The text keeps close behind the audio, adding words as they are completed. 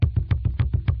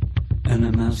And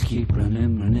the mouse keep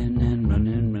running, running, and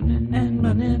running, running, and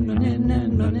running, running,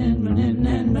 and running, running,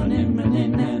 and running,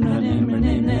 running, and running,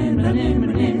 running, and running,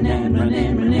 running, and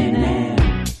running, running, and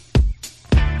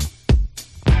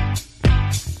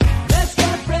let's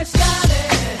get fresh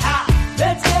started, ha!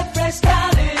 Let's get fresh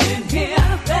started in here.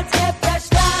 Let's get fresh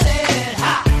started,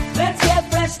 ha! Let's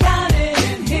get fresh started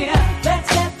in here.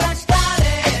 Let's get fresh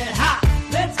started, ha!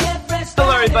 Let's get fresh started.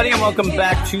 Hello, everybody, and welcome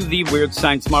back to the Weird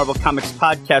Science Marvel Comics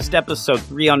Podcast, episode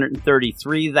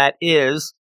 333. That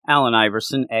is Alan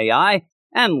Iverson, AI,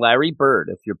 and Larry Bird.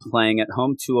 If you're playing at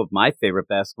home, two of my favorite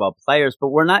basketball players, but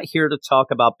we're not here to talk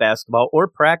about basketball or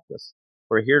practice.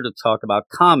 We're here to talk about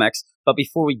comics. But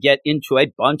before we get into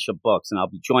a bunch of books, and I'll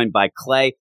be joined by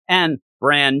Clay and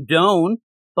Brandon,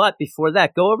 but before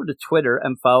that, go over to Twitter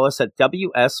and follow us at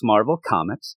WS Marvel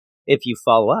Comics. If you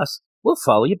follow us, we'll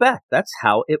follow you back. That's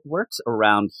how it works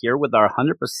around here with our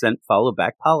 100% follow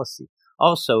back policy.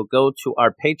 Also, go to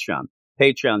our Patreon,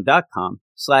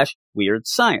 patreon.com/Weird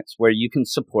Science, where you can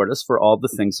support us for all the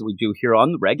things that we do here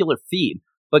on the regular feed,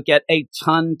 but get a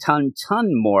ton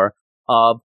more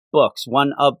of books.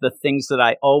 One of the things that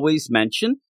I always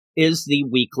mention is the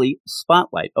weekly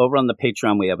Spotlight. Over on the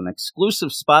Patreon, we have an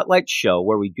exclusive Spotlight show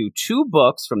where we do 2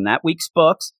 books from that week's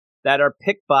books that are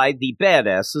picked by the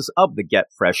badasses of the Get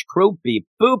Fresh crew, beep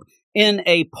boop, in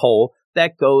a poll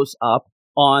that goes up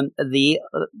on the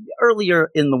earlier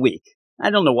in the week.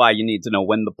 I don't know why you need to know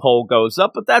when the poll goes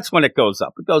up, but that's when it goes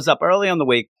up. It goes up early on the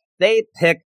week. They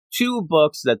pick 2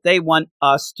 books that they want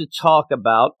us to talk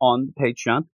about on the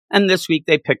Patreon. And this week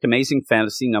they picked Amazing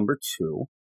Fantasy #2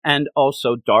 and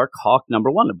also Dark Hawk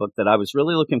 #1, a book that I was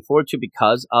really looking forward to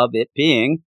because of it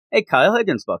being a Kyle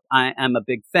Higgins book. I am a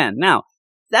big fan. Now,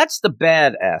 that's the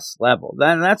badass level.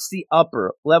 That's the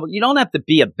upper level. You don't have to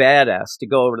be a badass to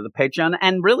go over to the Patreon.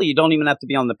 And really, you don't even have to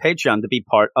be on the Patreon to be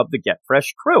part of the Get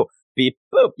Fresh crew. Beep,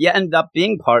 boop. You end up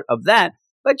being part of that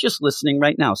by just listening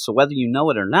right now. So whether you know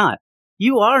it or not,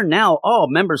 you are now all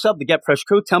members of the Get Fresh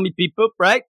crew. Tell me beep, boop,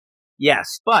 right?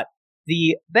 Yes. But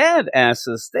the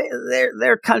badasses,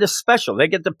 they're kind of special. They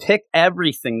get to pick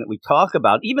everything that we talk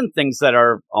about, even things that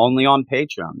are only on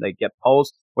Patreon. They get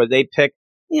polls where they pick,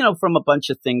 from a bunch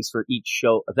of things for each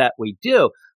show that we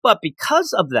do. But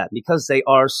because of that, because they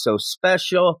are so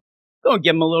special, go and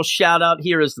give them a little shout out.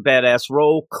 Here is the badass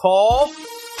roll call.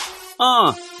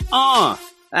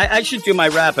 I should do my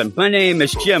rapping. My name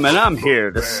is Jim, and I'm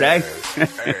here to say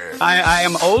I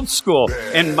am old school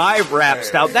in my rap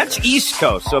style. That's East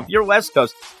Coast. So if you're West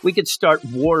Coast, we could start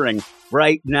warring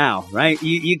right now, right?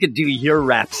 You could do your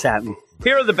raps at me.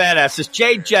 Here are the badasses.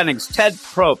 Jay Jennings, Ted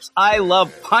Probst, I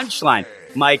Love Punchline,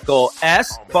 Michael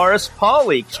S., Boris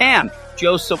Pauly, Cam,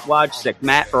 Joseph Wojcik,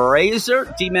 Matt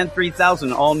Razor, D-Man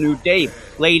 3000, All New Dave,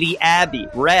 Lady Abby,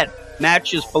 Red,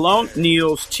 Matches Balone,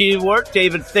 Niels T-Wort,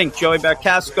 David Fink, Joey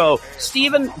Barcasco,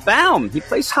 Stephen Baum, he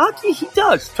plays hockey, he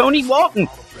does, Tony Walton,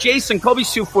 Jason, Kobe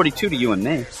Sue 42 to you and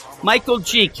me, Michael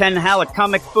G, Ken Halleck,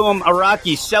 Comic Boom,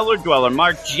 Araki, Cellar Dweller,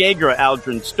 Mark Jager,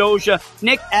 Aldrin Stoja,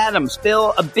 Nick Adams,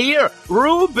 Bill Beer,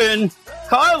 Ruben,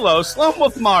 Carlos, Lone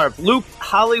Wolf Marv, Luke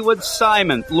Hollywood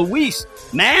Simon, Luis,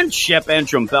 Manship,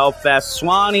 Andrew Belfast,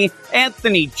 Swanee,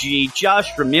 Anthony G,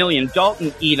 Josh Vermillion,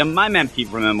 Dalton Edom, my man Pete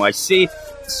from NYC,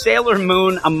 Sailor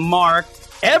Moon, Mark,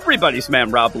 everybody's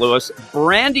man Rob Lewis,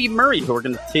 Brandy Murray, who we're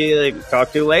going to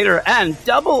talk to later, and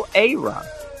Double A-Ron.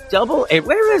 Double A,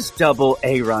 where is Double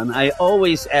A-Ron? I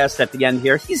always ask at the end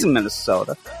here. He's in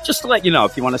Minnesota. Just to let you know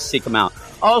if you want to seek him out.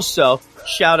 Also,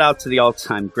 shout out to the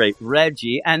all-time great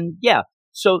Reggie. And yeah,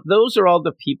 so those are all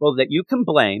the people that you can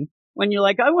blame when you're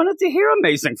like, I wanted to hear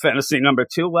Amazing Fantasy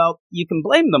 #2. Well, you can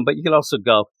blame them, but you can also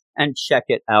go and check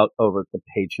it out over at the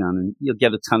Patreon. And you'll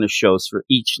get a ton of shows for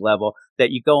each level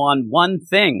that you go on. One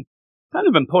thing, kind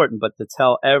of important, but to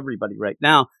tell everybody right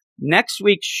now, next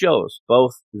week's shows,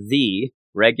 both the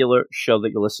regular show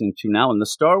that you're listening to now and the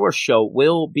Star Wars show,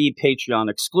 will be Patreon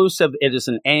exclusive. It is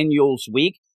an annuals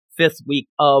week, 5th week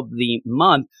of the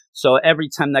month. So every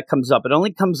time that comes up, it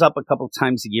only comes up a couple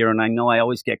times a year. And I know I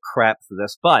always get crap for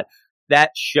this, but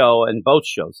that show and both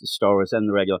shows, the Star Wars and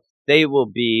the regular, they will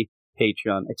be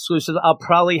Patreon exclusive. I'll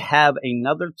probably have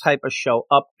another type of show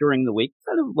up during the week,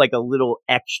 kind of like a little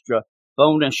extra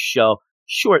bonus show,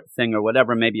 short thing or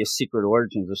whatever, maybe a Secret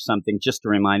Origins or something, just to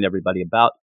remind everybody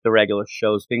about the regular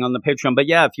shows being on the Patreon. But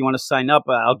yeah, if you want to sign up,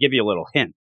 I'll give you a little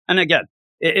hint. And again,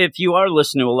 if you are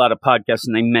listening to a lot of podcasts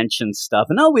and they mention stuff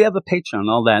and, we have a Patreon,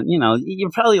 all that, you're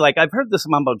probably like, I've heard this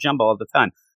mumbo jumbo all the time.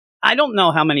 I don't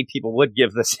know how many people would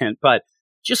give this hint, but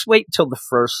just wait until the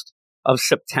 1st of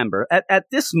September. At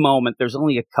this moment, there's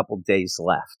only a couple days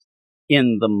left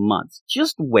in the month.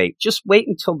 Just wait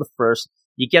until the 1st.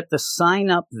 You get the sign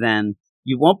up then.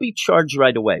 You won't be charged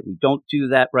right away. We don't do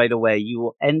that right away. You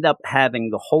will end up having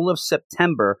the whole of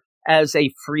September as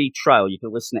a free trial. You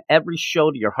can listen to every show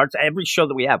to your hearts, every show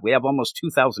that we have. We have almost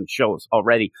 2,000 shows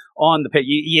already on the page.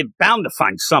 You're bound to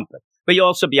find something. But you'll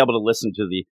also be able to listen to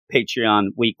the Patreon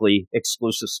weekly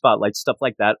exclusive spotlight, stuff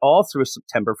like that, all through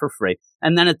September for free.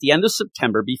 And then at the end of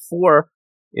September, before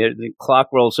the clock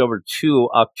rolls over to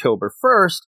October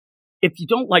 1st, if you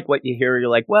don't like what you hear, you're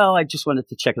like, well, I just wanted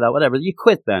to check it out, whatever, you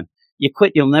quit then. You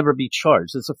quit, you'll never be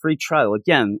charged. It's a free trial.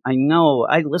 Again, I know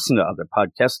I listen to other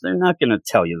podcasts. They're not going to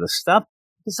tell you this stuff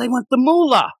because they want the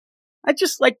moolah. I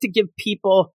just like to give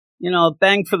people, a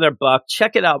bang for their buck.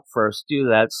 Check it out first. Do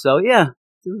that. So, yeah,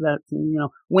 do that.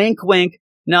 Wink, wink,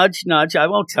 nudge, nudge. I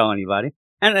won't tell anybody.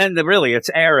 And really,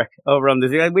 it's Eric over on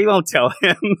the, we won't tell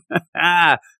him.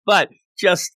 But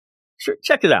just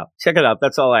check it out. Check it out.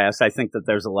 That's all I ask. I think that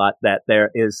there's a lot that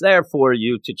there is there for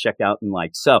you to check out and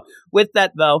like. So with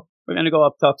that, though, we're going to go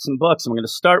up talk some books. And we're going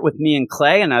to start with me and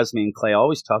Clay. And as me and Clay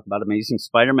always talk about Amazing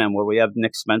Spider-Man, where we have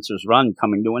Nick Spencer's run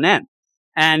coming to an end.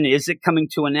 And is it coming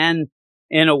to an end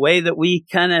in a way that we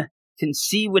kind of can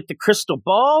see with the crystal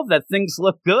ball that things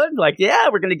look good? Like, yeah,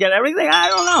 we're going to get everything. I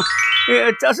don't know.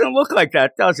 It doesn't look like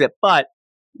that, does it? But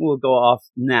we'll go off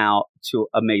now to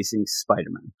Amazing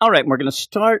Spider-Man. All right, we're going to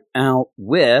start out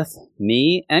with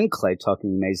me and Clay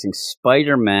talking Amazing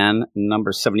Spider-Man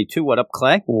number 72. What up,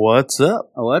 Clay? What's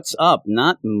up? What's up?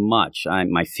 Not much.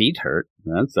 My feet hurt.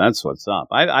 That's what's up.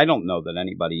 I don't know that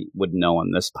anybody would know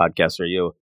on this podcast or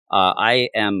you. I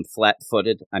am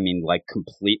flat-footed. I mean, like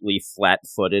completely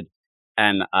flat-footed.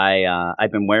 And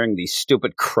I've been wearing these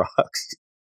stupid Crocs.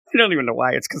 I don't even know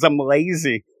why. It's because I'm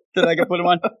lazy that I can put them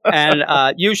on.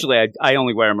 And usually I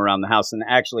only wear them around the house. And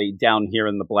actually down here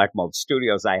in the Black Mold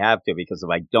Studios, I have to, because if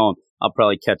I don't, I'll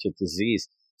probably catch a disease.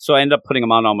 So I end up putting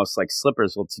them on almost like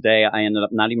slippers. Well, today I ended up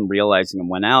not even realizing and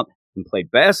went out and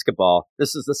played basketball.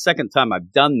 This is the second time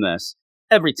I've done this.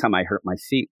 Every time I hurt my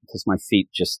feet, because my feet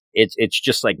just, it's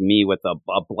just like me with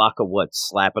a block of wood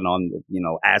slapping on,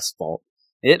 asphalt.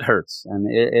 It hurts, and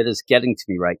it is getting to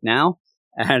me right now.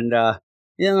 And,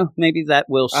 maybe that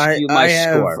will skew my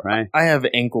score, right? I have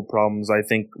ankle problems. I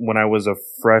think when I was a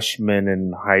freshman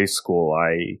in high school,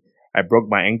 I broke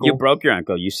my ankle. You broke your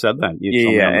ankle. You said that. You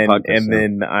told me on the podcast, and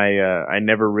then I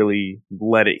never really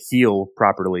let it heal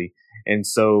properly. And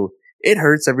so it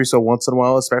hurts every so once in a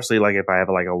while, especially like if I have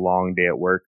like a long day at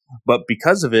work. But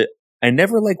because of it, I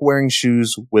never like wearing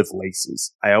shoes with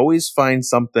laces. I always find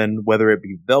something, whether it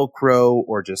be Velcro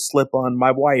or just slip on.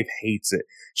 My wife hates it.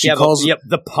 She calls it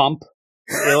the pump.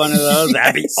 One of those.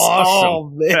 That'd be awesome. Oh,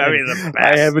 man. That'd be the best.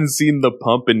 I haven't seen the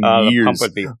pump in years. The pump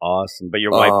would be awesome, but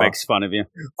your wife makes fun of you.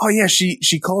 Oh yeah,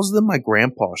 she calls them my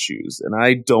grandpa shoes, and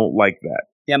I don't like that.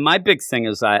 Yeah, my big thing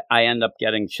is I end up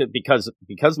getting shit because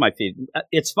my feet.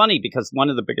 It's funny because one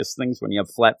of the biggest things when you have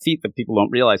flat feet that people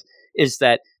don't realize is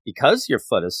that because your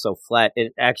foot is so flat,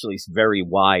 it actually is very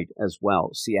wide as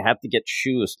well. So you have to get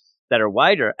shoes that are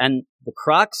wider, and the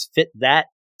Crocs fit that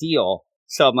deal.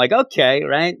 So I'm like, okay,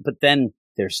 right? But then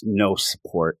there's no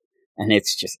support, and it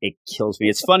kills me.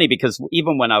 It's funny because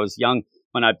even when I was young,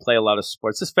 when I'd play a lot of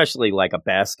sports, especially like a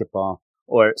basketball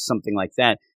or something like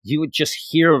that, you would just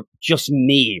hear just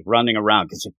me running around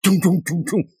because doom, doom, doom,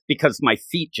 doom, because my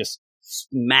feet just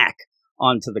smack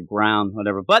onto the ground,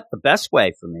 whatever. But the best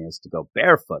way for me is to go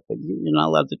barefoot, but you're not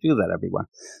allowed to do that everywhere.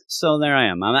 So there I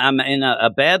am. I'm in a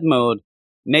bad mood.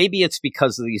 Maybe it's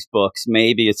because of these books.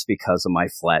 Maybe it's because of my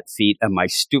flat feet and my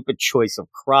stupid choice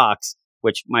of Crocs,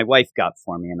 which my wife got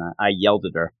for me. And I yelled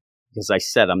at her because I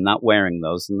said, I'm not wearing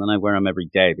those. And then I wear them every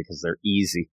day because they're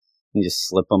easy. You just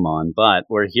slip them on. But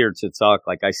we're here to talk,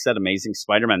 like I said, Amazing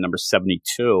Spider-Man number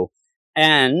 72.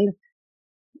 And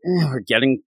we're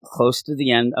getting close to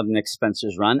the end of Nick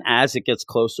Spencer's run. As it gets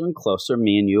closer and closer,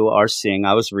 me and you are seeing,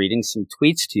 I was reading some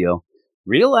tweets to you,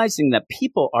 realizing that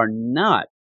people are not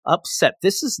upset.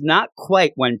 This is not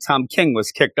quite when Tom King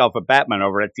was kicked off of Batman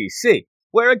over at DC,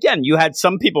 where again, you had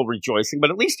some people rejoicing,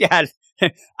 but at least you had,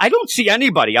 I don't see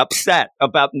anybody upset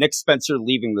about Nick Spencer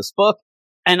leaving this book.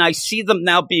 And I see them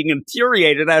now being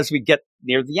infuriated as we get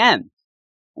near the end.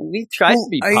 We've tried to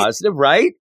be positive,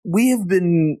 right? We have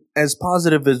been as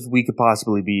positive as we could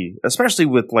possibly be, especially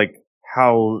with like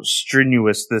how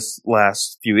strenuous this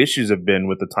last few issues have been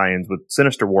with the tie-ins with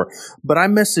Sinister War. But I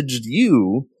messaged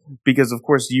you because, of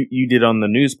course, you did on the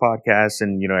news podcast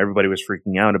and, everybody was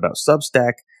freaking out about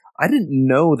Substack. I didn't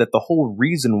know that the whole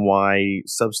reason why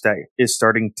Substack is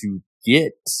starting to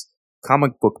get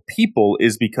comic book people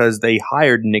is because they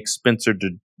hired Nick Spencer to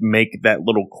make that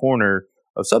little corner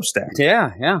of Substack.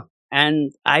 Yeah.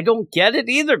 And I don't get it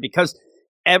either because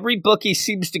every book he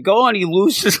seems to go on, he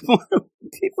loses more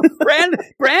people.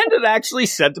 Brandon actually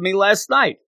said to me last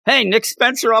night, "Hey, Nick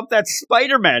Spencer off that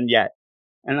Spider-Man yet?"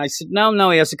 And I said, no,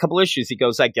 he has a couple issues. He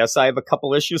goes, "I guess I have a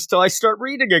couple issues till I start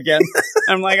reading again."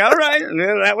 I'm like, all right,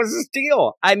 that was his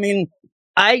deal. I mean,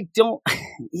 I don't,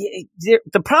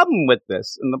 the problem with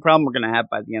this, and the problem we're going to have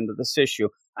by the end of this issue,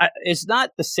 is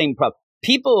not the same problem.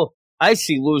 People I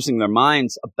see losing their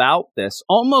minds about this,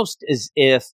 almost as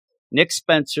if Nick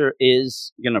Spencer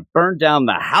is going to burn down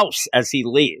the house as he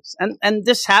leaves. And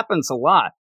this happens a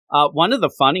lot. One of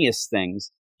the funniest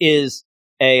things is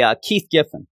Keith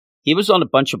Giffen. He was on a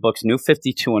bunch of books, New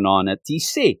 52 and on, at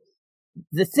DC.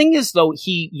 The thing is, though,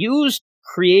 he used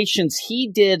creations he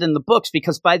did in the books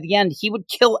because by the end, he would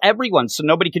kill everyone so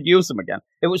nobody could use them again.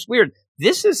 It was weird.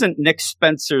 This isn't Nick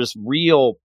Spencer's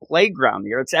real playground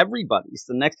here. It's everybody's.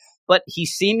 But he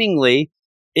seemingly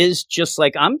is just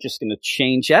like, I'm just going to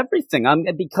change everything.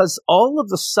 Because all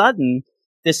of a sudden,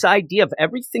 this idea of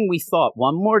everything we thought,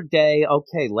 one more day,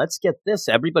 okay, let's get this.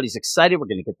 Everybody's excited. We're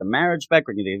going to get the marriage back.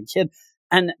 We're going to get a kid.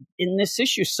 And in this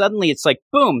issue, suddenly it's like,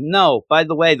 boom, no, by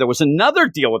the way, there was another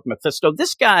deal with Mephisto.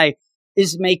 This guy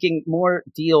is making more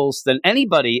deals than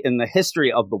anybody in the history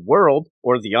of the world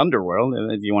or the underworld,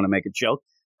 if you want to make a joke.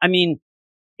 I mean,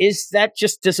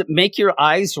 does it make your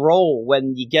eyes roll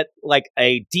when you get like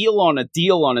a deal on a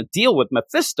deal on a deal with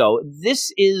Mephisto?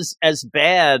 This is as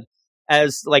bad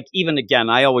as, like, even again,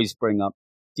 I always bring up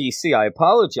DC, I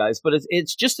apologize, but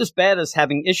it's just as bad as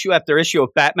having issue after issue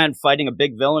of Batman fighting a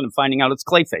big villain and finding out it's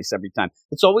Clayface every time.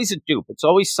 It's always a dupe. It's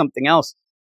always something else.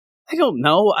 I don't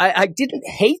know. I didn't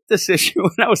hate this issue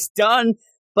when I was done,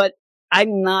 but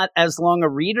I'm not as long a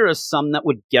reader as some that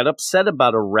would get upset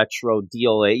about a retro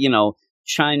deal,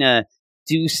 trying to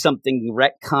do something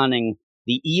retconning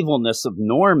the evilness of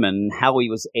Norman, how he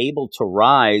was able to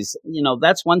rise.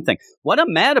 That's one thing. What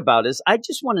I'm mad about is I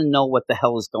just want to know what the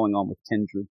hell is going on with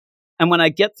Kindred. And when I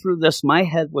get through this, my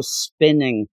head was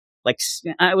spinning.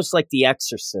 I was like The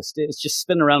Exorcist. It was just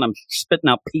spinning around. I'm spitting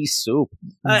out pea soup.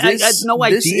 I had no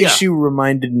idea. This issue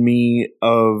reminded me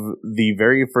of the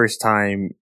very first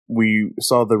time we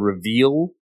saw the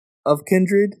reveal of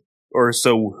Kindred, or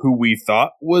so who we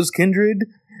thought was Kindred.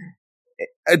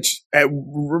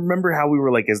 Remember how we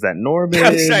were like, is that Norman?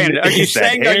 I'm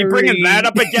saying, are you bringing that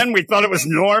up again? We thought it was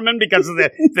Norman because of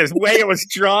the way it was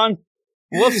drawn.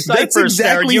 Wolf That's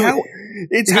exactly how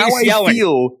I yelling.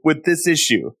 feel with this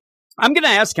issue. I'm going to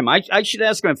ask him. I should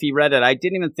ask him if he read it. I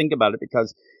didn't even think about it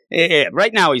because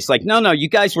right now he's like, no, you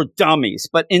guys were dummies.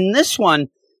 But in this one,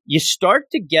 you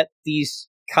start to get these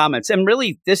comments. And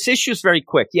really, this issue is very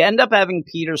quick. You end up having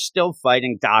Peter still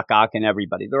fighting Doc Ock and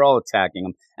everybody. They're all attacking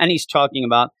him. And he's talking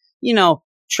about,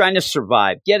 trying to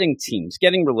survive, getting teams,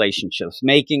 getting relationships,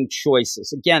 making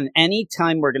choices. Again,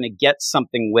 anytime we're going to get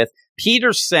something with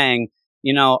Peter saying,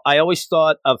 I always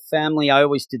thought of family. I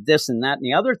always did this and that and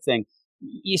the other thing.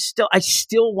 I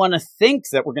still want to think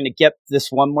that we're going to get this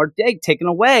one more day taken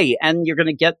away and you're going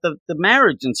to get the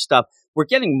marriage and stuff. We're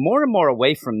getting more and more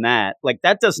away from that. Like,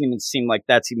 that doesn't even seem like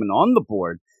that's even on the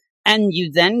board. And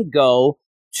you then go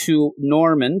to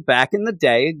Norman back in the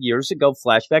day, years ago,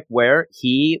 flashback, where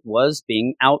he was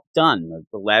being outdone.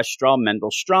 The last straw,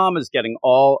 Mendel Strom, is getting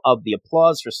all of the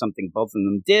applause for something both of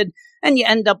them did. And you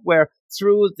end up where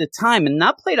through the time, and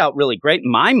that played out really great in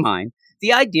my mind,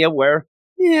 the idea where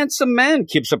some man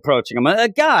keeps approaching him, a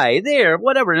guy there,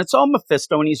 whatever. And it's all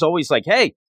Mephisto. And he's always like,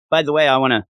 hey, by the way, I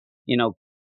want to,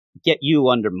 get you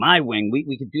under my wing.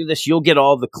 We could do this. You'll get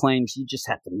all the claims. You just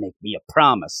have to make me a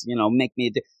promise, make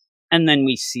me And then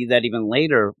we see that even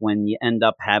later when you end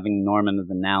up having Norman of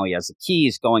the Now, he has the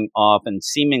keys going off and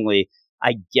seemingly,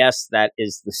 I guess that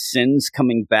is the sins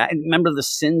coming back. Remember the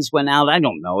sins went out? I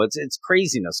don't know. It's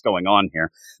craziness going on here.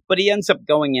 But he ends up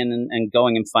going in and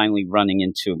going and finally running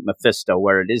into Mephisto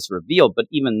where it is revealed. But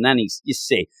even then, you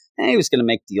see, he was going to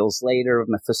make deals later.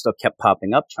 Mephisto kept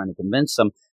popping up, trying to convince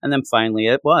him. And then finally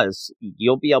it was,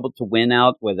 you'll be able to win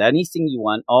out with anything you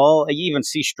want. You even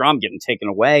see Strom getting taken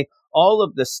away. All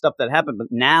of this stuff that happened. But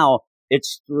now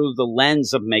it's through the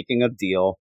lens of making a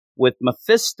deal with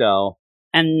Mephisto.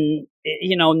 And,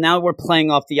 now we're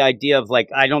playing off the idea of like,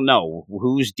 I don't know,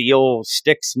 whose deal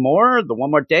sticks more, the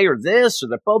one more day or this, or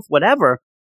they're both, whatever.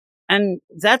 And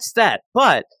that's that.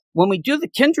 But when we do the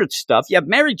Kindred stuff, you have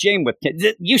Mary Jane with,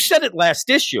 you said it last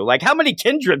issue, like how many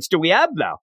Kindreds do we have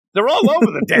now? They're all over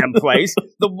the damn place.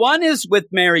 The one is with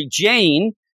Mary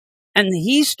Jane, and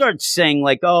he starts saying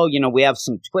like, oh, we have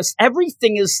some twists.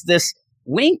 Everything is this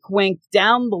wink, wink,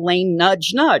 down the lane,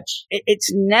 nudge, nudge.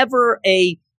 It's never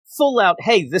a full out,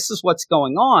 hey, this is what's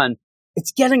going on.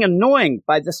 it's getting annoying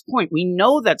by this point. We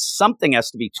know that something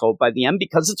has to be told by the end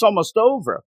because it's almost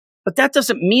over. But that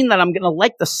doesn't mean that I'm going to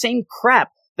like the same crap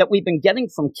that we've been getting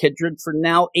from Kindred for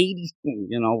now 80,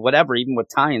 whatever, even with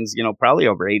tie-ins, probably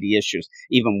over 80 issues,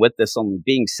 even with this only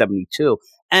being 72.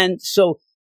 And so,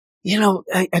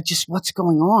 I just, what's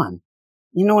going on?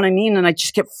 You know what I mean? And I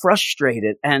just get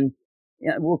frustrated. And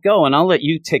we'll go, and I'll let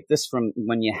you take this from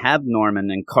when you have Norman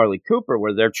and Carly Cooper,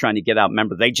 where they're trying to get out.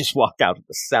 Remember, they just walked out of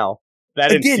the cell.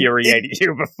 That infuriated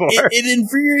you before. It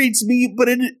infuriates me, but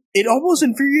it almost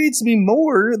infuriates me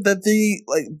more that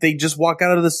they just walk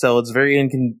out of the cell. It's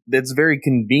very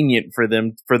convenient for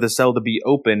them for the cell to be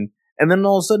open, and then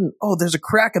all of a sudden, oh, there's a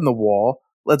crack in the wall.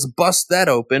 Let's bust that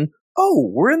open. Oh,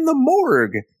 we're in the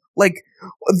morgue. Like,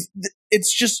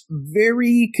 it's just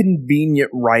very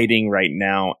convenient writing right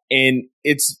now, and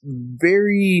it's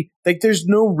very like there's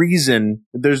no reason.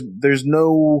 There's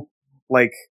no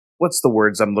like. What's the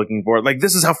words I'm looking for? Like,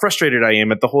 this is how frustrated I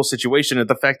am at the whole situation, at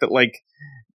the fact that, like,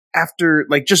 after,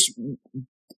 like, just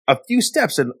a few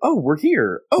steps and, oh, we're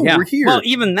here. Oh, yeah. We're here. Well,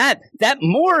 even that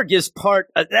morgue is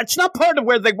that's not part of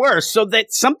where they were. So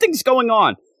that something's going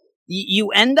on. You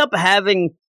end up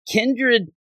having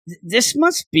Kindred. This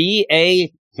must be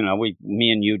me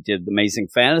and you did Amazing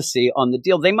Fantasy on the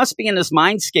deal. They must be in this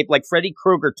mindscape, like Freddy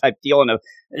Krueger type deal in a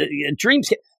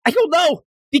dreamscape. I don't know.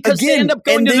 Because they end up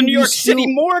going to the New York City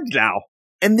morgue now.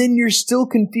 And then you're still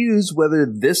confused whether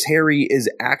this Harry is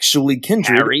actually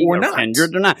Kindred or not.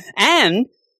 Kindred or not. And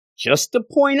just to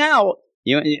point out,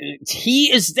 he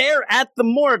is there at the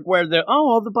morgue where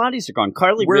all the bodies are gone.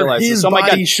 Carly realizes, his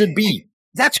body should be.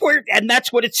 That's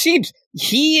what it seems.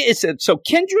 He is, so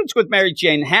Kindred's with Mary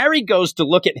Jane. Harry goes to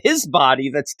look at his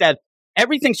body that's dead.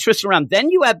 Everything's twisted around. Then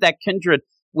you have that Kindred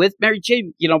with Mary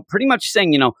Jane, pretty much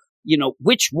saying,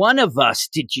 which one of us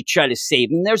did you try to save?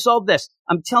 And there's all this.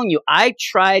 I'm telling you, I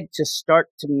tried to start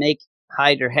to make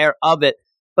hide or hair of it.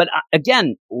 But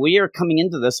again, we are coming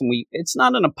into this and it's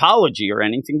not an apology or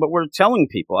anything, but we're telling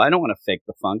people, I don't want to fake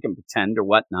the funk and pretend or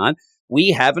whatnot.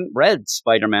 We haven't read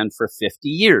Spider-Man for 50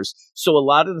 years. So a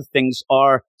lot of the things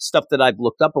are stuff that I've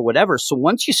looked up or whatever. So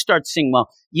once you start seeing,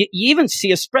 you even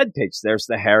see a spread page. There's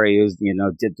the Harry who,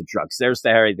 did the drugs. There's the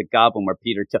Harry, the Goblin where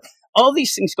Peter killed. All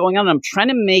these things going on. I'm trying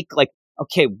to make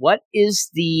okay, what is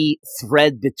the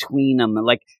thread between them?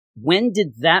 Like, when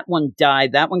did that one die?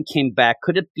 That one came back.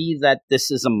 Could it be that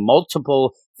this is a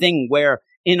multiple thing where,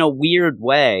 in a weird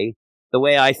way, the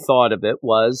way I thought of it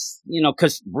was,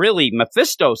 because really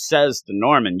Mephisto says to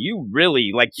Norman, you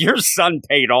really, your son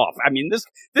paid off. I mean,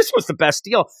 this was the best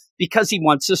deal because he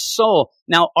wants his soul.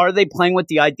 Now, are they playing with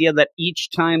the idea that each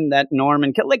time that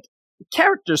Norman,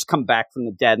 characters come back from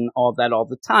the dead and all that all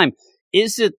the time?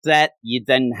 Is it that you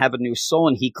then have a new soul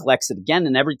and he collects it again?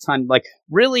 And every time,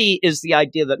 really is the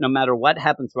idea that no matter what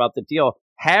happened throughout the deal,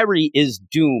 Harry is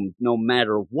doomed no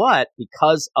matter what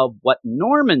because of what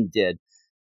Norman did.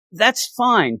 That's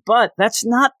fine, but that's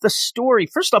not the story.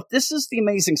 First off, this is the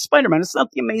Amazing Spider-Man. It's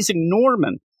not the Amazing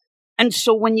Norman. And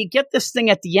so when you get this thing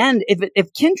at the end,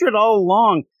 if Kindred all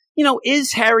along,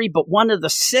 is Harry but one of the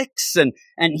six and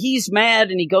he's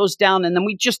mad and he goes down and then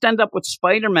we just end up with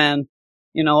Spider-Man,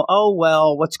 oh,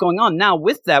 well, what's going on? Now,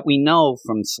 with that, we know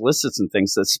from solicits and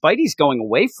things that Spidey's going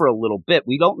away for a little bit.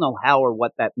 We don't know how or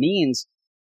what that means.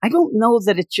 I don't know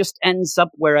that it just ends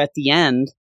up where at the end,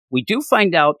 we do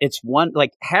find out it's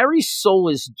Harry's soul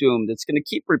is doomed. It's going to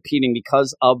keep repeating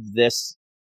because of this,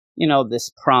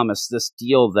 this promise, this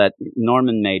deal that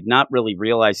Norman made, not really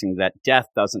realizing that death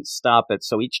doesn't stop it.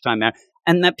 So each time,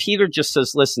 and that Peter just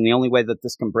says, listen, the only way that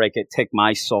this can break it, take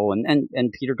my soul.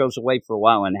 And Peter goes away for a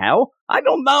while. And how? I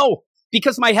don't know,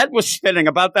 because my head was spinning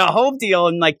about that whole deal.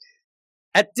 And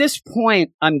at this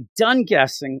point, I'm done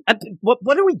guessing.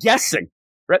 What are we guessing?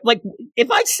 Right?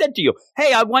 If I said to you,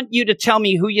 hey, I want you to tell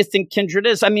me who you think Kindred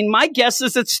is, I mean, my guess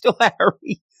is it's still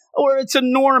Harry or it's a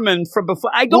Norman from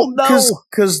before. I don't know.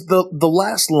 Because the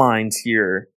last lines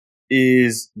here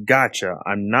is, gotcha,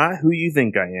 I'm not who you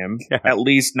think I am, at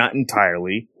least not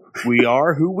entirely. We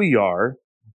are who we are,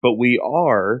 but we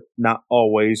are not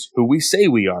always who we say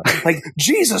we are.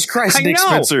 Jesus Christ, Nick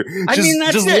Spencer.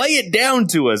 Just lay it down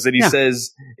to us. And he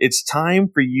says, it's time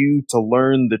for you to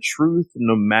learn the truth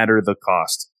no matter the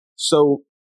cost. So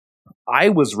I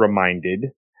was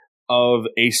reminded of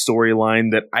a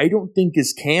storyline that I don't think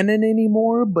is canon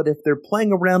anymore, but if they're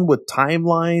playing around with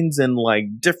timelines and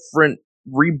different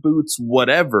reboots,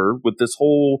 whatever, with this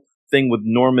whole thing with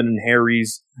Norman and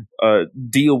Harry's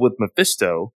deal with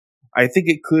Mephisto, I think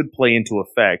it could play into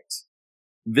effect.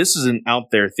 This is an out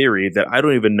there theory that I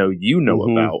don't even know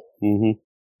about. Mm-hmm.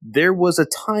 There was a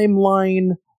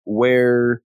timeline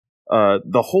where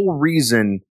the whole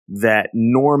reason that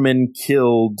Norman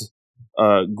killed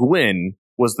Gwen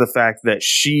was the fact that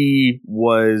she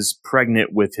was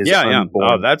pregnant with his unborn.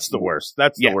 Oh, that's the worst.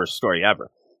 That's the worst story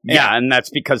ever. Yeah, and that's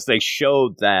because they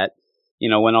showed that,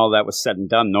 when all that was said and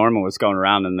done, Norman was going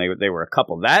around and they were a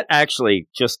couple. That actually,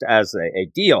 just as a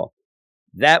deal,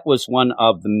 that was one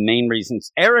of the main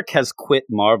reasons. Eric has quit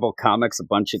Marvel Comics a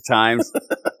bunch of times.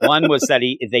 One was that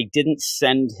they didn't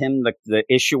send him the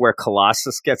issue where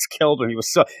Colossus gets killed, and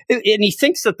he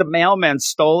thinks that the mailman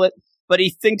stole it, but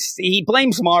he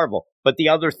blames Marvel. But the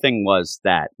other thing was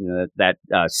that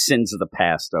Sins of the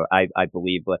Past, I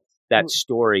believe, that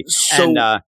story. So,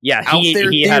 and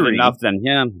he had enough then.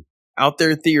 Yeah, out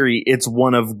there theory, it's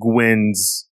one of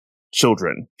Gwen's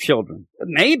children.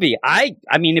 Maybe. I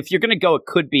mean, if you're going to go, it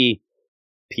could be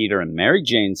Peter and Mary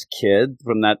Jane's kid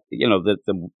from that,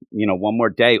 the One More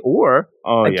Day. Or,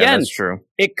 again, that's true.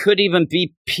 It could even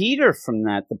be Peter from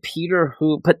that, the Peter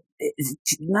who, but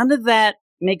none of that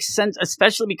makes sense,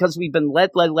 especially because we've been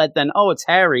led, then, it's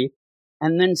Harry.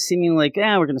 And then seeming like,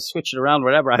 we're going to switch it around,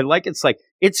 whatever. I like it's like,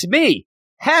 it's me,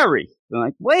 Harry. I'm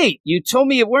like, wait, you told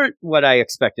me it weren't what I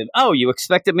expected. Oh, you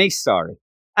expected me? Sorry.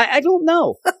 I don't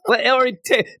know. Or he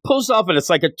pulls off and it's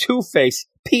like a Two-Face,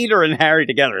 Peter and Harry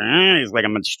together. He's like a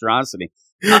monstrosity.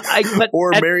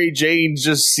 Mary Jane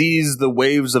just sees the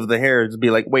waves of the hair to be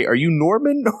like, wait, are you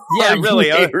Norman? Yeah, really.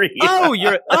 Harry?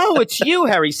 It's you,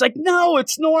 Harry. He's like, no,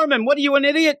 it's Norman. What are you, an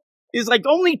idiot? He's like,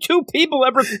 only 2 people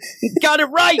ever got it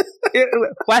right.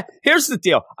 Here's the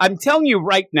deal. I'm telling you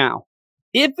right now,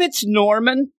 if it's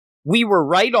Norman, we were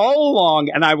right all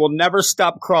along, and I will never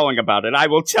stop crowing about it. I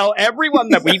will tell everyone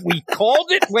that we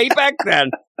called it way back then,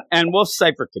 and Wolf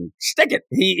Cipher can stick it.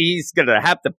 He's going to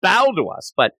have to bow to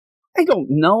us, but I don't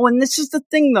know. And this is the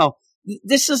thing, though.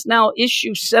 This is now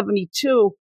issue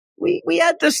 72. We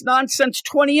had this nonsense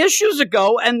 20 issues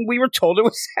ago, and we were told it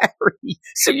was Harry.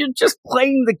 So you're just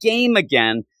playing the game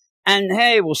again, and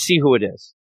hey, we'll see who it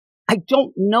is. I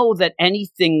don't know that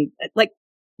anything, like,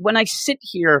 when I sit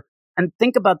here and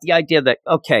think about the idea that,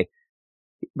 okay,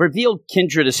 revealed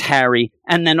Kindred is Harry,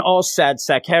 and then all sad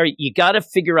sack Harry, you got to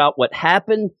figure out what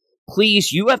happened.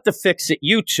 Please, you have to fix it.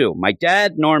 You two, my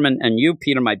dad, Norman, and you,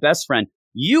 Peter, my best friend,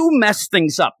 you messed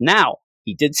things up. Now,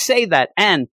 he did say that,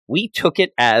 and we took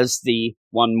it as the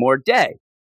One More Day.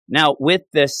 Now, with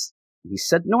this, he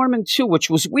said Norman too, which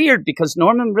was weird because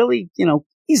Norman really,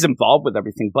 he's involved with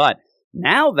everything. But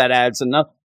now that adds enough.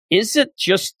 Is it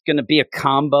just going to be a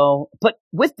combo? But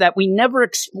with that, we never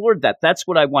explored that. That's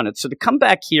what I wanted. So to come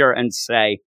back here and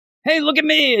say, hey, look at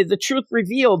me, the truth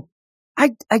revealed.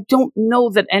 I don't know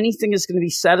that anything is going to be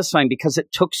satisfying because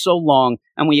it took so long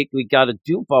and we got a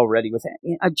dupe already with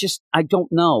it. I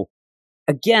don't know.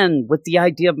 Again, with the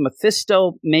idea of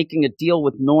Mephisto making a deal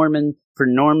with Norman for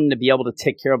Norman to be able to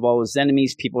take care of all his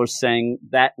enemies, people are saying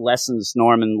that lessens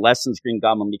Norman, lessens Green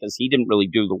Goblin because he didn't really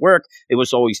do the work. It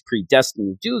was always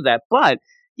predestined to do that. But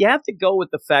you have to go with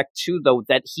the fact, too, though,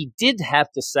 that he did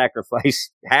have to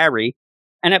sacrifice Harry.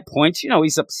 And at points,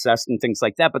 he's obsessed and things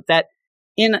like that. But that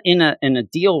in a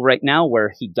deal right now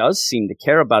where he does seem to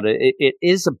care about it, it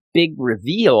is a big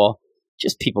reveal.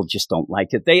 Just people just don't like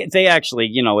it. They actually,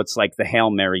 it's like the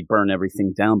Hail Mary burn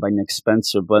everything down by Nick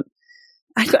Spencer. But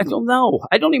I don't know.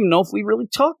 I don't even know if we really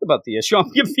talked about the issue.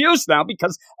 I'm confused now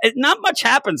because not much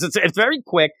happens. It's very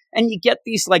quick. And you get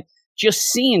these like just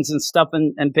scenes and stuff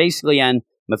and basically and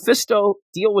Mephisto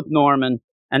deal with Norman.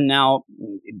 And now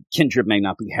Kindred may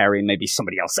not be Harry, maybe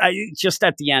somebody else. Just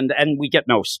at the end. And we get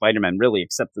no Spider-Man really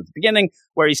except at the beginning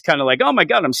where he's kind of like, oh my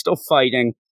God, I'm still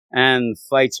fighting. And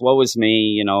fights, woe is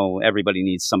me, everybody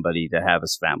needs somebody to have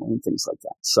his family and things like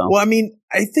that. So, well, I mean,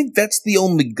 I think that's the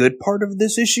only good part of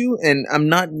this issue. And I'm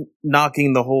not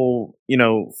knocking the whole,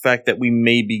 fact that we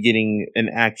may be getting an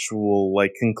actual,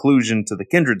 conclusion to the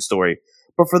Kindred story.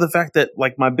 But for the fact that,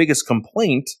 my biggest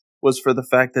complaint was for the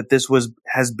fact that this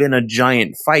has been a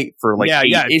giant fight for, 8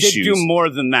 issues. It did do more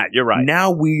than that. You're right.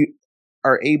 Now we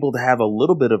are able to have a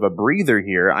little bit of a breather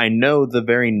here. I know the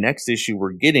very next issue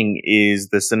we're getting is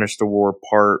the Sinister War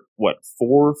part,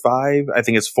 4, 5? I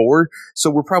think it's 4.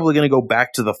 So we're probably going to go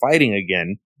back to the fighting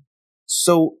again.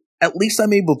 So at least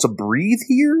I'm able to breathe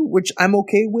here, which I'm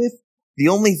okay with. The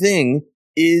only thing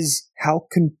is how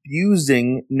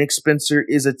confusing Nick Spencer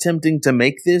is attempting to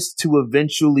make this to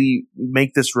eventually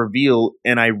make this reveal.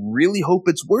 And I really hope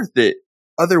it's worth it.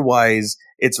 Otherwise,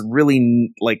 it's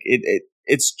really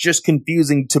it's just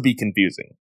confusing to be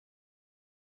confusing.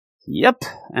 Yep.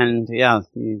 And yeah,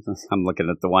 I'm looking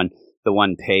at the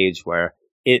one page where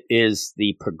it is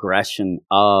the progression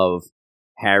of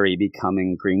Harry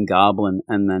becoming Green Goblin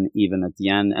and then even at the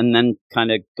end and then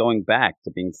kind of going back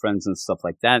to being friends and stuff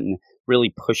like that. And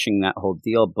really pushing that whole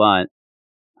deal. But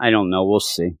I don't know. We'll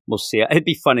see. We'll see. It'd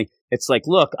be funny. It's like,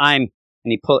 look,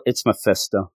 it's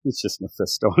Mephisto. It's just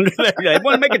Mephisto. I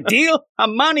want to make a deal.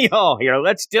 I'm money hole here.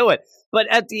 Let's do it. But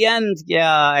at the end,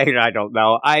 yeah, I don't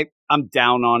know. I'm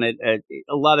down on it.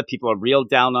 A lot of people are real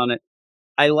down on it.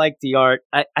 I like the art.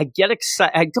 I get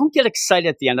excited. I don't get excited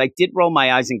at the end. I did roll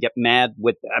my eyes and get mad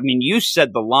you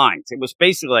said the lines. It was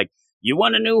basically like, you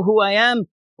want to know who I am?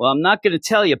 Well, I'm not going to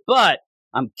tell you, but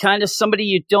I'm kind of somebody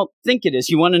you don't think it is.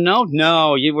 You want to know?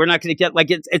 No, we're not going to get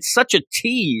it's such a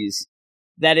tease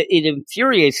that it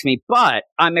infuriates me, but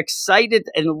I'm excited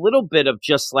and a little bit of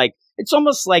just like, it's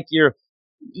almost like you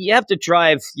have to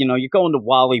drive, you're going to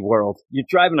Wally World. You're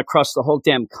driving across the whole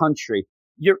damn country.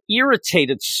 You're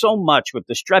irritated so much with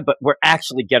this dread, but we're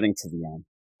actually getting to the end.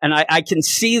 And I can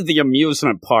see the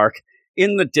amusement park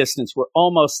in the distance. We're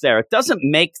almost there. It doesn't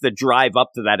make the drive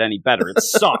up to that any better. It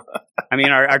sucked. I mean,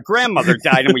 our grandmother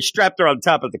died and we strapped her on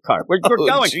top of the car. We're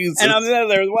going. Jesus. And I'm there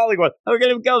with Wally going, we're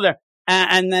going to go there.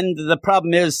 And then the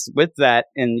problem is with that,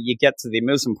 and you get to the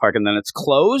amusement park and then it's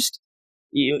closed,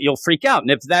 you'll freak out.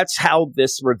 And if that's how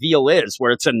this reveal is,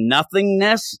 where it's a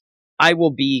nothingness,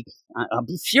 I'll be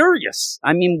furious.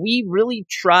 I mean, we really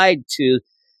tried to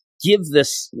give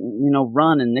this,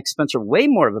 run and Nick Spencer way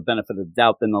more of a benefit of the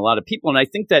doubt than a lot of people. And I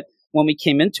think that when we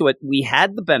came into it, we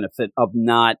had the benefit of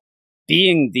not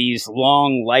being these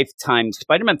long lifetime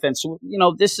Spider-Man fans. So,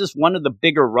 this is one of the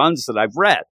bigger runs that I've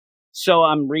read. So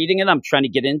I'm reading it. I'm trying to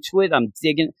get into it. I'm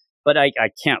digging, but I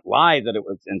can't lie that it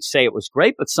was and say it was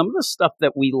great. But some of the stuff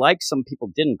that we like, some people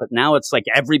didn't. But now it's like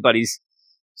everybody's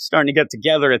starting to get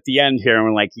together at the end here. And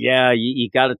we're like, yeah, you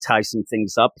got to tie some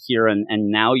things up here. And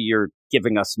now you're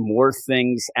giving us more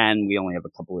things. And we only have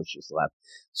a couple issues left.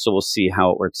 So we'll see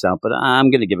how it works out. But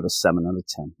I'm going to give it a 7 out of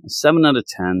 10. A 7 out of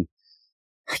 10.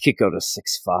 I could go to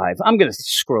 6.5. I'm going to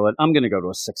screw it. I'm going to go to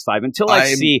a 6.5 until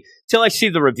I see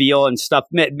the reveal and stuff.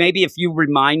 Maybe if you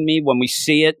remind me when we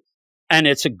see it and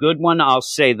it's a good one, I'll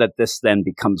say that this then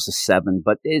becomes a 7.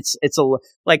 But it's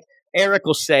like Eric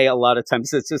will say a lot of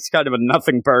times, it's kind of a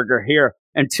nothing burger here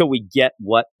until we get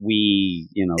what we,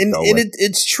 go with.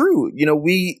 It's true.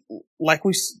 We, like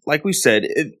we said,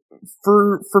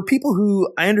 for people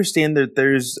who, I understand that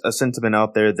there's a sentiment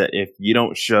out there that if you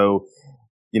don't show,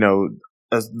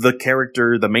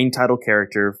 the main title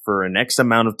character for an X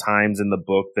amount of times in the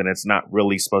book, then it's not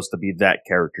really supposed to be that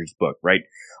character's book, right?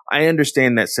 I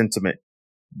understand that sentiment.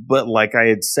 But like I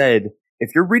had said,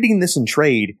 if you're reading this in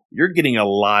trade, you're getting a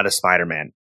lot of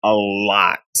Spider-Man. A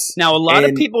lot. Now, a lot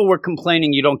of people were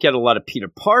complaining you don't get a lot of Peter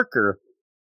Parker.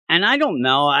 And I don't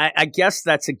know. I guess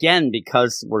that's, again,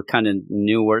 because we're kind of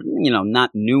newer,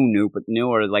 not new, but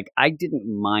newer. Like, I didn't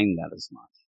mind that as much.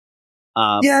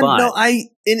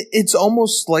 It's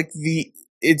almost like the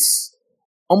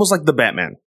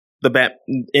Batman,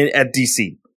 at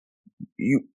DC.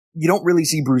 You don't really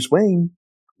see Bruce Wayne,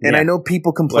 and I know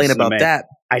people complain about that.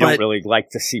 I don't really like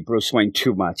to see Bruce Wayne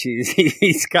too much.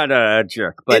 He's kind of a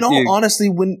jerk. But in all honesty,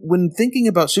 when thinking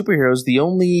about superheroes, the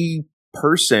only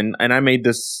person, and I made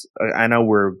this, I know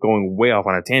we're going way off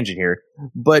on a tangent here,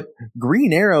 but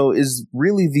Green Arrow is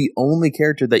really the only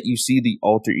character that you see the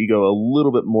alter ego a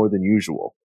little bit more than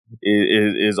usual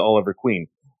is Oliver Queen.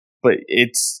 But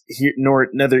it's here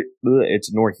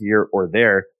it's nor here or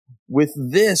there. With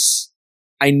this,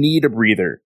 I need a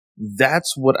breather.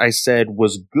 That's what I said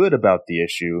was good about the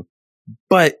issue,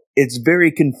 but it's very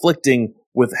conflicting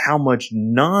with how much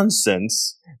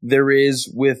nonsense there is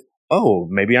with, oh,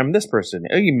 maybe I'm this person.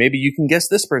 Oh, maybe you can guess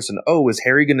this person. Oh, is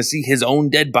Harry going to see his own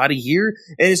dead body here?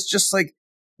 And it's just like,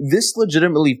 this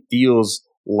legitimately feels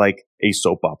like a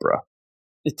soap opera.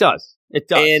 It does. It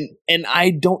does. And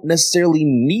I don't necessarily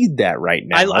need that right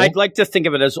now. I'd like to think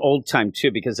of it as old time,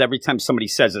 too, because every time somebody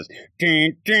says this,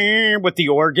 ding, ding, with the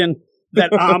organ,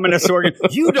 that ominous organ,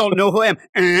 you don't know who I am.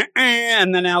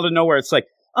 And then out of nowhere, it's like,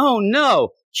 oh, no.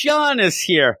 John is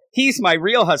here. He's my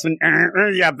real husband.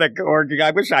 You have the organ.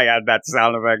 I wish I had that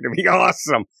sound effect. It'd be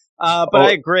awesome. But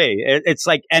I agree. It's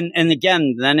like, and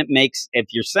again, then it makes, if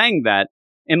you're saying that,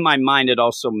 in my mind, it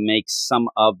also makes some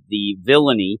of the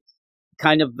villainy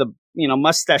kind of the,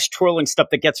 mustache twirling stuff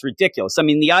that gets ridiculous. I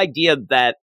mean, the idea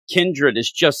that Kindred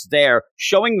is just there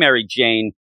showing Mary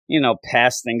Jane,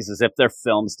 past things as if they're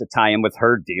films to tie in with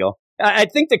her deal. I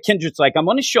think that Kindred's like, I'm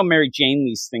going to show Mary Jane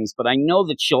these things, but I know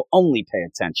that she'll only pay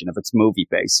attention if it's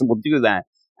movie-based, so we'll do that.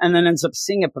 And then ends up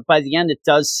seeing it, but by the end, it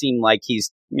does seem like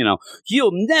he's,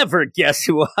 you'll never guess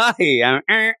who I am.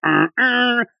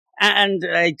 And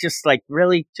I just like,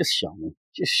 really? Just show me.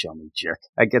 Just show me, jerk.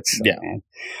 I get so man.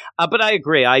 But I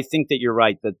agree. I think that you're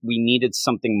right, that we needed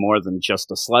something more than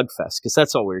just a slugfest, because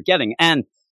that's all we were getting. And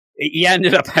you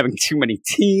ended up having too many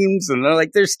teams, and they're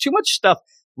like, there's too much stuff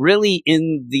really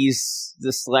in this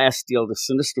last deal, the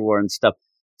Sinister War and stuff,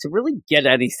 to really get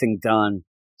anything done.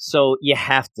 So you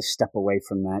have to step away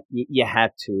from that. You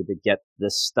had to get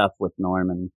this stuff with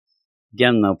Norman.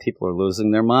 Again, though, people are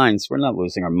losing their minds. We're not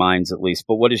losing our minds, at least.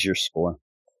 But what is your score?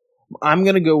 I'm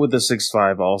going to go with the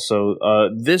 6.5 also.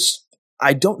 This,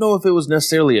 I don't know if it was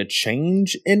necessarily a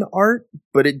change in art,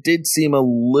 but it did seem a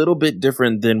little bit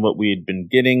different than what we had been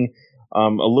getting. A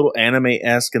little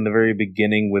anime-esque in the very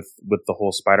beginning with the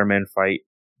whole Spider-Man fight.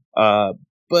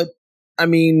 But, I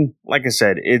mean, like I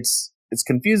said, it's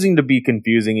confusing to be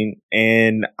confusing,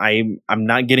 and I'm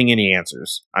not getting any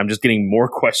answers. I'm just getting more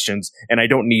questions, and I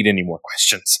don't need any more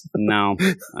questions. No,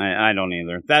 I don't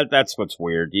either. That's what's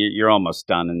weird. You're almost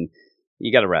done, and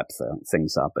you got to wrap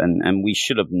things up, and we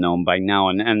should have known by now.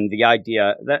 And the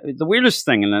idea that the weirdest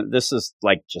thing, and this is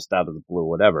like just out of the blue,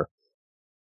 whatever.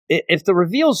 If the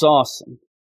reveal's awesome,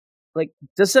 like,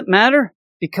 does it matter?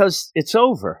 Because it's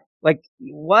over. Like,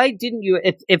 why didn't you,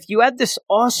 if you had this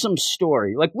awesome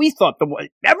story, like we thought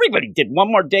everybody did, one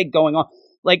more day going on,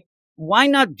 like, why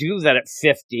not do that at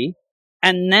 50?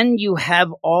 And then you have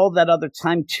all that other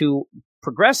time to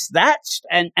progress that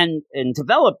and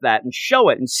develop that and show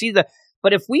it and see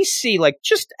but if we see, like,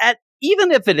 just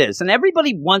even if it is, and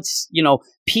everybody wants,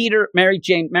 Peter, Mary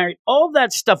Jane, all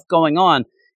that stuff going on,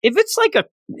 if it's like a,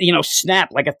 snap,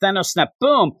 like a Thanos snap,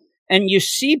 boom, and you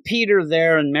see Peter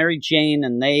there and Mary Jane,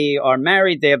 and they are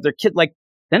married, they have their kid, like,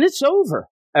 then it's over.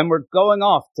 And we're going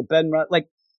off to Ben. Like,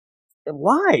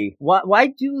 why? Why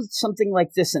do something like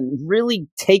this and really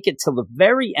take it to the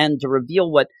very end to reveal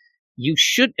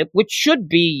which should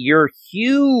be your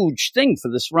huge thing for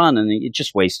this run? And it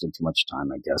just wasted too much time,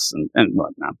 I guess, and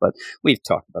whatnot. But we've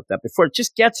talked about that before. It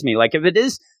just gets me. Like, if it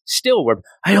is still,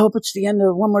 I hope it's the end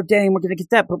of one more day and we're going to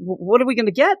get that. But what are we going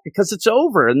to get? Because it's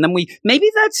over. And then maybe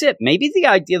that's it. Maybe the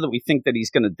idea that we think that he's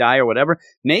going to die or whatever,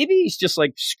 maybe he's just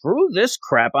like, screw this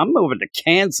crap. I'm moving to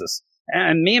Kansas.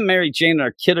 And me and Mary Jane and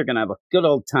our kid are going to have a good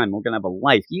old time. We're going to have a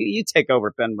life. You take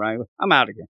over, Ben Riley. I'm out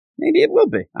of here. Maybe it will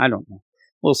be. I don't know.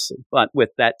 We'll see. But with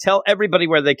that, tell everybody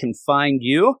where they can find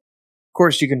you. Of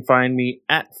course, you can find me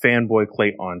at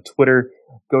FanboyClay on Twitter.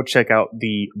 Go check out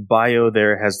the bio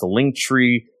there. It has the link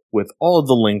tree with all of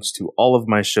the links to all of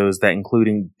my shows, that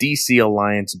including DC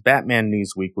Alliance, Batman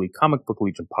News Weekly, Comic Book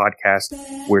Legion podcast,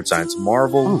 Weird Science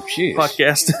Marvel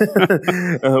podcast.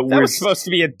 That was supposed to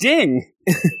be a ding.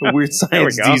 Weird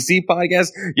Science DC podcast.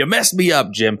 You messed me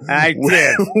up, Jim. I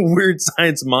did. Weird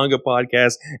Science Manga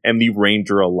podcast and the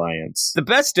Ranger Alliance. The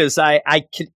best is I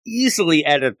could easily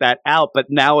edit that out, but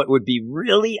now it would be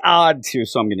really odd to,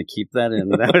 so I'm going to keep that in.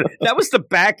 That was the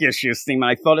back issues theme,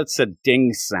 and I thought it said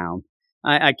ding sound.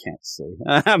 I can't see.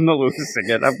 I'm losing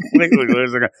it. I'm completely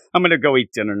losing it. I'm going to go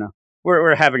eat dinner now.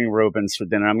 We're having Rubens for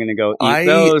dinner. I'm going to go eat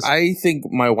those. I think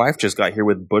my wife just got here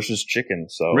with Bush's chicken.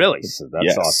 So really? So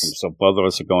that's awesome. So both of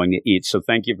us are going to eat. So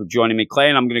thank you for joining me, Clay.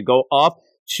 And I'm going to go off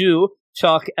to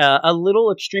talk a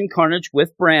little Extreme Carnage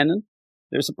with Brandon.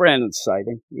 There's a Brandon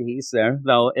sighting. He's there.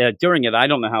 Though during it, I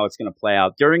don't know how it's going to play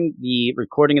out. During the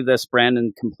recording of this,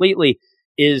 Brandon completely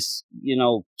is,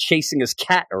 chasing his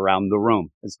cat around the room.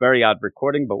 It's very odd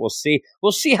recording, but we'll see.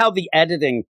 We'll see how the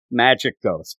editing magic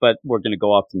goes. But we're going to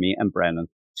go off to me and Brandon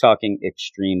talking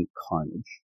Extreme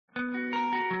Carnage.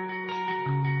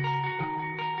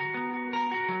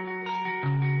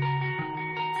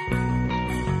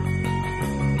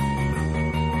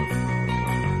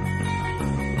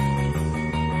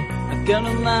 I got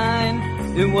a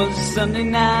line, it was a Sunday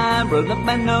night, wrote up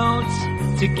my notes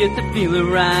to get the feeling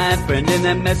right. Brendan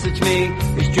had messaged me,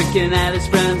 he's drinking at his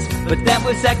friends, but that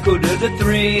was at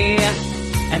 2:45.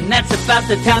 And that's about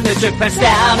the time the jerk passed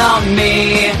out on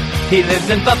me. He lives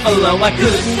in Buffalo, why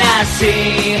couldn't I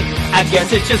see? I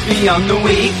guess it's just beyond the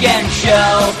weekend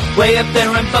show. Way up there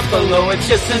in Buffalo, it's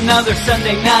just another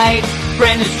Sunday night.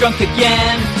 Brandon's drunk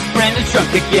again, Brandon's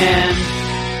drunk again.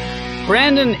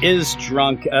 Brandon is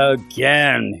drunk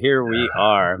again. Here we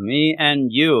are, me and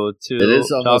you. It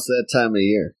is almost that time of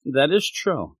year. That is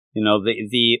true.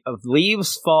 The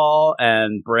leaves fall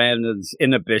and Brandon's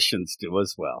inhibitions do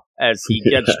as well. As he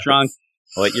gets drunk,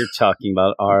 what you're talking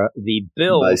about are the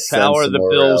Bills. How are the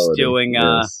Bills doing?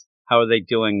 Yes. How are they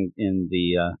doing in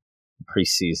the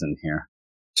preseason here?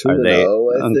 2-0,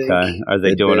 I think. Okay. Are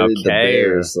they doing okay? The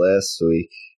Bears last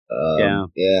week.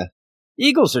 Yeah.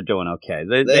 Eagles are doing okay.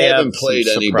 They haven't played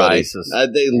anybody.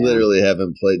 They literally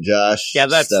haven't played. Josh,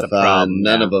 that's Stephon, the problem.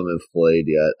 None of them have played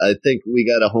yet. I think we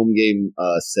got a home game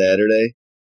Saturday.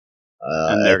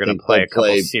 And they're going to play a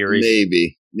couple series.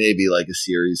 Maybe like a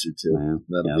series or two.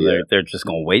 They're just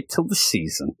going to wait till the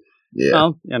season. Yeah.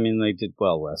 Well, I mean, they did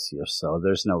well last year, so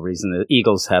there's no reason. The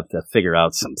Eagles have to figure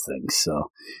out some things.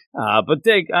 So, but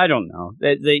I don't know.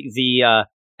 The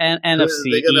NFC East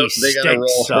they gonna roll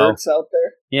stinks. So, Hurts out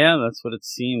there. yeah, that's what it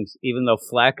seems. Even though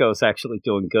Flacco's actually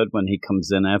doing good when he comes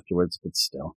in afterwards, but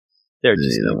still, they're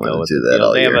just You don't going to go wanna with do it. that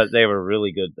all They year. have a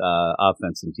really good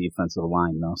offensive and defensive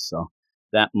line, though, so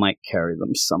that might carry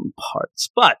them some parts.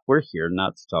 But we're here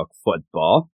not to talk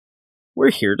football.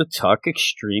 We're here to talk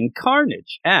Extreme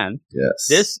Carnage. And Yes.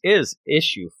 this is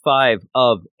issue 5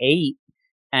 of 8.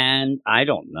 And I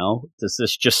don't know. Does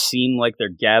this just seem like they're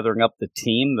gathering up the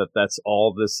team, that's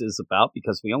all this is about?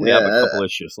 Because we only have a couple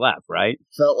issues left, right?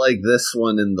 Felt like this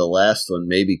one and the last one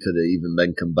maybe could have even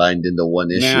been combined into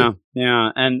one issue. Yeah.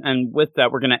 And with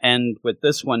that, we're going to end with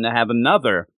this one to have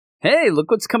another. Hey,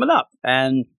 look what's coming up.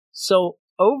 And so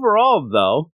overall,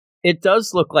 though, it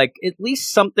does look like at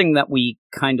least something that we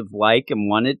kind of like and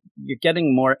wanted. You're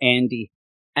getting more Andy,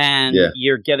 and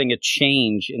you're getting a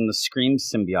change in the Scream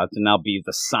symbiote to now be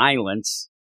the Silence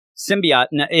symbiote.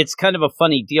 Now, it's kind of a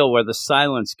funny deal where the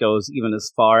Silence goes even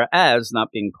as far as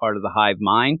not being part of the hive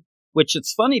mind, which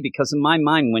it's funny because in my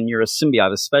mind, when you're a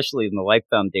symbiote, especially in the Life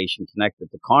Foundation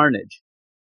connected to Carnage,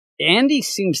 Andy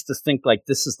seems to think like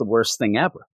this is the worst thing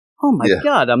ever. Oh my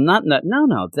God! I'm not.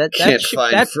 No. That can't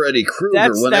find Freddy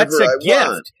Krueger whenever that's a I gift.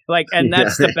 want. Like, and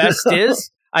that's the best is.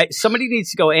 Somebody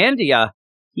needs to go, Andy.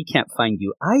 He can't find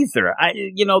you either.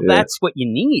 That's what you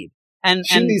need. And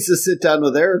she needs to sit down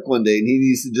with Eric one day, and he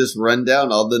needs to just run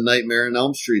down all the Nightmare on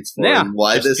Elm Streets for him.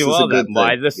 Why this is a good thing?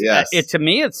 Why this? Yes. To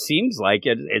me, it seems like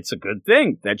it's a good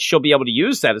thing that she'll be able to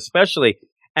use that, especially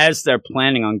as they're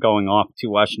planning on going off to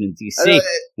Washington, D.C.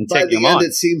 and by taking the them end, on.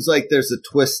 it seems like there's a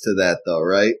twist to that, though,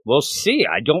 right? We'll see.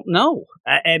 I don't know.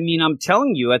 I mean, I'm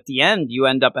telling you, at the end, you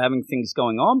end up having things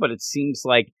going on, but it seems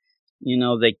like,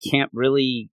 they can't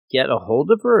really get a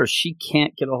hold of her, or she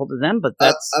can't get a hold of them, but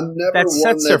that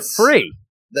sets her free.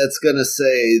 That's going to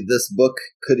say this book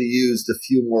could have used a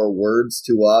few more words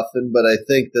too often, but I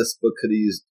think this book could have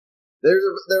used... There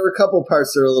were a couple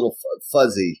parts that are a little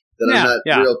fuzzy that I'm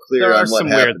not real clear there on are what some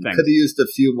happened. weird things. Could have used a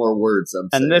few more words, I'm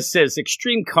saying. And this is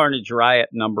Extreme Carnage Riot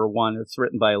 #1. It's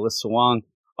written by Alyssa Wong,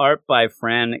 art by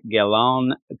Fran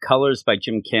Gallon, colors by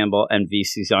Jim Campbell, and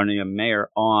VC's Arnie Mayer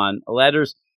on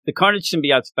letters. The Carnage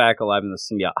symbiote's back alive in the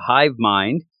symbiote hive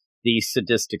mind. The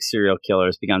sadistic serial killer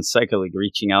has begun psychically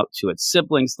reaching out to its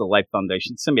siblings, the Life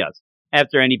Foundation symbiotes.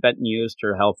 After Annie Benton used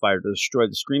her hellfire to destroy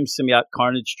the Scream symbiote,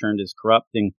 Carnage turned his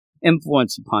corrupting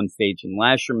influence upon Phage and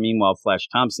Lasher. Meanwhile, Flash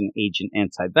Thompson, Agent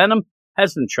Anti-Venom,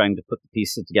 has been trying to put the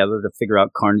pieces together to figure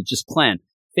out Carnage's plan.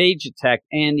 Phage attacked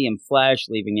Andy and Flash,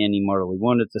 leaving Andy mortally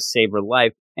wounded. To save her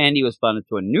life, Andy was bonded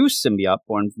to a new symbiote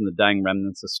born from the dying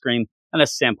remnants of Scream and a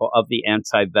sample of the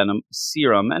Anti-Venom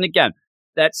serum. And again,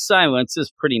 that Silence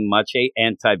is pretty much a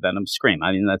Anti-Venom Scream.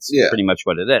 I mean, that's pretty much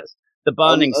what it is. The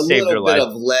bonding saved her life. A little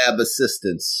bit of lab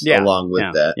assistance along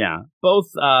with that. Yeah.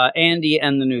 Both Andy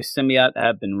and the new symbiote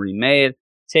have been remade.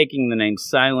 Taking the name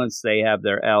Silence, they have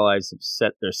their allies have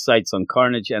set their sights on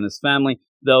Carnage and his family,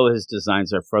 though his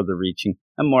designs are further reaching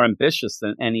and more ambitious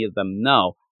than any of them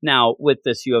know. Now, with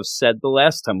this, you have said the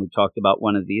last time we talked about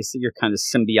one of these that you're kind of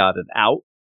symbioted out.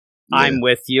 Yeah. I'm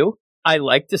with you. I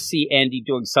like to see Andy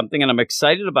doing something, and I'm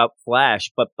excited about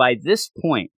Flash, but by this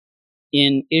point,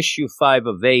 in issue 5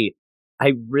 of 8,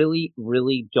 I really,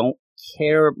 really don't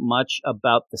care much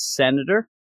about the Senator.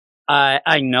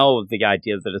 I know the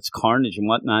idea that it's Carnage and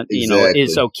whatnot,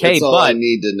 is okay, That's all but I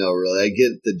need to know, really. I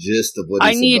get the gist of what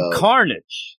I it's need about.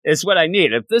 Carnage is what I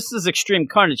need. If this is Extreme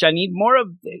Carnage, I need more of,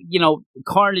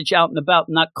 Carnage out and about,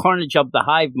 not Carnage of the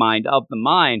hive mind, of the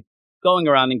mind, going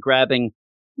around and grabbing,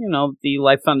 the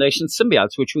Life Foundation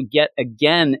symbiotes, which we get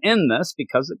again in this,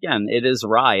 because, again, it is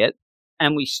Riot.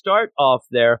 And we start off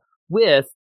there with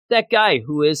that guy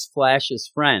who is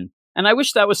Flash's friend. And I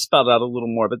wish that was spelled out a little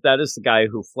more, but that is the guy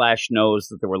who Flash knows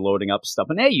that they were loading up stuff.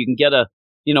 And hey, you can get a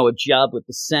job with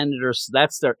the Senator, so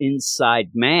that's their inside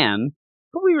man.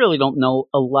 But we really don't know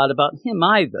a lot about him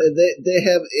either. They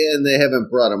haven't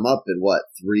brought him up in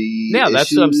 3 Yeah,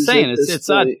 that's what I'm saying. It's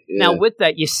odd. Yeah. Now with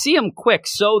that, you see him quick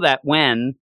so that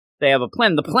when they have a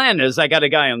plan, the plan is I got a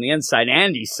guy on the inside.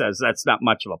 Andy says that's not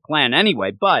much of a plan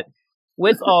anyway, but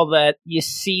with all that, you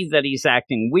see that he's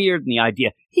acting weird, and the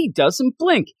idea, he doesn't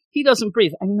blink. He doesn't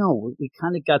breathe. I know. We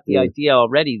kind of got the idea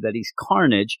already that he's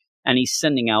Carnage, and he's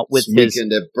sending out with his...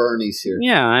 Weekend at Bernie's here.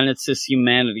 Yeah, and it's this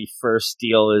humanity first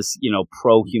deal, is,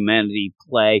 pro-humanity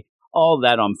play. All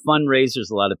that on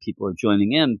fundraisers. A lot of people are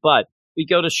joining in. But we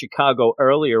go to Chicago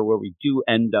earlier, where we do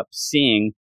end up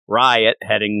seeing Riot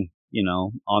heading,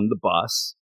 on the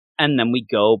bus. And then we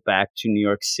go back to New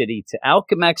York City to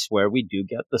Alchemex, where we do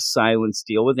get the silence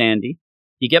deal with Andy.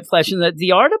 You get Flash, and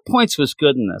the art at points was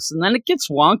good in this, and then it gets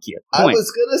wonky at I points.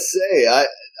 was gonna say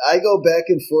I go back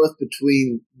and forth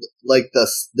between like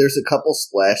there's a couple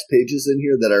splash pages in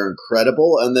here that are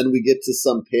incredible, and then we get to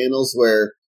some panels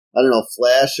where I don't know,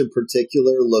 Flash in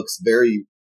particular looks very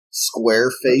square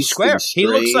faced. Square. He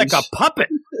looks like a puppet.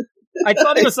 I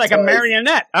thought he was like a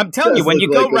marionette. I'm telling you, when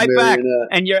you go right back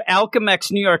and you're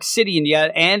Alchemex, New York City, and you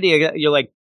got Andy, you're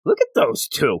like, look at those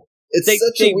two. It's they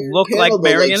such a weird look panel, like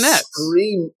marionettes.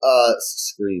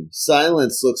 Scream.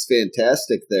 Silence looks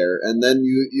fantastic there, and then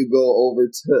you go over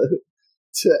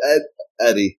to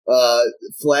Eddie,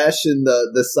 Flash, and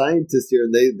the scientist here,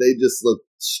 and they just look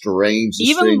strange.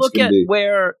 Even look at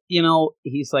where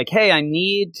he's like, "Hey, I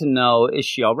need to know, is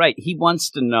she all right?" He wants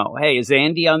to know, "Hey, is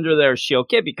Andy under there? Is she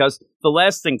okay?" Because the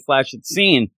last thing Flash had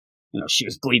seen, she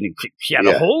was bleeding. She had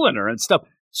a hole in her and stuff.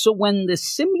 So when the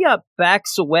symbiote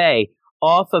backs away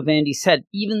off of Andy's head,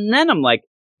 even then I'm like,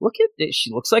 look at this.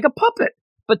 She looks like a puppet.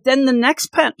 But then the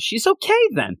next panel, she's okay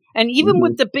then. And even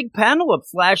with the big panel of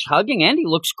Flash hugging Andy,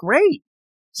 looks great.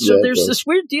 So there's this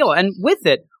weird deal. And with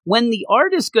it, when the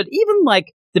art is good, even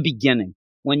like the beginning,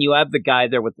 when you have the guy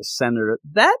there with the senator,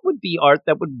 that would be art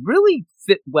that would really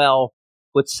fit well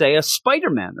with, say, a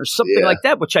Spider-Man or something like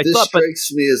that, which I thought. This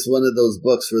strikes me as one of those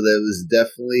books where there was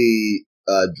definitely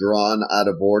drawn out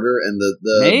of order, and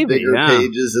the bigger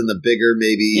pages and the bigger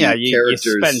characters.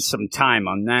 You spend some time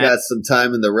on that. Got some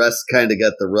time, and the rest kind of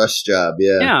got the rush job.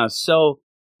 Yeah. So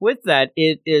with that,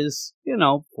 it is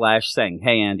Flash saying,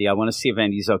 "Hey, Andy, I want to see if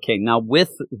Andy's okay." Now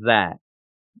with that,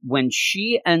 when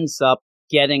she ends up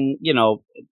getting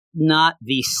not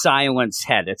the silence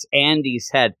head, it's Andy's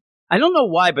head. I don't know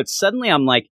why, but suddenly I'm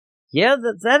like, yeah,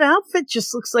 that outfit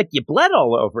just looks like you bled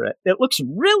all over it. It looks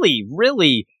really,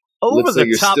 really over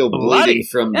the top bloody.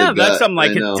 From the gut. I'm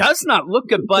like, it does not look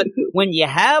good. But when you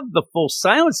have the full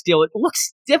silence deal, it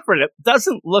looks different. It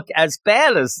doesn't look as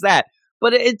bad as that.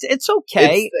 But it's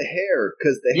okay. It's the hair,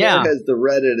 because the hair has the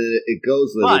red in it. It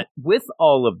goes with it. But with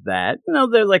all of that,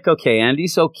 they're like, okay,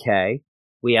 Andy's okay.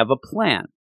 We have a plan.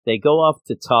 They go off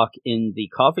to talk in the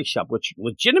coffee shop, which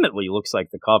legitimately looks like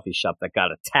the coffee shop that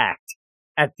got attacked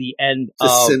at the end of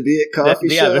symbiote coffee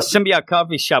shop. Yeah, the symbiote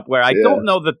coffee shop, where I don't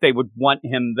know that they would want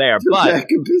him there. They're back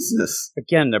in business.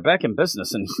 Again, they're back in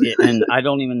business, and I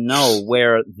don't even know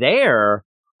where they're.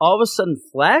 All of a sudden,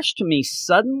 Flash to me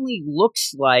suddenly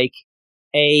looks like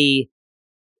a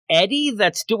Eddie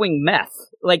that's doing meth.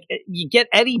 Like, you get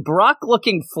Eddie Brock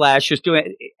looking Flash who's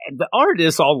doing the art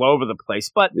is all over the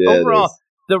place, but overall,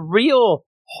 the real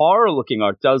horror looking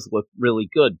art does look really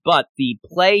good. But the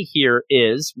play here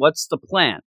is, what's the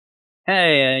plan?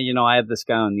 Hey, I have this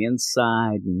guy on the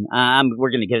inside, and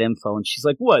we're going to get info. And she's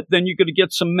like, what? Then you're going to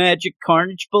get some magic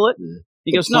Carnage bullet?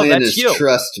 He goes, no, that's you.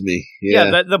 Trust me.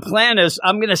 Yeah, the plan is,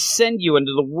 I'm going to send you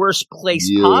into the worst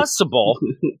place possible,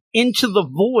 into the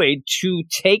void, to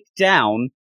take down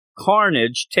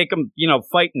Carnage, take him,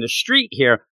 fight in the street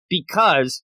here,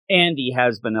 because Andy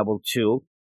has been able to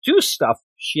do stuff.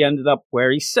 She ended up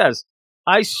where he says,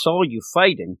 I saw you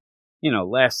fighting,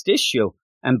 last issue,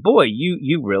 and boy,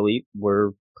 you really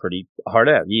were pretty hard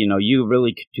at it. You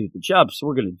really could do the job, so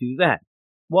we're going to do that.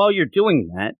 While you're doing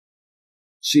that,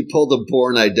 she pulled a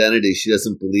Bourne Identity. She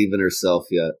doesn't believe in herself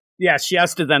yet. Yeah, she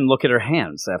has to then look at her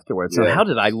hands afterwards. Yeah. How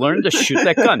did I learn to shoot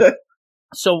that gun?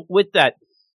 So with that,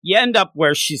 you end up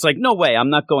where she's like, no way, I'm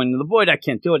not going to the void. I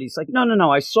can't do it. He's like,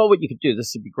 no, I saw what you could do.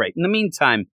 This would be great. In the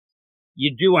meantime,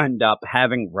 you do end up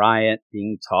having Riot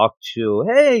being talked to.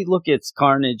 Hey, look, it's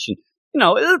Carnage. And,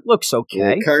 it looks okay.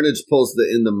 Yeah, Carnage pulls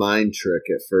the in the mind trick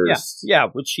at first. Yeah,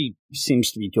 which he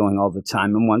seems to be doing all the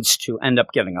time, and wants to end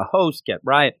up getting a host, get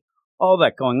Riot, all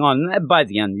that going on. And by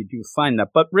the end, you do find that.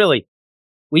 But really,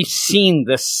 we've seen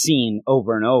this scene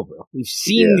over and over. We've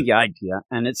seen the idea,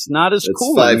 and it's not as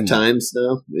cool. It's 5 times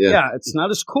now. Yeah, it's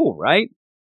not as cool, right?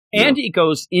 No. And he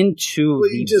goes into.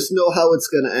 Well, you just know how it's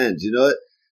going to end.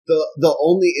 The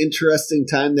only interesting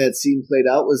time that scene played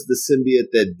out was the symbiote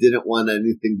that didn't want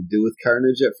anything to do with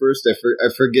Carnage at first. I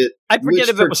forget. I forget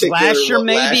if it was Lasher,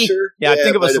 maybe. Lasher? Yeah, I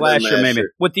think it was Lasher, maybe,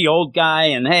 with the old guy,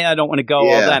 and hey, I don't want to go, all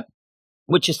that.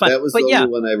 Which is fine. That was the only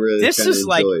one I really this is enjoyed.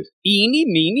 Like eeny,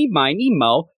 meeny, miny,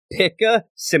 mo, pick a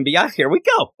symbiote, here we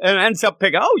go. And ends up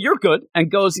picking, oh, you're good,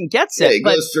 and goes and gets it. He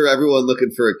goes through everyone looking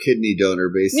for a kidney donor,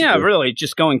 basically. Yeah, really,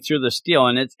 just going through this deal.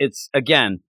 And it's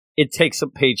again, it takes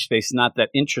up page space, not that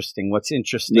interesting. What's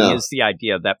interesting is the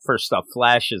idea that, first off,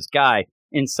 Flash's guy,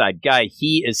 inside guy,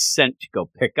 he is sent to go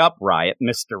pick up Riot,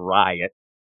 Mr. Riot.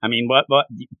 I mean, what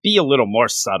be a little more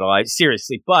subtle,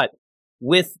 seriously. But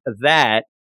with that,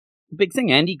 the big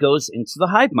thing, Andy goes into the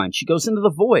hive mind. She goes into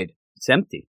the void. It's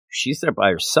empty. She's there by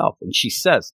herself. And she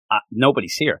says,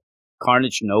 nobody's here.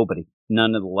 Carnage, nobody.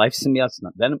 None of the life symbiotes,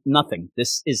 nothing.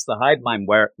 This is the hive mind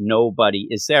where nobody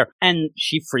is there. And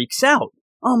she freaks out.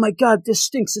 Oh my God, this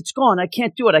stinks. It's gone. I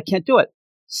can't do it.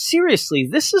 Seriously,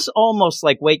 this is almost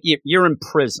like, wait, you're in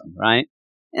prison, right?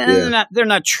 And they're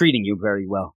not treating you very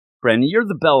well. Brendan, you're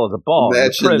the belle of the ball in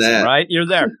the prison, right? You're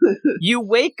there. You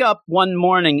wake up one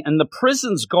morning and the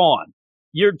prison's gone.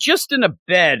 You're just in a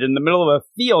bed in the middle of a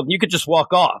field and you could just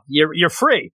walk off. You're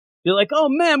free. You're like, oh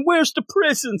man, where's the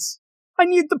prisons? I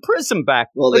need the prison back.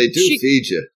 Well, like, they do feed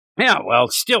you. Yeah, well,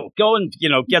 still go and,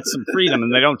 get some freedom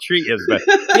and they don't treat you as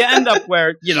bad. You end up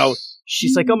where,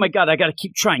 she's like, oh my God, I got to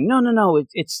keep trying. No,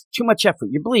 it's too much effort.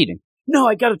 You're bleeding. No,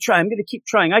 I got to try. I'm going to keep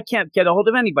trying. I can't get a hold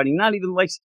of anybody. Not even like,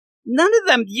 none of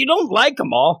them. You don't like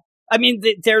them all. I mean,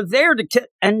 they're there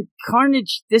and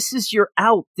Carnage, this is your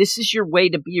out. This is your way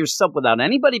to be yourself without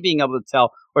anybody being able to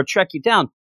tell or track you down.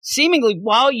 Seemingly,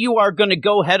 while you are going to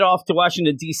go head off to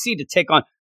Washington, D.C. to take on,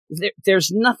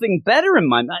 there's nothing better in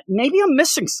my mind. Maybe I'm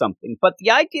missing something, but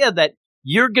the idea that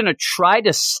you're going to try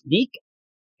to sneak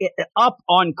up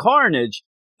on Carnage,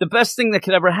 the best thing that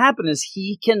could ever happen is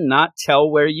he cannot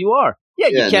tell where you are. Yeah,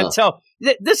 you can't tell.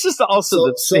 This is so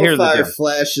far,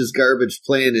 Flash's garbage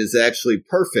plan is actually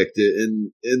perfect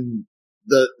in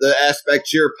the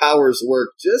aspect your powers work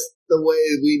just the way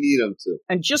we need them to.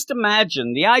 And just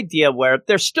imagine the idea where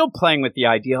they're still playing with the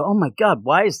idea, oh my God,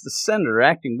 why is the senator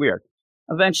acting weird?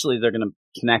 Eventually, they're going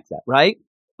to connect that, right?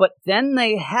 But then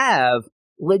they have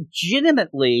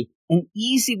legitimately an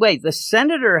easy way. The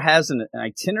senator has an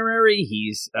itinerary.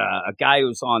 He's a guy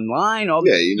who's online.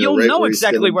 You'll know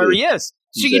exactly where he is.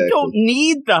 So you don't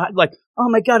need oh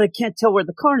my God, I can't tell where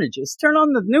the Carnage is. Turn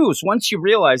on the news. Once you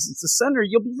realize it's the senator,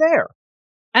 you'll be there.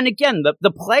 And again,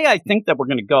 the play, I think that we're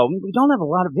going to go, we don't have a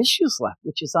lot of issues left,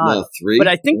 which is odd. No, 3. But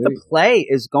I think the play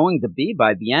is going to be,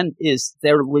 by the end, is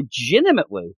they're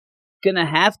legitimately going to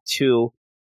have to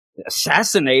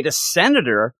assassinate a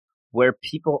senator where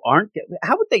people aren't.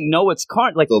 How would they know it's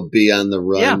Carnage? Like, they'll be on the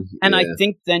run. Yeah, and I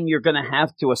think then you're going to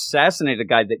have to assassinate a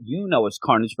guy that you know is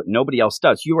Carnage, but nobody else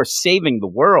does. You are saving the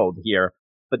world here,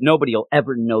 but nobody will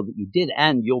ever know that you did,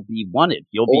 and you'll be wanted.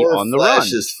 You'll be on the run. Or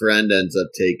Flash's friend ends up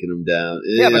taking him down.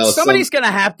 Yeah, but somebody's going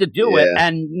to have to do it,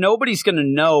 and nobody's going to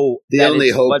know. The only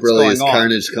hope really is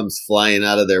Carnage comes flying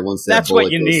out of there once that bullet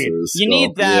goes through his skull. You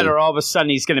need that, or all of a sudden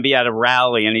he's going to be at a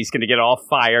rally and he's going to get all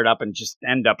fired up and just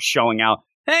end up showing out,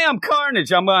 hey, I'm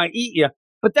Carnage, I'm going to eat you.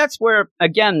 But that's where,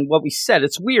 again, what we said,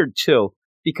 it's weird too,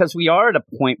 because we are at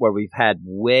a point where we've had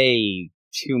way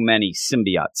too many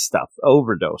symbiote stuff,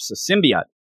 overdose of symbiote.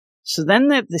 So then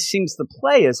this seems the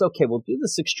play is, okay, we'll do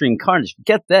this extreme Carnage. But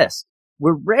get this.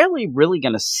 We're rarely really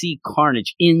going to see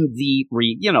Carnage in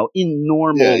in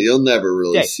normal. Yeah, you'll never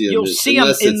really see him. You'll see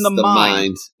him in the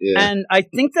mind. Yeah. And I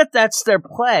think that's their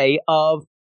play of,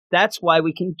 that's why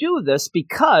we can do this,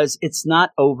 because it's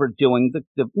not overdoing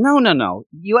no.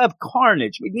 You have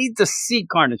Carnage. We need to see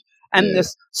Carnage. And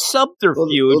this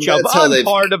subterfuge of, I'm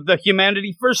part of the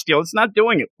Humanity First deal. It's not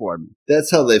doing it for me.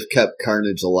 That's how they've kept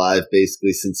Carnage alive,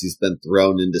 basically, since he's been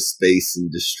thrown into space and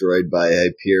destroyed by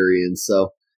Hyperion.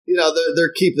 So,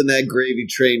 they're keeping that gravy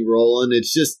train rolling.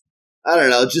 It's just, I don't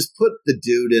know, just put the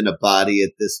dude in a body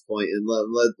at this point and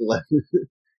let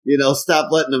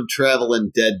stop letting him travel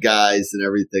in dead guys and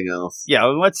everything else. Yeah,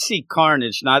 let's see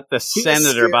Carnage, not the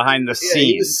senator behind the scenes.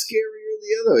 He was scarier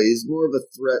the other way. He's more of a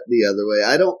threat the other way.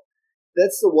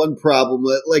 That's the one problem.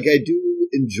 Like, I do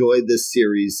enjoy this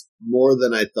series more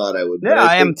than I thought I would. Yeah,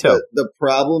 I am too. The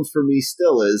problem for me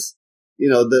still is,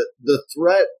 the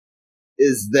threat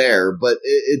is there, but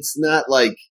it's not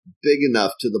like big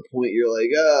enough to the point you're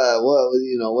like,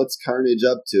 what's Carnage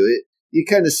up to? You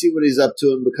kind of see what he's up to,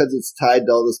 and because it's tied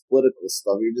to all this political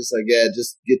stuff, you're just like, yeah,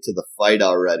 just get to the fight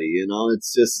already.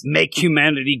 It's just make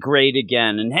humanity great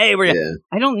again. And hey,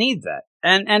 I don't need that.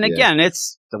 And again,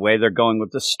 it's the way they're going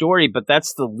with the story, but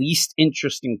that's the least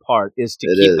interesting part, is to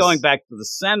keep going back to the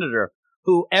senator,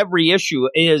 who every issue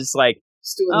is like,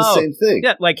 he's doing the same thing.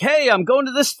 Yeah, like, hey, I'm going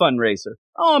to this fundraiser.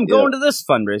 Oh, I'm going to this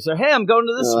fundraiser. Hey, I'm going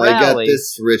to this rally. I got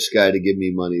this rich guy to give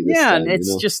me money this time. And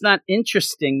it's just not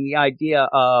interesting, the idea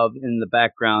of, in the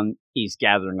background, he's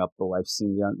gathering up the Life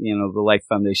Symbiote, the Life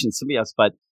Foundation symbiotes,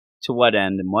 but to what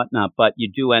end and whatnot. But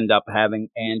you do end up having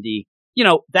Andy.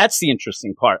 That's the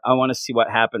interesting part. I want to see what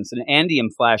happens. And Andy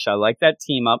and Flash, I like that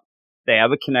team up. They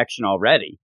have a connection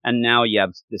already. And now you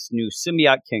have this new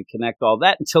symbiote, can connect all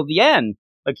that until the end.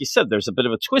 Like you said, there's a bit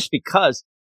of a twist, because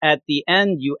at the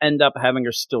end, you end up having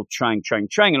her still trying.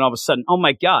 And all of a sudden, oh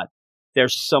my God,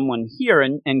 there's someone here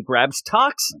and grabs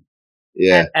Toxin.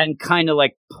 Yeah. and kind of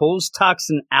like pulls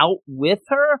Toxin out with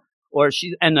her, or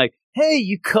and like, hey,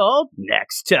 you called?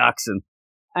 Next, Toxin.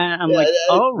 And I'm like,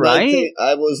 all right.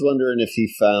 I was wondering if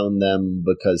he found them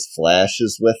because Flash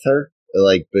is with her,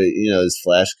 like, but is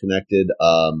Flash connected?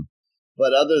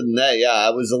 But other than that, yeah,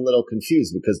 I was a little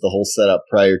confused because the whole setup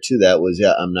prior to that was,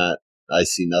 I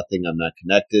see nothing, I'm not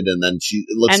connected, and then it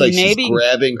looks like she's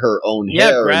grabbing her own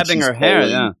hair. Yeah, grabbing her hair,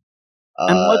 yeah.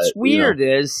 And what's weird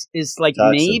is like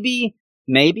Toxin.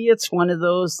 maybe it's one of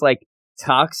those, like,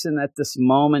 Toxin at this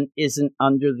moment isn't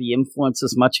under the influence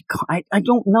as much. I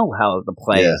don't know how the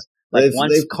play is. Like,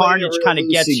 once Carnage kind of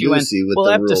gets you in,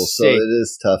 we'll have to see. So it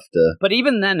is tough to... But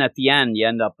even then, at the end, you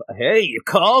end up, hey, you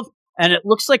called? And it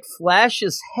looks like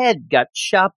Flash's head got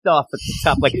chopped off at the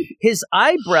top. Like, his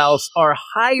eyebrows are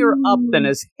higher up than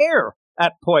his hair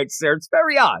at points there. It's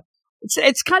very odd.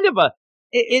 It's kind of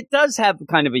it does have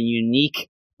kind of a unique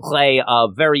play,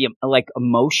 very, like,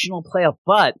 emotional play.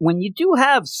 But when you do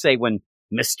have, say, when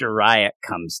Mr. Riot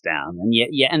comes down,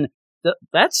 and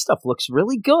that stuff looks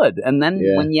really good. And then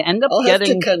when you end up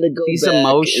getting these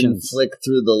emotions, and flick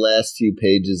through the last few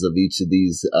pages of each of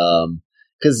these,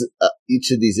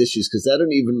 each of these issues, because I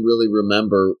don't even really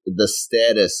remember the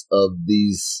status of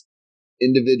these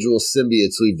individual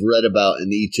symbiotes we've read about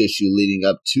in each issue leading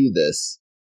up to this.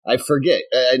 I forget.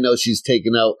 I know she's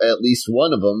taken out at least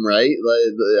one of them, right?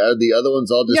 Like, are the other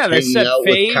ones all just hanging out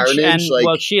with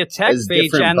Carnage? She attacked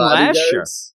Phage and Lasher.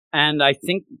 And I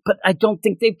don't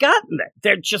think they've gotten that.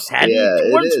 They're just heading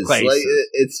towards places. Like,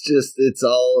 it's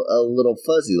all a little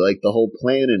fuzzy, like the whole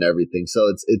plan and everything.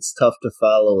 So it's tough to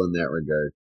follow in that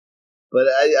regard. But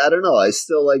I don't know. I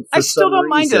still like. I still don't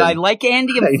mind it. I like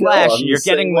Andy and Flash. And you're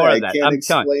getting more of that. I'm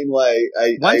explain why.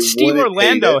 Once Steve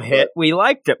Orlando hit, we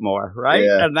liked it more, right?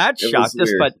 Yeah, and that shocked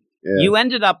us. But you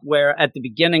ended up where at the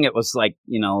beginning it was like,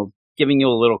 giving you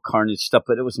a little Carnage stuff,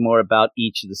 but it was more about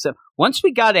each of the. Once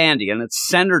we got Andy, and it's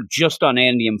centered just on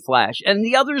Andy and Flash, and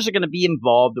the others are going to be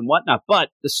involved and whatnot.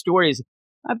 But the stories,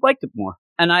 I've liked it more,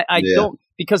 and I don't.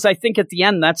 Because I think at the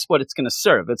end, that's what it's going to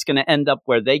serve. It's going to end up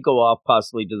where they go off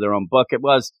possibly to their own book. It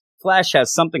was Flash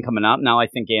has something coming out. Now I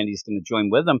think Andy's going to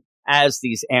join with them as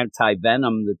these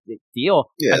anti-Venom the deal.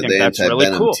 Yeah, I think that's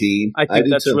really cool. Team. I think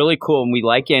that's really cool. And we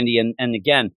like Andy. And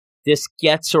again, this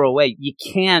gets her away. You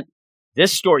can't,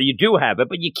 this story, you do have it,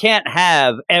 but you can't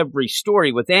have every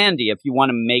story with Andy if you want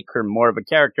to make her more of a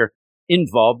character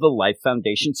involve the Life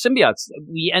Foundation symbiotes.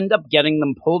 We end up getting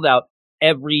them pulled out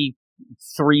every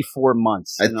 3-4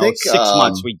 months. I think 6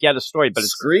 months we get a story, but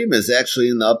Scream is actually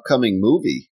in the upcoming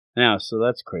movie. Yeah, so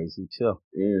that's crazy too.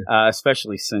 Yeah.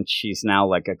 Especially since she's now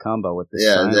like a combo with this.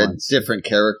 Yeah, that different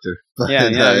character. Yeah.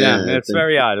 It's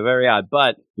very odd.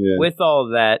 But with all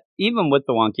that, even with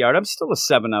the wonky art, I'm still a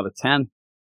 7 out of 10.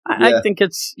 I think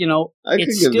it's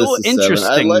it's still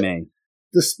interesting to me.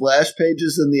 The splash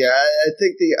pages and the art. I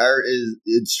think the art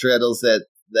it straddles that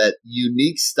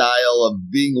unique style of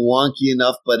being wonky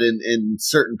enough, but in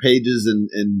certain pages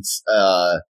and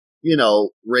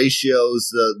ratios,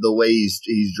 the way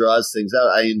he draws things out.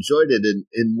 I enjoyed it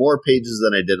in more pages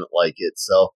than I didn't like it.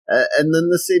 So, and then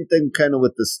the same thing kind of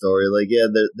with the story. Like,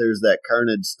 there's that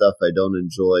Carnage stuff I don't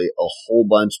enjoy a whole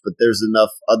bunch, but there's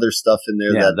enough other stuff in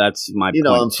there that that's my point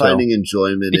I'm finding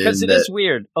enjoyment because in. Because it is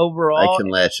weird overall. I can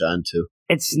latch onto.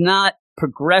 It's not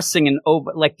progressing and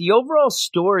like the overall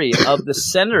story of the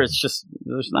center. It's just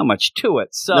there's not much to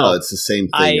it. So no, it's the same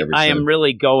thing. I am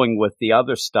really going with the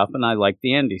other stuff, and I like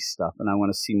the Andy stuff, and I want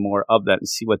to see more of that and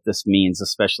see what this means.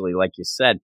 Especially like you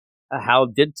said, how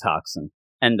did Toxin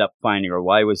end up finding her?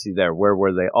 Why was he there? Where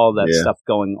were they? All that stuff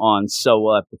going on. So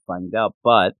we'll have to find out.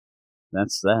 But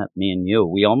that's that. Me and you.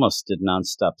 We almost did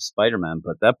Nonstop Spider-Man,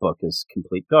 but that book is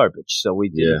complete garbage. So we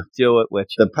didn't do it.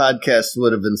 Which the podcast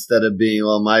would have, instead of being,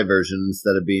 my version,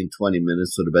 instead of being 20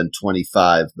 minutes, would have been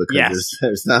 25 because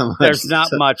there's not much. There's not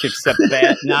much except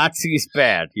bad. Nazis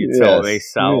bad, you told me.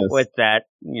 So with that,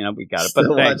 we got it. But I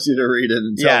want you to read it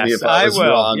and tell me if I was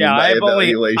wrong. Yeah,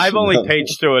 I've only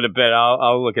paged through it a bit.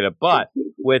 I'll look at it. But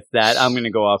with that, I'm going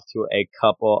to go off to a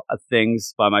couple of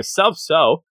things by myself.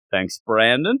 So thanks,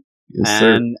 Brandon. Yes,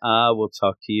 and we'll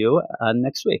talk to you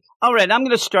next week. All right, I'm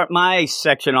going to start my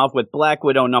section off with Black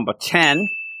Widow number 10,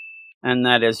 and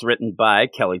that is written by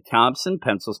Kelly Thompson,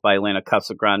 pencils by Elena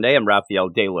Casagrande and Raphael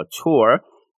De La Tour,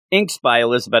 inks by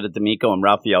Elisabetta D'Amico and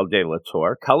Raphael De La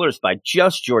Tour, colors by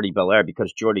just Jordi Belair,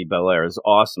 because Jordi Belair is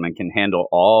awesome and can handle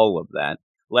all of that,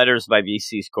 letters by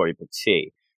VC's Corey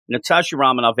Petit. Natasha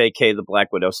Romanoff, a.k.a. the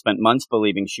Black Widow, spent months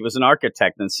believing she was an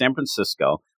architect in San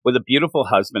Francisco with a beautiful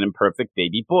husband and perfect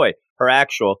baby boy, her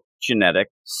actual genetic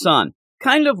son.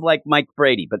 Kind of like Mike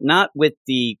Brady, but not with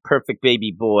the perfect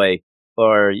baby boy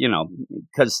or,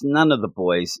 because none of the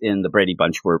boys in the Brady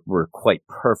Bunch were quite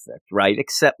perfect, right?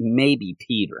 Except maybe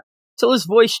Peter, till his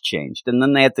voice changed. And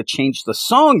then they had to change the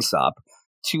songs up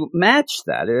to match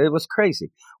that. It was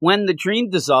crazy. When the dream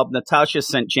dissolved, Natasha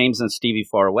sent James and Stevie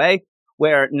far away,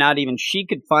 where not even she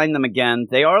could find them again.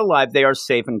 They are alive, they are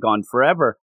safe and gone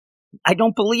forever. I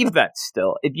don't believe that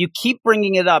still. If you keep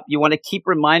bringing it up, you want to keep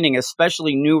reminding,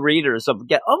 especially new readers,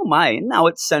 oh my, now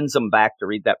it sends them back to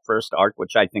read that first arc,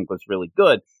 which I think was really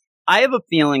good. I have a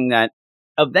feeling that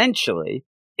eventually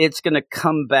it's going to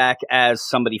come back as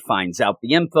somebody finds out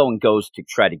the info and goes to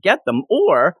try to get them.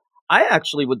 Or I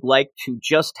actually would like to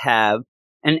just have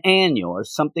an annual or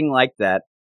something like that,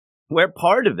 where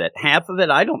part of it, half of it,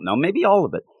 I don't know, maybe all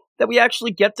of it, that we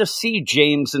actually get to see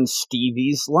James and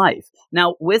Stevie's life.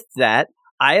 Now, with that,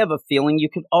 I have a feeling you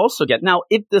could also get, now,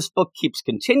 if this book keeps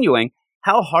continuing,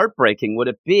 how heartbreaking would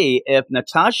it be if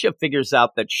Natasha figures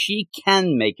out that she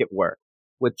can make it work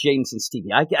with James and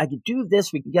Stevie? I could do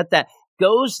this, we can get that.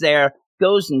 Goes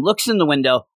and looks in the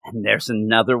window, and there's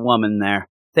another woman there.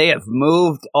 They have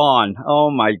moved on. Oh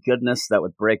my goodness, that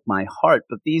would break my heart.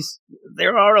 But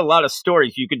there are a lot of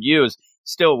stories you could use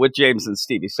still with James and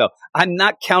Stevie. So I'm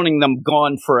not counting them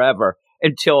gone forever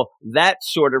until that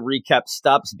sort of recap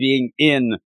stops being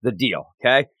in the deal,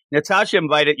 okay? Natasha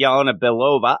invited Yelena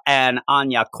Belova and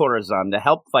Anya Corazon to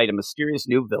help fight a mysterious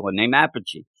new villain named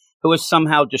Apogee, who is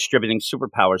somehow distributing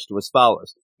superpowers to his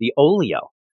followers, the Olio.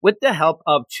 With the help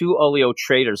of two Olio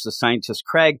traders, the scientist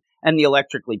Craig and the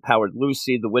electrically powered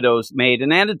Lucy, the widows made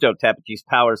an antidote to Apogee's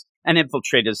powers and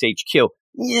infiltrated his HQ.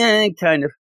 Yeah, kind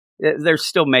of. They're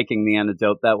still making the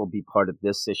antidote. That will be part of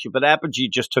this issue. But Apogee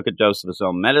just took a dose of his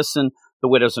own medicine. The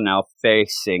widows are now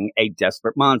facing a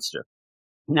desperate monster.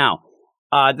 Now,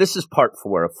 this is part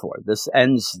 4 of 4. This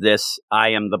ends this I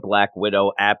Am the Black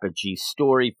Widow Apogee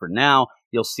story for now.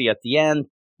 You'll see at the end.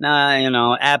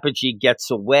 Apogee gets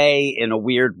away in a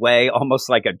weird way, almost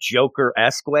like a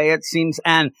Joker-esque way, it seems.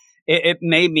 And it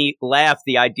made me laugh,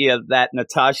 the idea that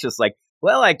Natasha's like,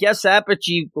 well, I guess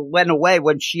Apogee went away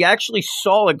when she actually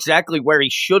saw exactly where he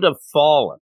should have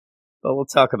fallen. But we'll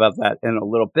talk about that in a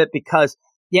little bit, because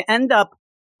you end up,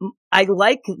 I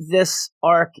like this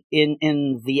arc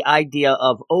in the idea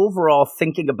of overall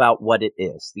thinking about what it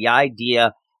is. The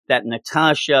idea that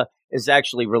Natasha is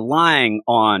actually relying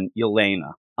on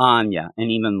Yelena, Anya,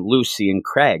 and even Lucy and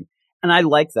Craig. And I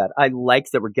like that. I like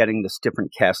that we're getting this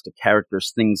different cast of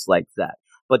characters, things like that.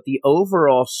 But the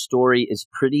overall story is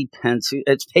pretty pensive.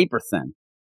 It's paper thin.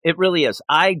 It really is.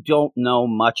 I don't know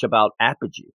much about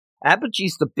Apogee.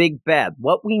 Apogee's the big bad.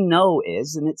 What we know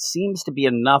is, and it seems to be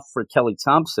enough for Kelly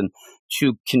Thompson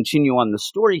to continue on the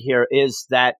story here, is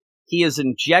that he is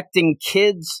injecting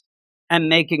kids and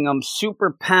making them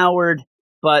super powered,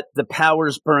 but the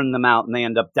powers burn them out and they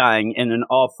end up dying in an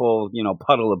awful,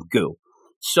 puddle of goo.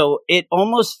 So it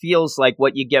almost feels like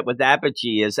what you get with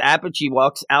Apogee is Apogee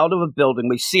walks out of a building.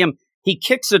 We see him. He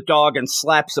kicks a dog and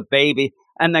slaps a baby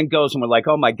and then goes, and we're like,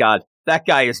 oh my God, that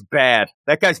guy is bad.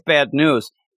 That guy's bad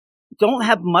news. Don't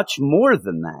have much more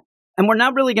than that. And we're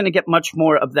not really going to get much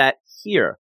more of that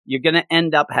here. You're going to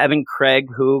end up having Craig,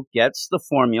 who gets the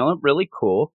formula, really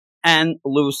cool, and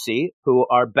Lucy, who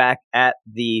are back at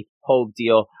the whole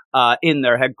deal in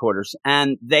their headquarters.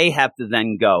 And they have to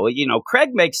then go. Craig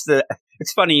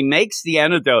it's funny, he makes the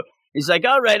antidote. He's like,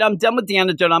 all right, I'm done with the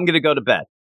antidote. I'm going to go to bed.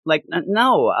 Like,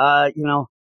 no,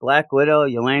 Black Widow,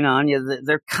 Yelena, Anya,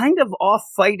 they're kind of off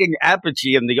fighting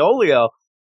Apogee and the Olio.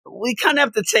 We kind of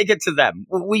have to take it to them.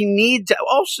 We need to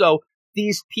also,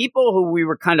 these people who we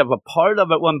were kind of a part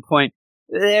of at one point,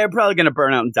 they're probably going to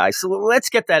burn out and die. So let's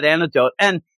get that antidote.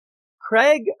 And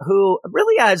Craig, who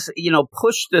really has,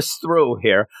 pushed this through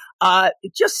here,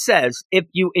 it just says if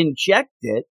you inject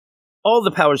it, all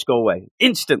the powers go away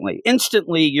instantly.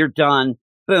 Instantly, you're done.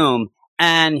 Boom.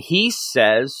 And he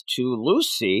says to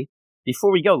Lucy,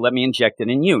 before we go, let me inject it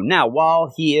in you. Now,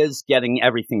 while he is getting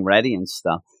everything ready and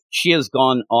stuff, she has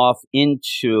gone off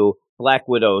into Black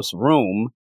Widow's room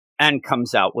and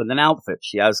comes out with an outfit.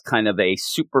 She has kind of a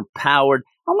super powered,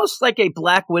 almost like a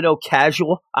Black Widow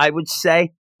casual, I would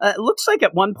say. It looks like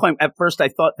at one point, at first, I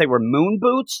thought they were moon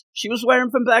boots she was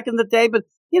wearing from back in the day. But,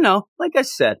 like I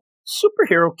said,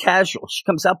 superhero casual. She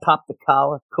comes out, pop the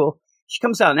collar, cool. She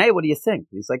comes out and, hey, what do you think?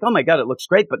 He's like, oh my God, it looks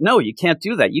great. But no, you can't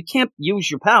do that. You can't use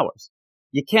your powers.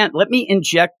 You can't. Let me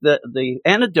inject the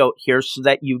antidote here so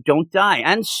that you don't die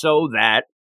and so that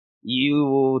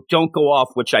you don't go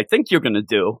off, which I think you're going to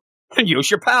do, and use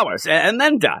your powers and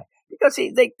then die. Because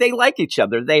they like each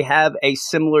other. They have a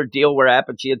similar deal where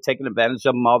Apogee had taken advantage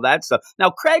of them, all that stuff. Now,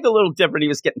 Craig, a little different. He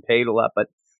was getting paid a lot, but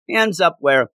he ends up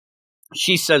where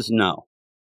she says no.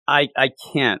 I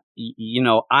can't.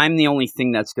 I'm the only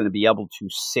thing that's going to be able to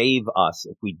save us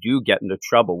if we do get into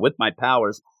trouble with my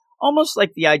powers. Almost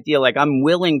like the idea, like I'm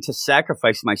willing to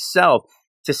sacrifice myself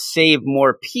to save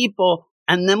more people,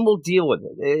 and then we'll deal with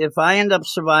it. If I end up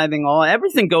surviving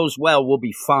everything goes well, we'll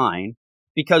be fine.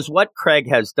 Because what Craig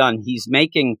has done, he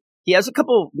has a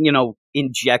couple,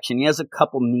 injection. He has a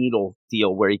couple needle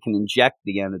deal where he can inject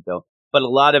the antidote. But a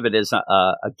lot of it is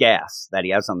a gas that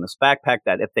he has on this backpack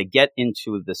that if they get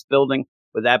into this building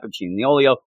with Apogee and the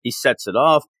Olio, he sets it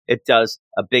off. It does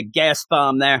a big gas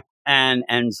bomb there and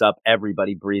ends up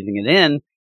everybody breathing it in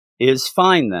is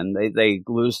fine then. They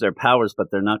lose their powers, but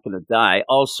they're not going to die.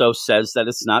 Also says that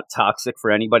it's not toxic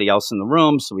for anybody else in the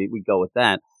room, so we go with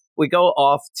that. We go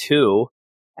off to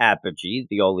Apogee,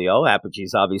 the Olio.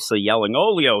 Apogee's obviously yelling,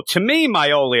 "Olio, to me,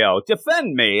 my Olio,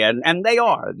 defend me." And they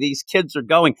are. These kids are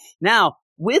going. Now,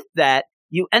 with that,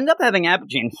 you end up having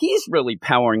Apogee, and he's really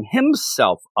powering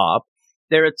himself up.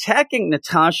 They're attacking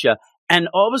Natasha, and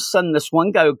all of a sudden, this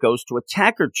one guy who goes to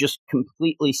attack her just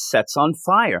completely sets on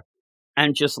fire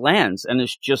and just lands, and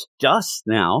it's just dust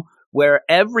now, where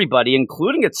everybody,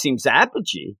 including, it seems,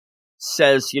 Apogee,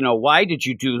 says, why did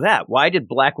you do that? Why did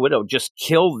Black Widow just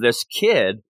kill this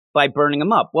kid by burning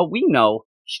him up? Well, we know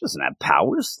she doesn't have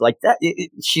powers like that.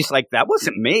 She's like, that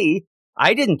wasn't me.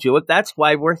 I didn't do it. That's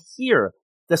why we're here.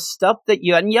 The stuff that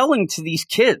and yelling to these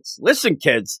kids. Listen,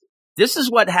 kids, this is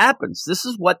what happens. This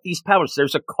is what these powers,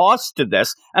 there's a cost to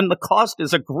this, and the cost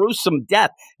is a gruesome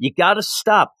death. You got to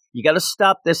stop. You got to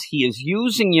stop this. He is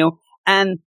using you,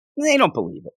 and they don't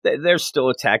believe it. They're still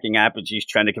attacking Apogee's,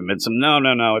 trying to convince them, no,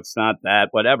 it's not that,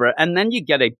 whatever. And then you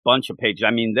get a bunch of pages.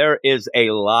 I mean, there is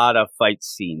a lot of fight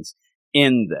scenes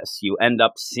in this. You end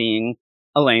up seeing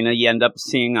Elena, you end up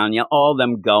seeing Anya, all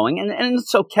them going, and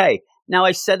it's okay. Now,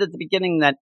 I said at the beginning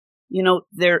that,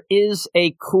 there is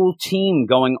a cool team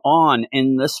going on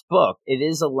in this book. It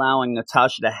is allowing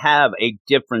Natasha to have a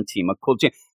different team, a cool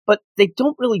team. But they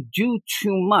don't really do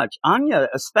too much. Anya,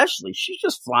 especially, she's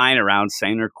just flying around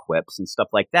saying her quips and stuff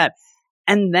like that.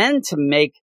 And then to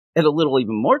make it a little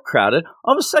even more crowded,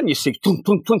 all of a sudden you see, tunk,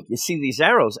 tunk, tunk, you see these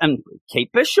arrows, and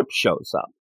Kate Bishop shows up.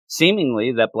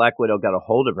 Seemingly that Black Widow got a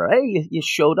hold of her. Hey, you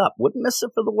showed up. Wouldn't miss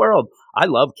it for the world. I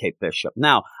love Kate Bishop.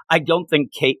 Now, I don't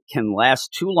think Kate can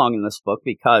last too long in this book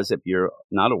because, if you're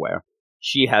not aware,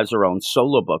 she has her own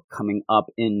solo book coming up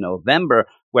in November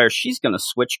where she's going to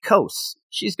switch coasts.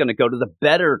 She's going to go to the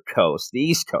better coast, the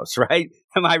East Coast, right?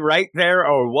 Am I right there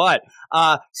or what?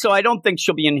 So I don't think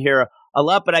she'll be in here a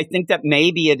lot, but I think that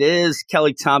maybe it is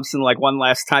Kelly Thompson, like one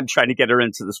last time trying to get her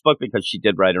into this book because she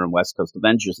did write her in West Coast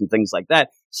Avengers and things like that,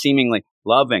 seemingly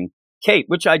loving Kate,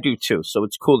 which I do too. So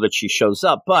it's cool that she shows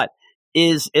up, but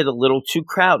is it a little too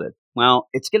crowded? Well,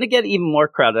 it's going to get even more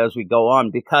crowded as we go on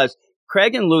because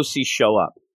Craig and Lucy show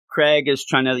up. Craig is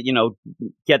trying to,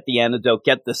 get the antidote,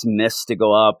 get this mist to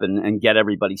go up and get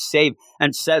everybody saved,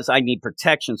 and says, I need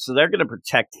protection. So they're going to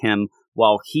protect him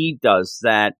while he does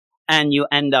that. And you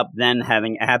end up then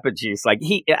having Apogee. It's like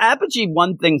Apogee,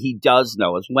 one thing he does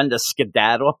know is when to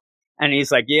skedaddle. And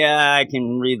he's like, yeah, I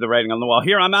can read the writing on the wall.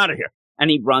 Here, I'm out of here. And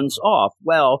he runs off.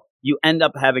 Well, you end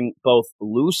up having both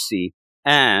Lucy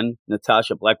and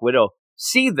Natasha, Black Widow,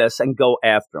 see this and go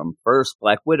after him. First,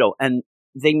 Black Widow. And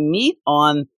they meet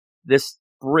on this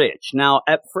bridge. Now,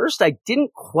 at first, I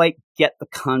didn't quite get the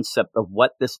concept of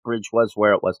what this bridge was,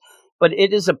 where it was. But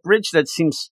it is a bridge that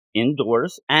seems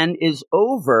indoors and is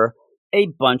over a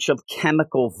bunch of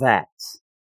chemical vats.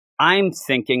 I'm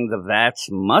thinking the vats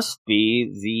must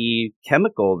be the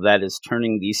chemical that is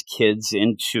turning these kids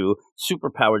into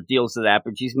superpowered deals that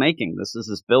Apogee's making. This is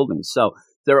his building. So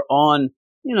they're on,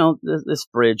 this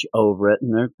bridge over it,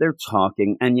 and they're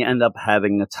talking, and you end up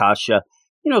having Natasha,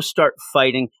 start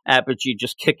fighting Apogee,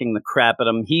 just kicking the crap at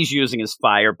him. He's using his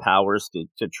fire powers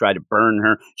to try to burn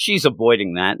her. She's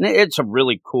avoiding that. And it's a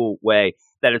really cool way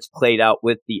that it's played out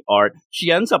with the art.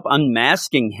 She ends up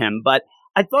unmasking him, but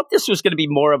I thought this was going to be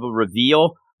more of a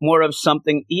reveal, more of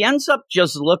something. He ends up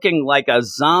just looking like a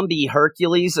zombie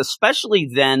Hercules, especially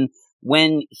then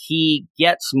when he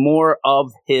gets more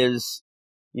of his,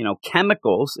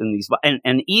 chemicals in these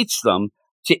and eats them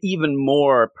to even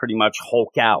more pretty much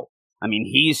Hulk out. I mean,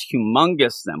 he's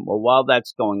humongous then. Well, while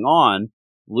that's going on,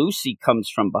 Lucy comes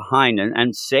from behind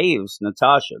and saves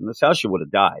Natasha. Natasha would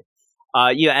have died.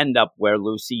 You end up where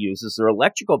Lucy uses her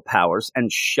electrical powers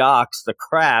and shocks the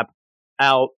crap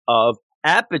out of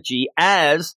Apogee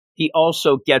as he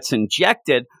also gets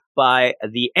injected by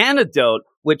the antidote,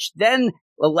 which then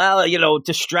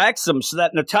distracts him so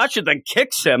that Natasha then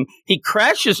kicks him. He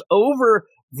crashes over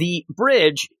the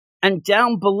bridge and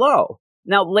down below.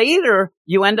 Now, later,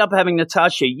 you end up having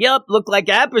Natasha, looked like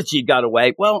Apogee got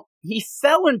away. Well, he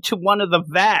fell into one of the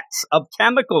vats of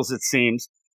chemicals, it seems.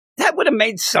 That would have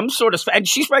made some sort of... And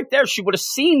she's right there. She would have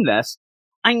seen this.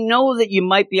 I know that you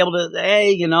might be able to,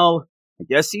 hey, I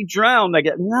guess he drowned.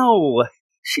 No.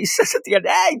 She says at the end,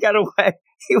 hey, he got away.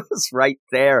 He was right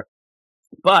there.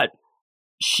 But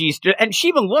and she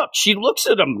even looks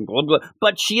at him,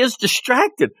 but she is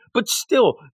distracted. But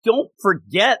still, don't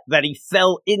forget that he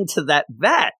fell into that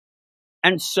vat.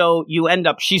 And so you end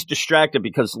up, she's distracted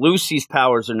because Lucy's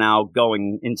powers are now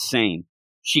going insane.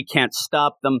 She can't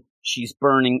stop them. She's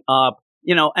burning up,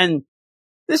 and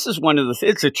this is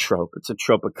it's a trope. It's a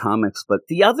trope of comics. But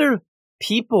the other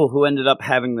people who ended up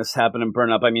having this happen and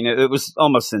burn up, it was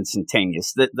almost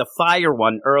instantaneous. The fire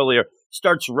one earlier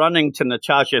starts running to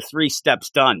Natasha, 3 steps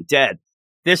done, dead.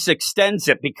 This extends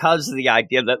it because of the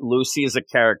idea that Lucy is a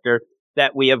character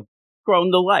that we have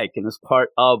grown to like and is part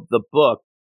of the book.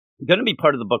 Going to be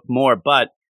part of the book more, but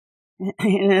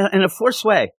in a forced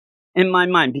way, in my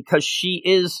mind, because she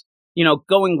is,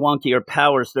 going wonky. Her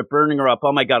powers, they're burning her up.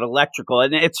 Oh my God, electrical.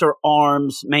 And it's her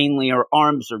arms, mainly. Her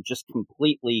arms are just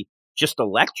completely just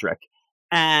electric.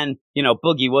 And,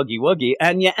 boogie, woogie, woogie.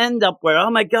 And you end up where, oh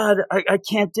my God, I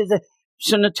can't do that.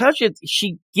 So Natasha,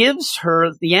 she gives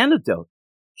her the antidote.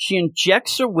 She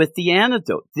injects her with the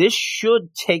antidote. This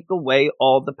should take away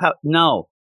all the power. No,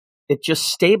 it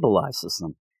just stabilizes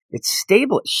them. It's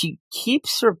stable. She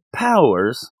keeps her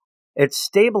powers. It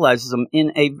stabilizes them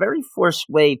in a very forced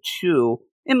way, too.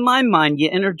 In my mind, you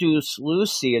introduce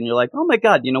Lucy and you're like, oh my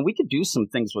God, we could do some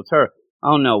things with her.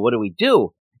 Oh no, what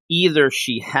do? Either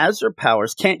she has her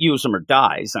powers, can't use them or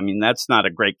dies. That's not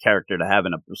a great character to have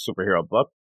in a superhero book.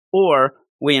 Or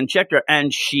we inject her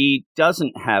and she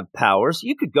doesn't have powers.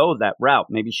 You could go that route.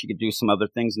 Maybe she could do some other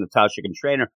things. Natasha can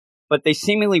train her. But they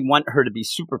seemingly want her to be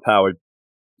superpowered.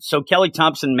 So Kelly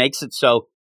Thompson makes it so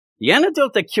the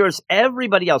antidote that cures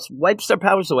everybody else, wipes their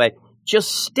powers away,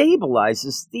 just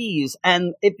stabilizes these.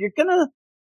 And if you're going to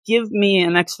give me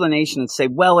an explanation and say,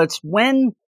 well, it's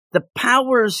when the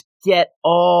powers get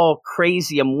all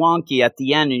crazy and wonky at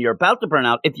the end and you're about to burn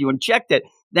out, if you inject it,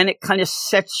 then it kind of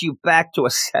sets you back to a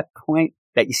set point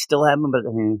that you still have them, but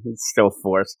it's still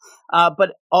forced.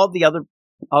 But all the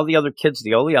other kids,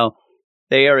 the Olio,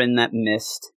 they are in that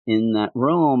mist, in that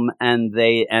room, and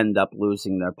they end up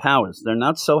losing their powers. They're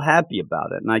not so happy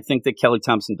about it. And I think that Kelly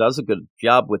Thompson does a good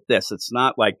job with this. It's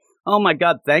not like, oh my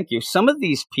God, thank you. Some of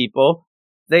these people,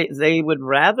 they would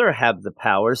rather have the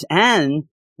powers and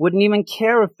wouldn't even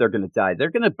care if they're going to die. They're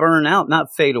going to burn out,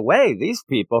 not fade away, these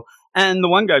people. And the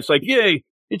one guy's like, yay,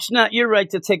 it's not your right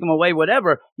to take them away,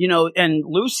 whatever. And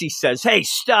Lucy says, hey,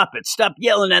 stop it. Stop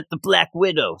yelling at the Black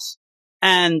Widows.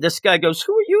 And this guy goes,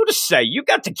 who are you to say? You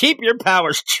got to keep your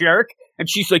powers, jerk. And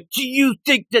she's like, do you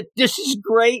think that this is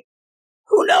great?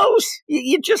 Who knows?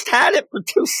 You just had it for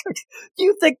 2 seconds. Do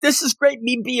you think this is great,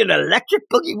 me being an electric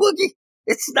boogie woogie?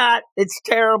 It's not. It's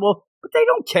terrible. But they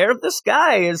don't care if this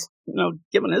guy is,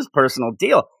 given his personal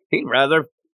deal. He'd rather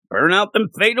burn out than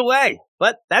fade away.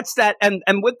 But that's that. And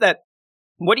with that,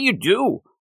 what do you do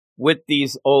with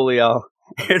these Olio?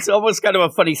 It's almost kind of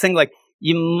a funny thing. Like,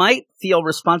 you might feel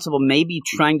responsible maybe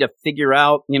trying to figure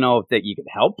out, that you could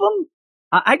help them.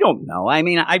 I don't know.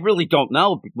 I really don't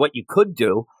know what you could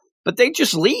do. But they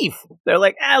just leave. They're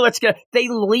like, they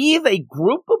leave a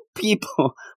group of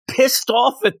people pissed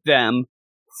off at them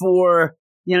for,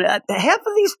 half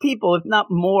of these people, if not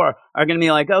more, are going to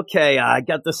be like, okay, I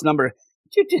got this number.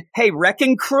 Hey,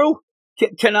 Wrecking Crew,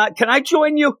 can I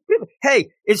join you? Hey,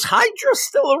 is Hydra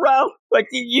still around? Like,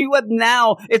 you have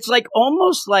now, it's like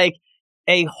almost like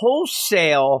a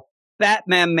wholesale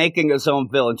Batman making his own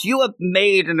villains. You have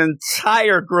made an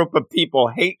entire group of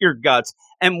people hate your guts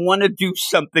and want to do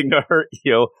something to hurt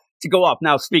you to go off.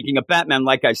 Now, speaking of Batman,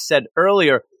 like I said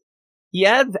earlier, you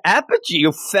have Apogee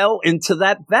who fell into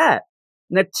that vat.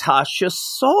 Natasha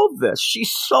saw this. She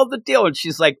saw the deal and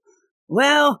she's like,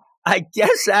 well, I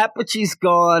guess Apogee's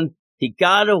gone. He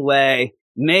got away.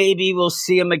 Maybe we'll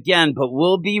see him again, but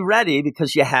we'll be ready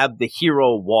because you have the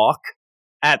hero walk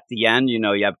at the end. You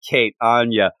have Kate,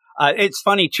 Anya. It's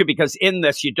funny, too, because in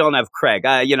this, you don't have Craig.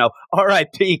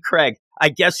 R.I.P. Craig. I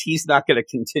guess he's not going to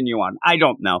continue on. I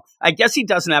don't know. I guess he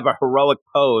doesn't have a heroic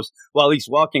pose while he's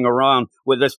walking around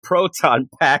with his proton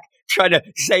pack trying to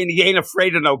say he ain't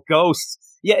afraid of no ghosts.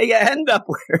 You end up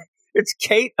where it's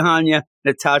Kate, Anya,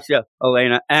 Natasha,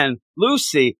 Elena, and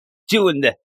Lucy doing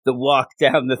the walk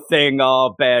down the thing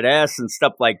all badass and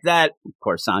stuff like that. Of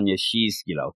course, Anya, she's,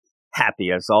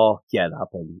 happy as all get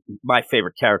up, and my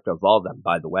favorite character of all of them,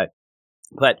 by the way.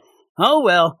 But, oh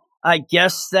well, I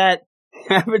guess that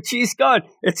but she's gone.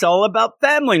 It's all about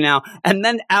family now. And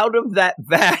then out of that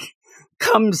vat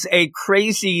comes a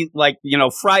crazy,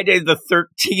 Friday the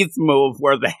 13th move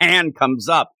where the hand comes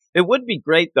up. It would be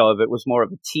great, though, if it was more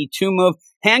of a T2 move.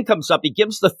 Hand comes up, he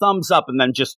gives the thumbs up, and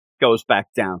then just goes back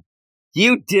down.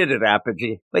 You did it,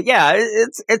 Apogee. But yeah,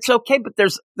 it's okay, but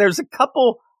there's a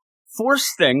couple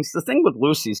forced things. The thing with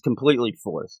Lucy's completely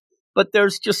forced. But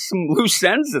there's just some loose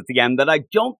ends at the end that I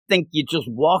don't think you just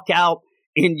walk out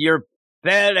in your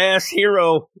badass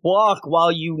hero walk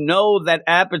while you know that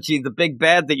Apogee, the big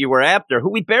bad that you were after,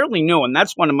 who we barely knew, and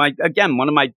that's one of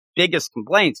my biggest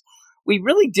complaints. We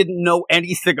really didn't know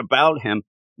anything about him.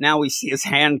 Now we see his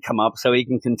hand come up so he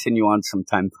can continue on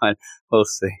sometime, but we'll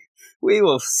see. We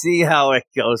will see how it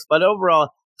goes. But overall,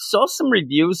 saw some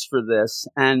reviews for this,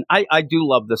 and I do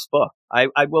love this book. I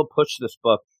will push this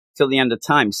book till the end of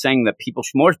time, saying that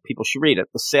more people should read it.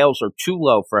 The sales are too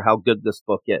low for how good this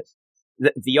book is.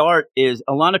 The art is,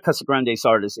 Alana Casagrande's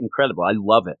art is incredible. I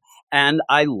love it. And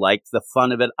I like the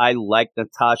fun of it. I like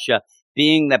Natasha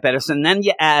being that badass. And then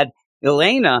you add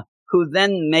Elena, who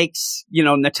then makes,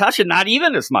 Natasha not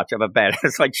even as much of a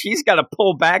badass. Like, she's got to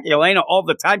pull back Elena all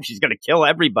the time. She's going to kill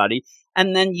everybody.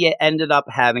 And then you ended up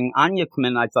having Anya come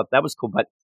in. I thought that was cool. But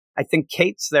I think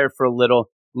Kate's there for a little.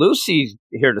 Lucy's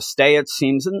here to stay, it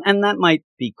seems. And that might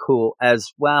be cool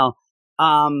as well.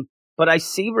 But I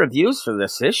see reviews for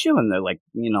this issue, and they're like,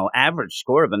 average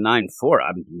score of a 9.4.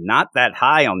 I'm not that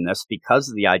high on this because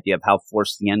of the idea of how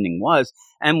forced the ending was.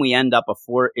 And we end up a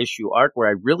 4-issue arc where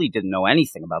I really didn't know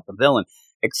anything about the villain,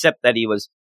 except that he was,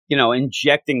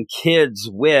 injecting kids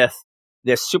with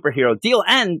this superhero deal.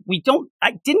 And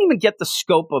I didn't even get the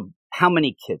scope of how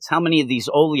many kids, how many of these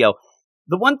Olio.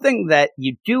 The one thing that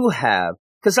you do have,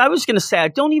 because I was going to say, I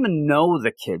don't even know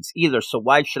the kids either, so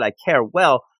why should I care?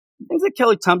 Well, I think that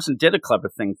Kelly Thompson did a clever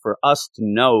thing for us to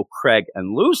know Craig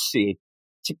and Lucy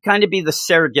to kind of be the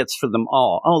surrogates for them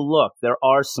all. Oh, look, there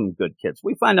are some good kids.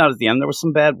 We find out at the end there were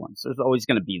some bad ones. There's always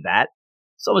going to be that.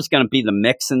 There's always going to be the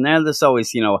mix in there. There's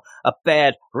always, a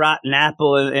bad rotten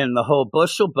apple in the whole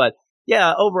bushel. But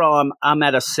yeah, overall, I'm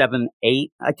at a 7-8.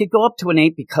 I could go up to an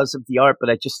 8 because of the art,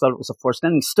 but I just thought it was a forced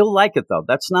ending. Still like it, though.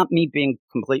 That's not me being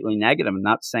completely negative and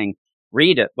not saying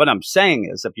read it. What I'm saying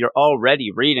is if you're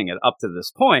already reading it up to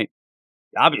this point,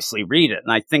 obviously read it.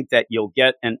 And I think that you'll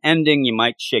get an ending. You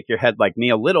might shake your head like me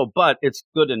a little, but it's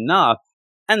good enough.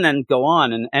 And then go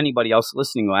on. And anybody else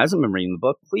listening who hasn't been reading the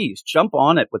book, please jump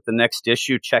on it with the next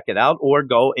issue, check it out, or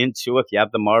go into, if you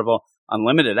have the Marvel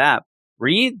Unlimited app,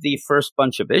 read the first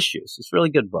bunch of issues. It's a really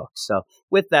good book. So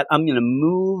with that, I'm going to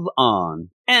move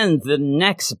on. And the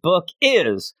next book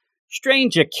is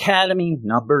Strange Academy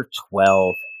number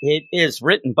 12. It is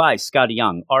written by Scotty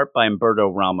Young, art by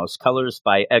Humberto Ramos, colors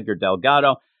by Edgar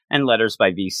Delgado, and letters by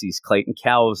VC's Clayton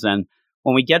Cowles. And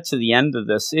when we get to the end of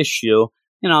this issue,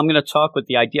 I'm going to talk with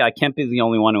the idea. I can't be the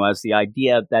only one who has the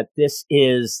idea that this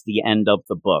is the end of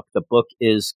the book. The book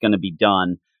is going to be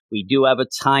done. We do have a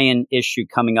tie-in issue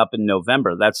coming up in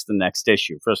November. That's the next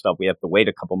issue. First off, we have to wait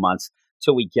a couple months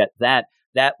till we get that.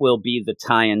 That will be the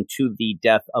tie-in to the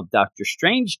Death of Doctor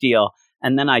Strange deal.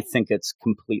 And then I think it's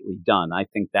completely done. I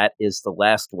think that is the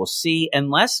last we'll see,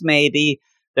 unless maybe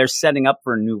they're setting up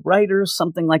for a new writer or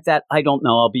something like that. I don't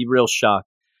know. I'll be real shocked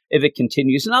if it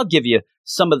continues. And I'll give you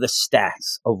some of the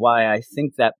stats of why I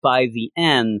think that by the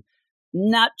end,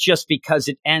 not just because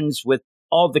it ends with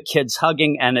all the kids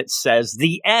hugging and it says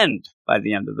the end by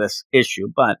the end of this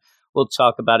issue, but we'll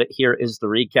talk about it. Here is the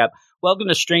recap. Welcome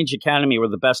to Strange Academy, where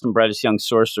the best and brightest young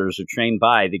sorcerers are trained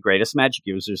by the greatest magic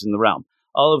users in the realm,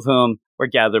 all of whom were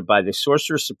gathered by the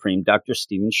Sorcerer Supreme, Dr.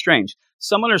 Stephen Strange.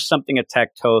 Someone or something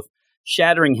attacked Toth,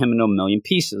 shattering him into a million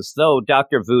pieces. Though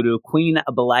Dr. Voodoo, Queen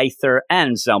Blyther,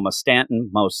 and Zelma Stanton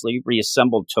mostly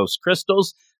reassembled Toth's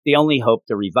crystals, the only hope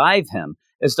to revive him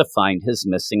is to find his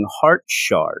missing heart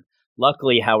shard.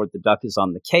 Luckily, Howard the Duck is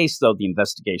on the case, though the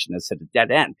investigation has hit a dead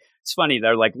end. It's funny,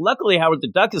 they're like, luckily Howard the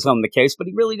Duck is on the case, but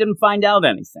he really didn't find out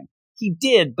anything. He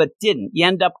did, but didn't. You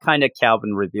end up kind of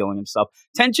Calvin revealing himself.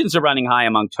 Tensions are running high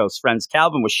among Toth's friends.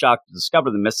 Calvin was shocked to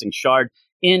discover the missing shard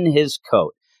in his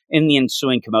coat. In the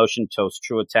ensuing commotion, Toth's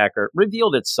true attacker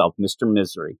revealed itself, Mr.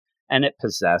 Misery, and it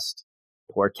possessed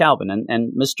poor Calvin.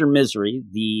 And Mr. Misery,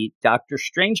 the Doctor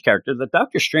Strange character that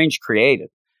Doctor Strange created,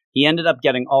 he ended up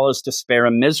getting all his despair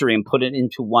and misery and put it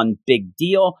into one big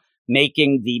deal,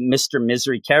 making the Mr.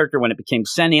 Misery character, when it became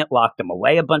sentient, locked him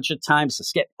away a bunch of times, to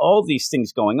skip all these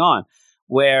things going on,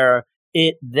 where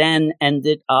it then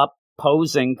ended up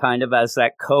posing kind of as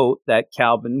that coat that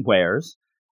Calvin wears.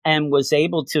 and was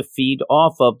able to feed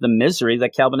off of the misery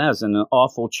that Calvin has in an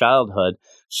awful childhood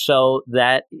so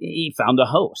that he found a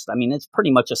host. I mean, it's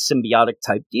pretty much a symbiotic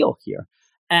type deal here.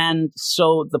 And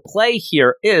so the play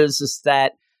here is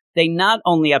that they not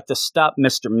only have to stop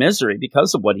Mr. Misery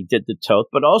because of what he did to Toth,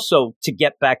 but also to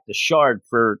get back the shard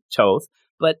for Toth.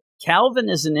 But Calvin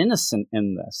is an innocent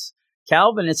in this.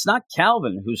 Calvin, it's not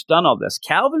Calvin who's done all this.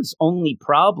 Calvin's only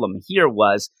problem here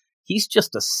was he's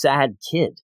just a sad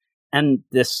kid. And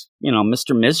this,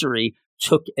 Mr. Misery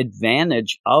took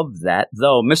advantage of that,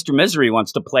 though Mr. Misery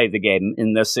wants to play the game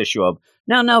in this issue of,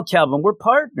 no, Calvin, we're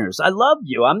partners. I love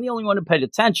you. I'm the only one who paid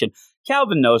attention.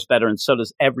 Calvin knows better, and so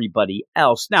does everybody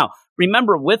else. Now,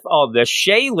 remember, with all this,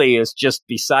 Shaylee is just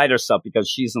beside herself because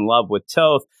she's in love with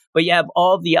Toth, but you have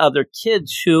all the other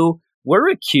kids who were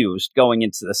accused going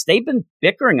into this. They've been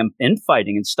bickering and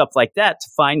infighting and stuff like that to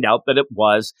find out that it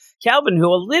was Calvin,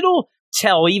 who a little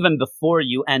tell even before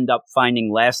you end up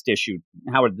finding last issue,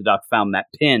 Howard the Duck found that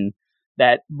pin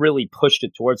that really pushed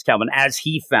it towards Calvin as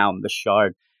he found the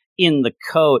shard in the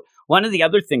coat. One of the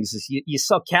other things is you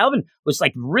saw Calvin was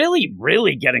like really,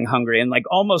 really getting hungry and like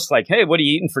almost like, hey, what are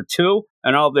you eating for two?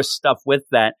 And all this stuff with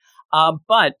that.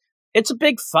 But it's a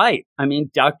big fight. I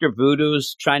mean, Dr.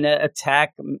 Voodoo's trying to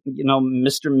attack,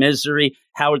 Mr. Misery.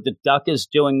 Howard the Duck is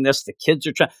doing this. The kids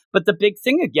are trying. But the big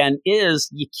thing again is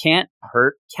you can't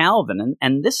hurt Calvin.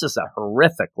 And this is a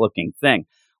horrific looking thing.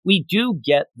 We do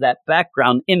get that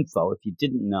background info, if you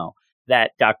didn't know,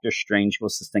 that Dr. Strange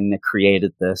was the thing that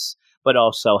created this, but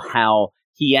also how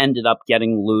he ended up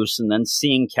getting loose and then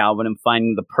seeing Calvin and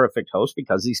finding the perfect host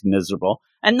because he's miserable.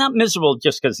 And not miserable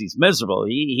just because he's miserable.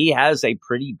 He has a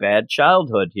pretty bad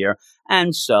childhood here.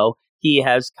 And so he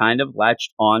has kind of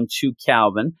latched on to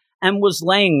Calvin and was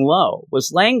laying low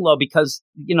because,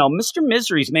 Mr.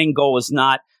 Misery's main goal was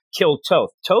not kill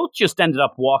Toth. Toth just ended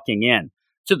up walking in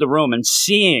to the room and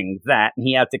seeing that, and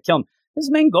he had to kill him. His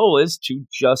main goal is to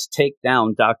just take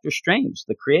down Dr. Strange,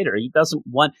 the creator. He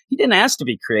didn't ask to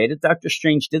be created. Dr.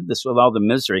 Strange did this with all the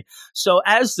misery. So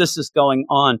as this is going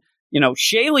on,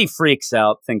 Shaylee freaks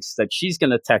out, thinks that she's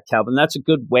going to attack Calvin. That's a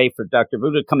good way for Dr.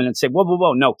 Voodoo to come in and say,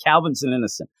 whoa, no, Calvin's an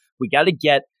innocent. We got to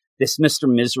get this Mr.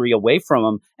 Misery away from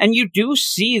him. And you do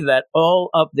see that all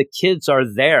of the kids are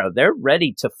there. They're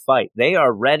ready to fight. They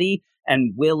are ready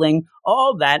and willing,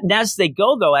 all that. And as they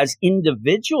go, though, as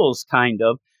individuals kind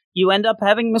of, you end up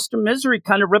having Mr. Misery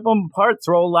kind of rip them apart,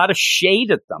 throw a lot of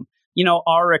shade at them.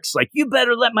 Auric's like, you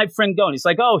better let my friend go. And he's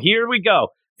like, oh, here we go.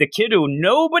 The kid who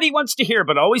nobody wants to hear,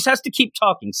 but always has to keep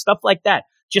talking, stuff like that.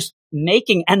 Just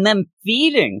making and then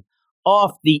feeding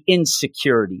off the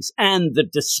insecurities and the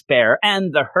despair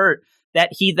and the hurt that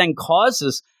he then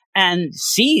causes and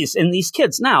sees in these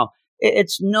kids. Now,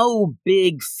 it's no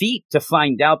big feat to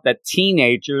find out that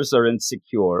teenagers are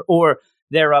insecure or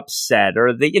they're upset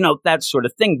or that sort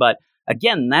of thing. But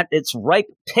again, that it's ripe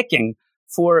picking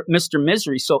for Mr.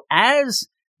 Misery. So as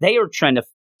they are trying to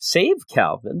save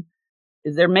Calvin,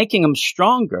 they're making him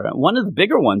stronger. And one of the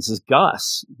bigger ones is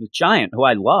Gus, the giant, who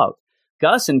I love.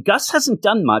 Gus hasn't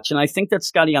done much. And I think that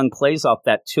Scotty Young plays off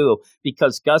that too,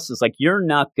 because Gus is like, you're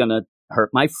not going to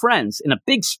hurt my friends. In a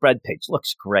big spread page,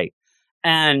 looks great.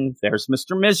 And there's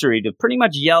Mr. Misery to pretty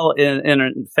much yell in her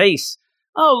face,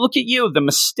 oh, look at you, the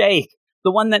mistake.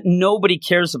 The one that nobody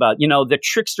cares about, the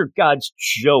trickster god's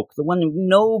joke, the one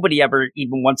nobody ever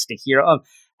even wants to hear of,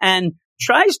 and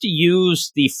tries to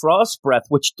use the frost breath,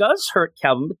 which does hurt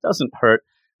Calvin, but doesn't hurt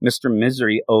Mr.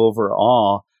 Misery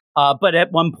overall. But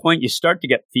at one point, you start to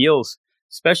get feels,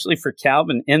 especially for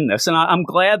Calvin in this. And I'm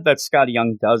glad that Scotty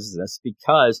Young does this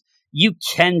because you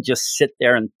can just sit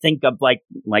there and think of like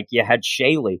you had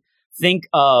Shaylee, think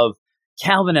of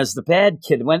Calvin as the bad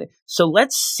kid. So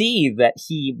let's see that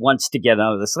he wants to get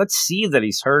out of this. Let's see that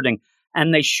he's hurting.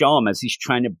 And they show him as he's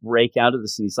trying to break out of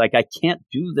this. And he's like, I can't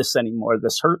do this anymore.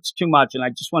 This hurts too much. And I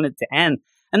just want it to end.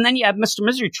 And then you have Mr.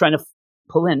 Misery trying to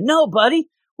pull in. No, buddy,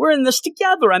 we're in this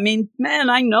together. I mean, man,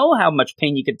 I know how much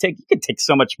pain you could take. You could take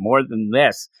so much more than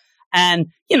this. And,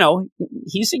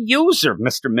 he's a user,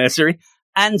 Mr. Misery.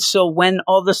 And so when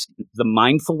all the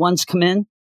mindful ones come in,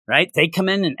 right? They come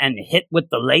in and hit with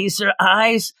the laser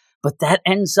eyes, but that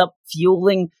ends up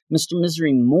fueling Mr.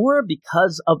 Misery more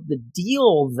because of the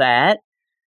deal that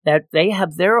they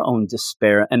have their own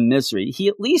despair and misery. He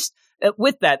at least,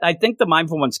 with that, I think the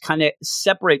mindful ones kind of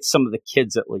separate some of the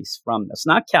kids at least from this,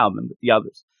 not Calvin, but the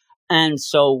others. And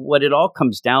so what it all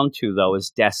comes down to, though,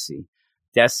 is Desi,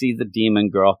 the demon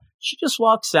girl. She just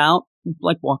walks out,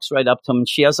 walks right up to him, and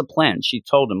she has a plan. She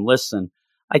told him, listen,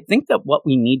 I think that what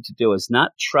we need to do is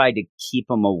not try to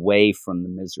keep him away from the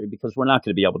misery because we're not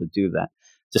going to be able to do that.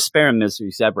 Despair and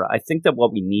misery, zebra. I think that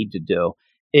what we need to do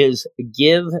is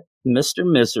give Mr.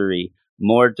 Misery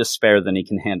more despair than he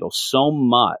can handle, so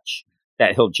much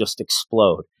that he'll just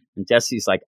explode. And Desi's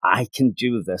like, I can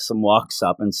do this, and walks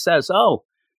up and says, oh,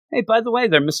 hey, by the way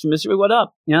there, Mr. Misery, what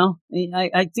up? You know,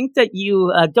 I think that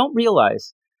you don't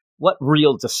realize what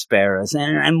real despair is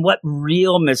and what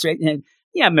real misery. And,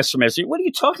 yeah, Mr. Misery, what are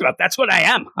you talking about? That's what I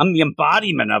am. I'm the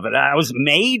embodiment of it. I was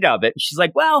made of it. And she's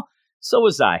like, well, so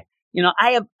was I. You know,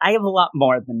 I have a lot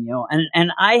more than you,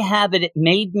 and I have it. It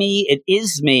made me. It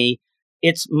is me.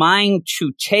 It's mine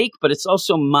to take, but it's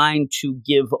also mine to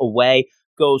give away.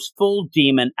 Goes full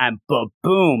demon and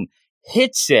boom,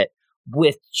 hits it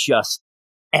with just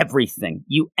everything.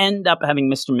 You end up having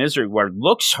Mr. Misery where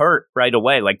looks hurt right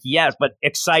away, like, yes, but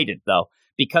excited though,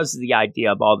 because of the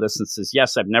idea of all this, and says,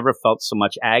 yes, I've never felt so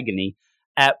much agony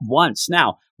at once.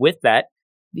 Now, with that,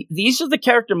 these are the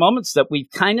character moments that we've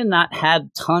kind of not had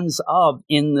tons of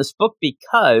in this book,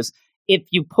 because if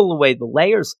you pull away the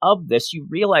layers of this, you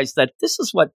realize that this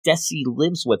is what Desi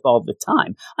lives with all the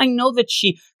time. I know that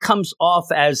she comes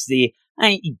off as the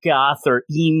goth or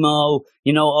emo,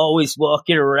 you know, always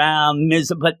walking around,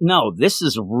 but no, this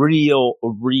is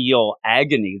real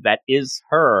agony that is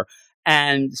her.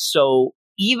 And so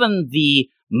even the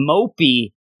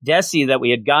mopey Desi that we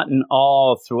had gotten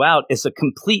all throughout is a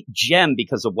complete gem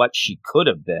because of what she could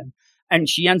have been. And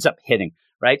she ends up hitting,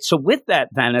 right? So with that,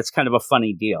 then it's kind of a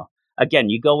funny deal. Again,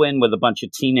 you go in with a bunch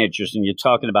of teenagers and you're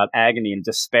talking about agony and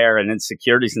despair and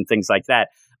insecurities and things like that.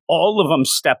 All of them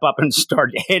step up and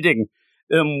start hitting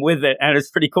them with it. And it's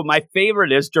pretty cool. My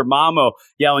favorite is Dormammu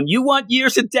yelling, you want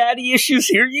years of daddy issues?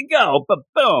 Here you go. But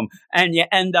boom. And you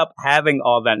end up having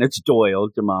all that. And it's Doyle,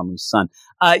 Dormammu's son.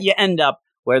 You end up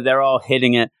where they're all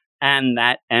hitting it. And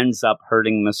that ends up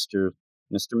hurting Mr.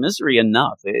 Misery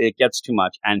enough. It gets too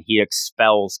much. And he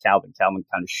expels Calvin. Calvin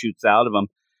kind of shoots out of him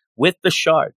with the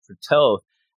shard for Toth.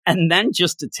 And then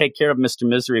just to take care of Mr.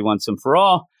 Misery once and for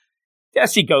all,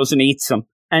 Desi goes and eats him.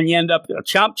 And you end up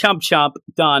chomp, chomp, chomp,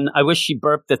 done. I wish she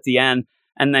burped at the end.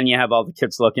 And then you have all the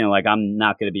kids looking like, I'm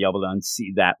not going to be able to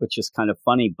unsee that, which is kind of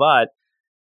funny. But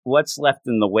what's left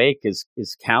in the wake is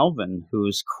Calvin,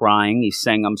 who's crying. He's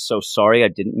saying, I'm so sorry. I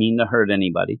didn't mean to hurt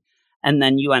anybody. And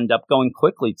then you end up going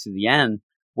quickly to the end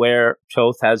where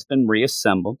Toth has been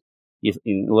reassembled. It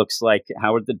looks like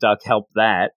Howard the Duck helped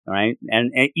that, right?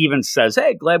 And it even says,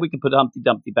 hey, glad we can put Humpty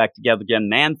Dumpty back together again.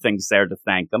 Man-Thing's there to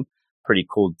thank him. Pretty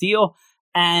cool deal.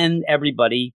 And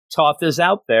everybody, Toth is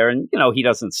out there, and, you know, he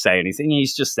doesn't say anything.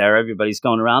 He's just there. Everybody's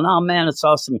going around, oh, man, it's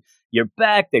awesome. You're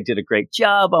back. They did a great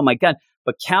job. Oh, my God.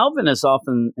 But Calvin is off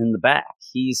in the back.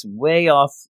 He's way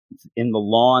off in the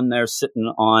lawn there,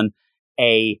 sitting on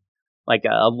a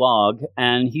log,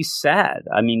 and he's sad.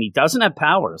 I mean, he doesn't have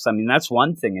powers. I mean, that's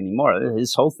one thing anymore.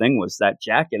 His whole thing was that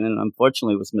jacket, and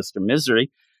unfortunately it was Mr.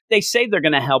 Misery. They say they're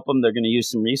going to help him. They're going to use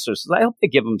some resources. I hope they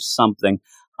give him something.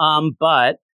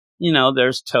 But, you know,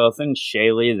 there's Toth and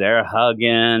Shaylee. They're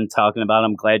hugging, talking about,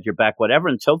 I'm glad you're back, whatever.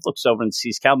 And Toth looks over and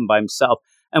sees Calvin by himself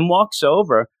and walks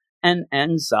over and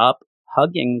ends up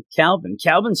hugging Calvin.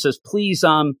 Calvin says, please,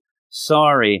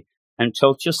 sorry. And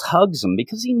Toth just hugs him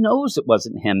because he knows it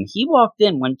wasn't him. He walked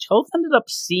in. When Toth ended up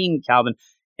seeing Calvin,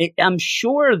 I'm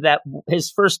sure that his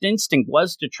first instinct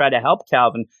was to try to help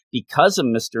Calvin because of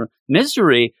Mr.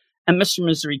 Misery. And Mr.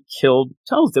 Misery killed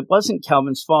Toth. It wasn't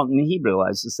Calvin's fault, and he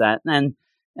realizes that. And,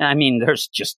 I mean, there's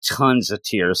just tons of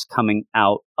tears coming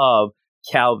out of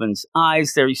Calvin's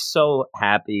eyes there. He's so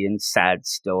happy and sad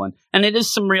still. And it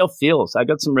is some real feels. I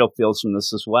got some real feels from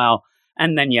this as well.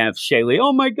 And then you have Shaylee.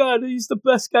 Oh, my God, he's the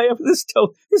best guy ever. This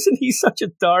Toth, isn't he such a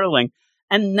darling?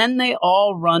 And then they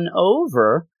all run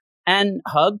over and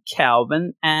hug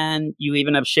Calvin. And you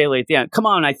even have Shaylee at the end. Come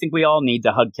on, I think we all need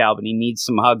to hug Calvin. He needs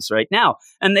some hugs right now.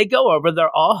 And they go over.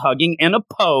 They're all hugging in a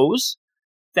pose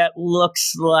that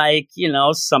looks like, you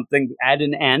know, something at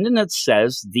an end. And it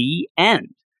says the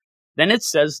end. Then it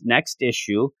says next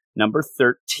issue, number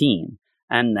 13.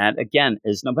 And that, again,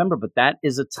 is November. But that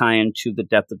is a tie-in to the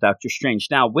death of Doctor Strange.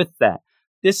 Now, with that,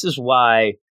 this is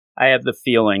why I have the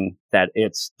feeling that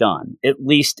it's done, at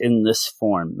least in this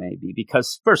form, maybe.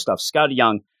 Because, first off, Scott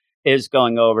Young is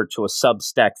going over to a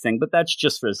Substack thing. But that's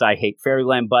just for his I Hate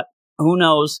Fairyland. But who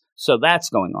knows? So that's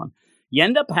going on. You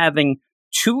end up having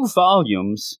 2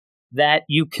 volumes that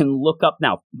you can look up.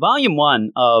 Now, Volume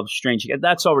 1 of Strange,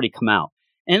 that's already come out.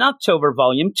 In October,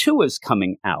 Volume 2 is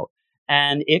coming out.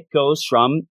 And it goes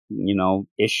from, you know,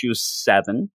 issues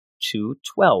 7 to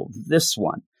 12, this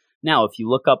one. Now, if you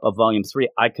look up a Volume 3,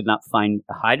 I could not find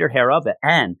a hide or hair of it.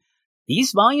 And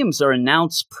these volumes are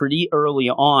announced pretty early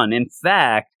on. In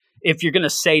fact, if you're going to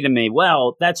say to me,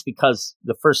 well, that's because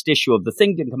the first issue of the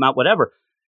thing didn't come out, whatever.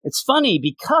 It's funny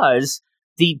because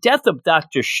The Death of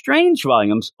Doctor Strange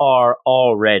volumes are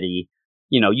already,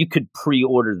 you could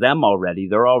pre-order them already.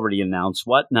 They're already announced,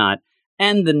 whatnot.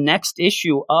 And the next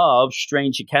issue of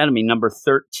Strange Academy, number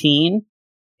 13,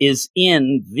 is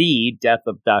in the Death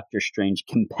of Doctor Strange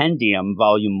Compendium,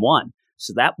 Volume 1.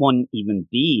 So that won't even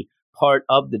be part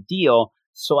of the deal.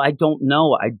 So I don't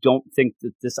know. I don't think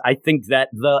that I think that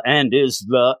the end is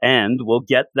the end. We'll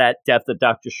get that Death of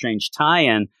Doctor Strange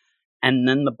tie-in, and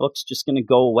then the book's just going to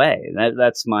go away.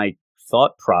 That's my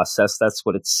thought process. That's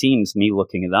what it seems, me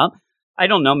looking it up. I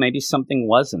don't know. Maybe something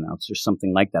was announced or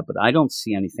something like that, but I don't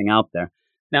see anything out there.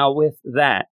 Now, with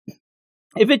that,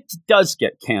 if it does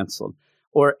get canceled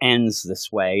or ends this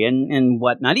way and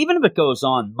whatnot, even if it goes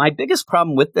on, my biggest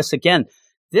problem with this, again,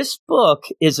 this book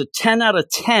is a 10 out of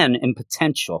 10 in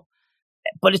potential,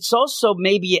 but it's also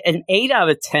maybe an 8 out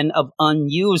of 10 of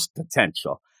unused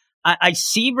potential. I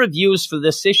see reviews for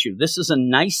this issue. This is a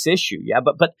nice issue, yeah,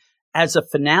 but as a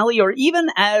finale or even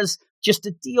as just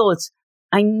a deal,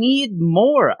 I need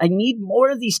more. I need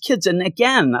more of these kids. And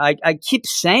again, I keep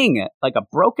saying it like a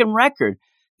broken record.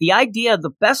 The idea, the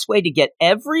best way to get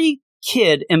every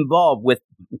kid involved with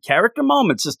character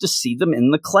moments is to see them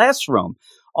in the classroom.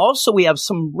 Also, we have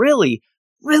some really,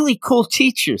 really cool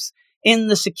teachers in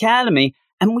this academy,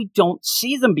 and we don't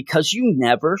see them because you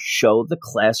never show the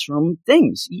classroom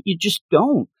things. You just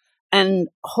don't. And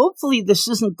hopefully this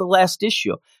isn't the last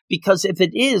issue, because if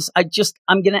it is,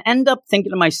 I'm going to end up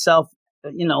thinking to myself,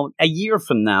 a year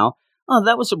from now, oh,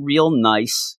 that was a real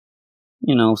nice,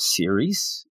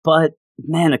 series. But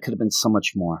man, it could have been so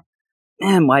much more.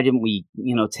 Man, why didn't we,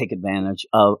 take advantage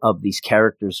of these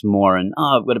characters more? And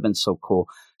it would have been so cool.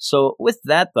 So with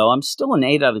that, though, I'm still an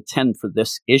 8 out of 10 for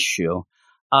this issue.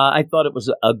 I thought it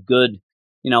was a good,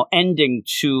 ending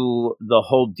to the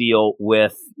whole deal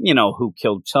with, who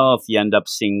killed Toth. You end up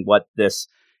seeing what this,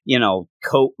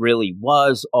 coat really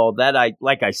was. All that.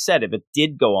 Like I said, if it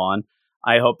did go on,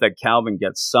 I hope that Calvin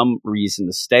gets some reason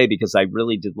to stay, because I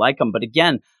really did like him. But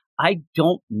again, I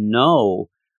don't know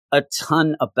a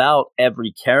ton about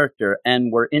every character,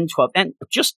 and we're in 12. And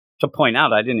just to point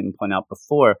out, I didn't even point out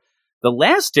before, the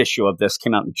last issue of this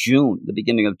came out in June, the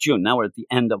beginning of June. Now we're at the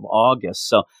end of August.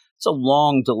 So it's a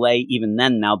long delay even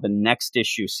then. Now the next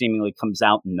issue seemingly comes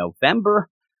out in November.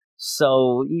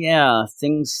 So yeah,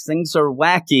 things are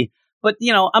wacky. But,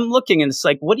 I'm looking and it's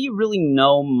like, what do you really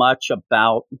know much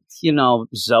about,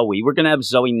 Zoe? We're going to have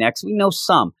Zoe next. We know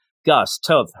some. Gus,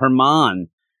 Toth, Herman.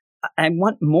 I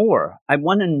want more. I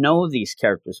want to know these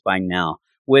characters by now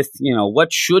with,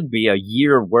 what should be a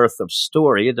year worth of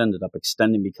story. It ended up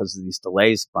extending because of these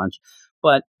delays a bunch.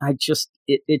 But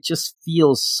it just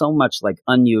feels so much like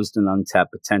unused and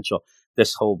untapped potential,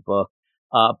 this whole book.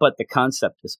 But the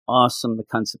concept is awesome. The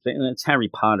concept, and it's Harry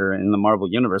Potter in the Marvel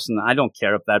Universe. And I don't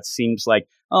care if that seems like,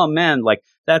 oh man, like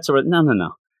that's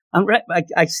no.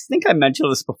 I think I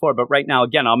mentioned this before, but right now,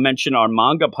 again, I'll mention our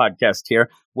manga podcast here,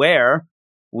 where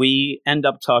we end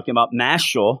up talking about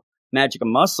Mashal, Magic of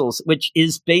Muscles, which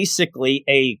is basically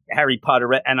a Harry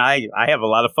Potter. And I have a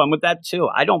lot of fun with that too.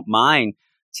 I don't mind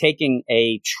taking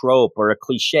a trope or a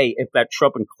cliche if that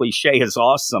trope and cliche is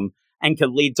awesome and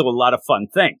can lead to a lot of fun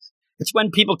things. It's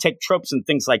when people take tropes and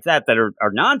things like that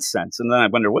are nonsense. And then I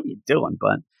wonder, what are you doing?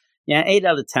 But yeah, 8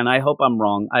 out of 10. I hope I'm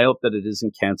wrong. I hope that it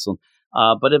isn't canceled.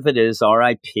 But if it is,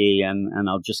 RIP. And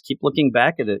I'll just keep looking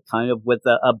back at it kind of with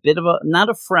a bit of not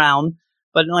a frown,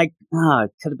 but like,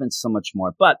 it could have been so much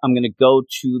more. But I'm going to go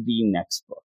to the next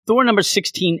book. Thor number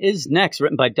 16 is next,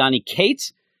 written by Donny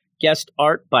Cates. Guest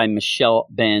art by Michelle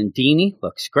Bandini.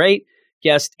 Looks great.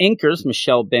 Guest inkers,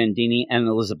 Michelle Bandini and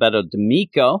Elisabetta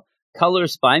D'Amico.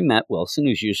 Colors by Matt Wilson,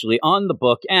 who's usually on the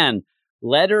book, and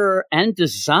letterer and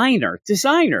designer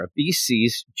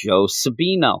BC's Joe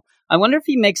Sabino. I wonder if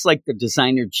he makes like the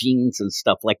designer jeans and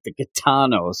stuff like the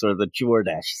Gitanos or the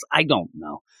Jordashes. I don't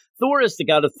know. Thor is the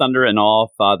god of thunder and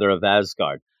all-father of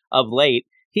Asgard. Of late,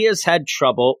 he has had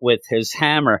trouble with his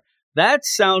hammer. That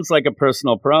sounds like a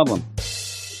personal problem.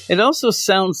 It also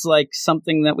sounds like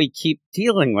something that we keep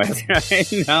dealing with,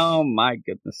 right? Oh, my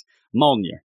goodness.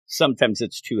 Mjolnir. Sometimes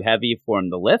it's too heavy for him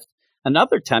to lift, and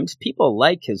other times people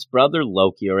like his brother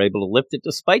Loki are able to lift it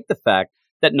despite the fact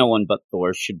that no one but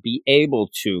Thor should be able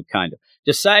to, kind of.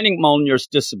 Deciding Mjolnir's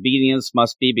disobedience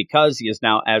must be because he is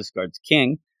now Asgard's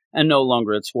king and no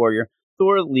longer its warrior.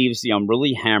 Thor leaves the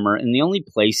unruly hammer in the only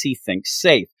place he thinks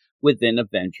safe, within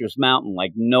Avengers Mountain.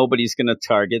 Like, nobody's going to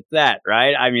target that,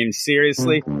 right? I mean,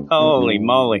 seriously? Holy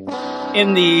moly.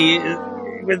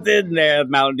 Within the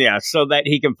mountain, yeah, so that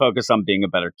he can focus on being a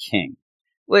better king,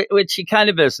 which he kind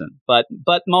of isn't. But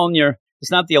Mjolnir is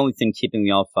not the only thing keeping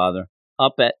the Allfather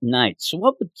up at night. So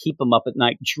what would keep him up at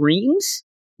night? Dreams?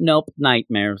 Nope,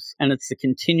 nightmares. And it's the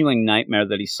continuing nightmare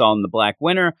that he saw in the Black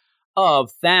Winter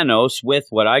of Thanos with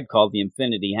what I'd call the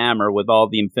Infinity Hammer, with all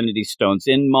the Infinity Stones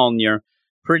in Mjolnir,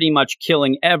 pretty much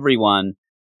killing everyone,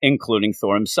 including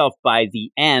Thor himself. By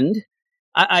the end,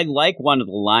 I like one of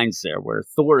the lines there where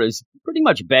Thor is pretty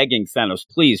much begging Thanos,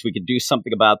 please, we could do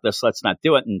something about this, let's not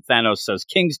do it. And Thanos says,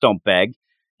 kings don't beg,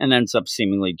 and ends up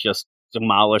seemingly just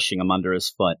demolishing him under his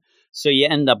foot. So you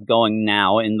end up going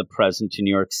now in the present to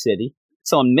New York City.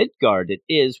 It's on Midgard, it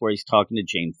is, where he's talking to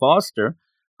Jane Foster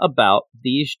about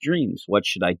these dreams. What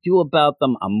should I do about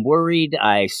them? I'm worried.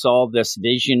 I saw this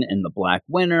vision in the Black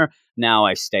Winter. Now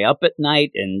I stay up at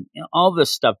night and all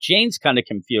this stuff. Jane's kind of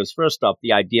confused. First off,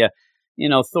 the idea,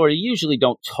 Thor, you usually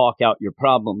don't talk out your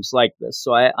problems like this.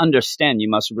 So I understand you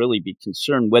must really be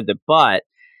concerned with it. But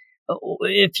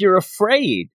if you're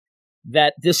afraid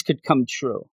that this could come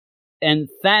true, and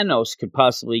Thanos could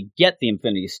possibly get the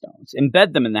Infinity Stones,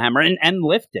 embed them in the hammer, and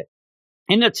lift it,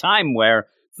 in a time where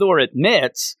Thor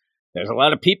admits there's a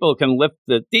lot of people who can lift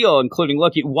the deal, including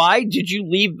Loki. Why did you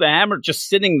leave the hammer just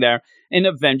sitting there in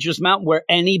Avengers Mountain where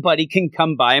anybody can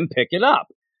come by and pick it up?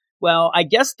 Well, I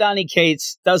guess Donny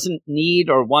Cates doesn't need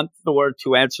or want Thor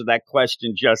to answer that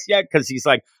question just yet, because he's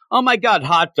like, oh my God,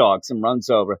 hot dogs, and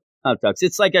runs over hot dogs.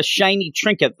 It's like a shiny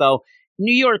trinket, though.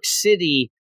 New York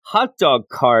City hot dog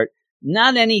cart,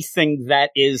 not anything that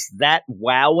is that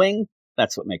wowing.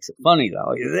 That's what makes it funny,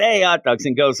 though. Hey, hot dogs,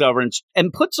 and goes over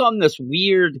and puts on this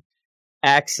weird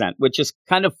accent, which is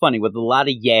kind of funny with a lot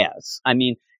of yes. I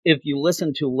mean, if you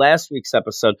listen to last week's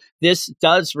episode, this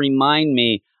does remind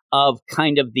me of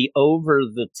kind of the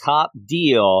over-the-top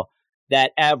deal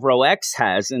that Avro X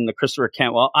has in the Christopher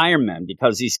Cantwell Iron Man,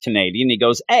 because he's Canadian. He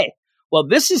goes, hey, well,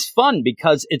 this is fun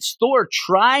because it's Thor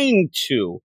trying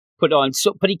to put on,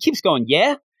 but he keeps going,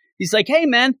 yeah? He's like, hey,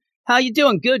 man, how you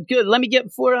doing? Good, good. Let me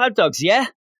get 4 hot dogs, yeah?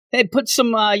 Hey, put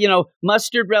some,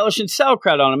 mustard, relish, and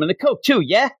sauerkraut on them, and a Coke, too,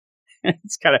 yeah?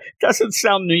 It's kind of, doesn't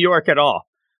sound New York at all.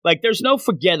 Like, there's no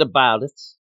forget about it,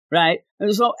 right?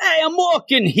 There's no, hey, I'm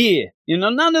walking here.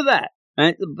 None of that.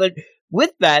 Right? But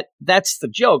with that, that's the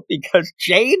joke, because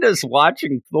Jane is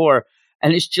watching Thor,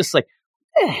 and it's just like,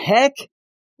 what the heck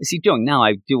is he doing? Now,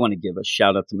 I do want to give a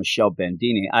shout out to Michelle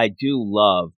Bandini. I do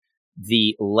love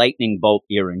the lightning bolt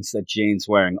earrings that Jane's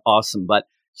wearing. Awesome. But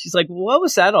she's like, what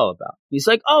was that all about? He's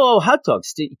like, oh, hot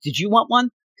dogs. Did you want one?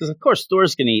 Because, of course,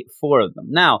 Thor's going to eat 4 of them.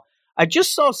 Now, I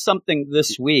just saw something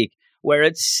this week where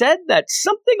it said that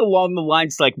something along the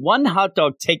lines like 1 hot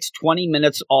dog takes 20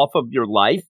 minutes off of your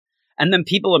life. And then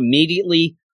people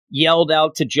immediately yelled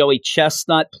out to Joey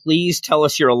Chestnut, please tell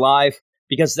us you're alive,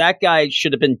 because that guy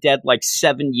should have been dead like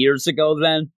 7 years ago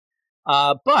then.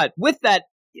 But with that,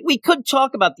 we could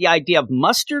talk about the idea of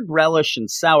mustard, relish, and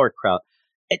sauerkraut.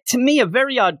 To me, a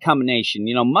very odd combination.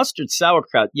 Mustard,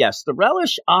 sauerkraut, yes. The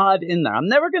relish, odd in there. I'm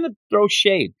never going to throw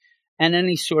shade and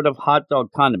any sort of hot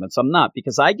dog condiments. I'm not,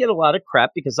 because I get a lot of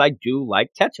crap because I do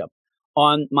like ketchup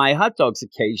on my hot dogs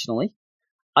occasionally.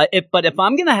 But if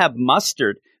I'm going to have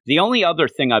mustard, the only other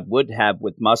thing I would have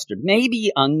with mustard,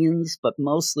 maybe onions, but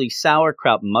mostly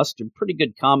sauerkraut and mustard, pretty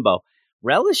good combo.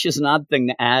 Relish is an odd thing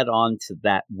to add on to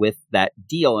that with that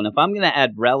deal. And if I'm going to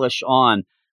add relish on,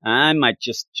 I might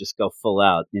just go full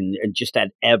out and just add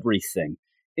everything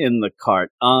in the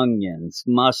cart. Onions,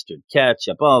 mustard,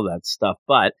 ketchup, all that stuff.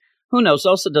 But who knows?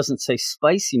 Also doesn't say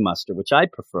spicy mustard, which I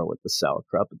prefer with the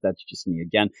sauerkraut, but that's just me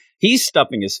again. He's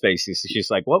stuffing his face. She's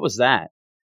like, what was that?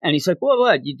 And he's like,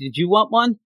 what? Did you want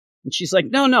one? And she's like,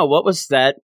 no. What was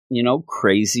that,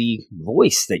 crazy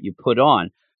voice that you put on?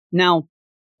 Now,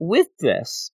 with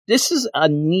this is a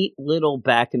neat little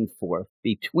back and forth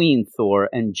between Thor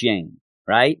and Jane,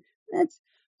 right?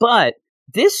 But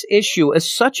this issue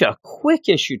is such a quick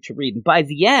issue to read. And by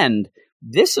the end,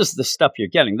 this is the stuff you're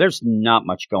getting. There's not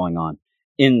much going on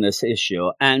in this issue.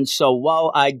 And so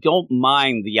while I don't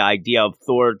mind the idea of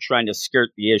Thor trying to skirt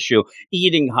the issue,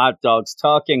 eating hot dogs,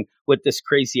 talking with this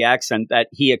crazy accent that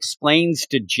he explains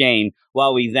to Jane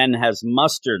while he then has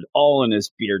mustard all in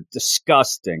his beard,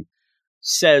 disgusting,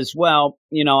 says, well,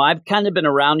 I've kind of been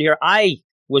around here. I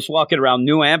was walking around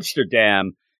New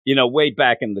Amsterdam, way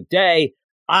back in the day.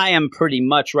 I am pretty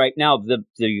much right now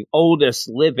the oldest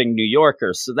living New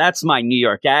Yorker. So that's my New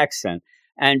York accent.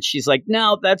 And she's like,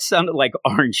 no, that sounded like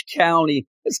Orange County.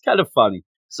 It's kind of funny.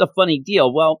 It's a funny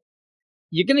deal. Well,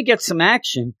 you're going to get some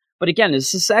action. But again,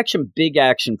 is this action big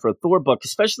action for a Thor book,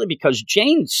 especially because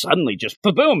Jane suddenly just,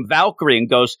 boom, Valkyrie, and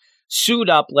goes, suit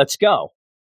up, let's go.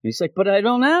 And he's like, but I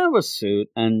don't have a suit.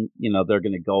 And, they're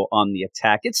going to go on the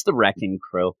attack. It's the Wrecking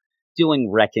Crew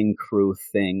doing Wrecking Crew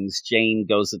things. Jane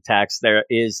goes attacks. There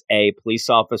is a police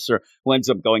officer who ends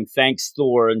up going, thanks,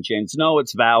 Thor. And Jane's, no,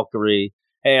 it's Valkyrie.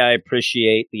 hey, I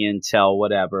appreciate the intel,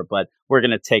 whatever, but we're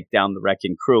going to take down the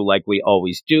Wrecking Crew like we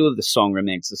always do. The song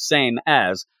remains the same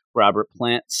as Robert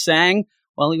Plant sang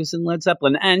while he was in Led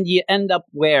Zeppelin. And you end up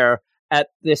where, at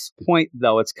this point,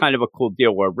 though, it's kind of a cool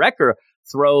deal where Wrecker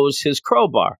throws his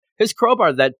crowbar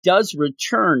that does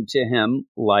return to him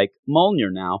like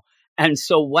Mjolnir now. And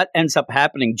so what ends up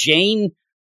happening, Jane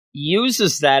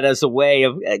uses that as a way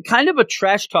of kind of a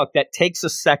trash talk that takes a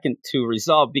second to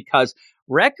resolve, because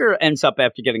Wrecker ends up,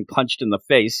 after getting punched in the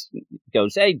face,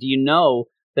 goes, hey, do you know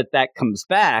that comes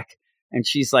back? And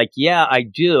she's like, yeah, I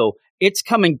do. It's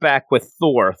coming back with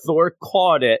Thor. Thor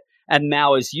caught it and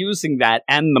now is using that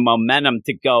and the momentum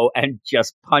to go and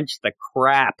just punch the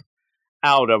crap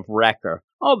out of Wrecker.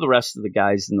 All the rest of the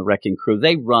guys in the Wrecking Crew,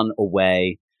 they run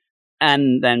away.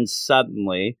 And then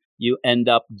suddenly you end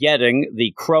up getting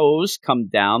the crows come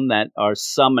down that are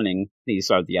summoning.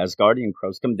 These are the Asgardian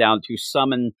crows, come down to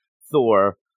summon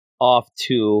Thor off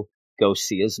to go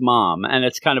see his mom. And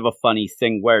it's kind of a funny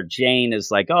thing where Jane is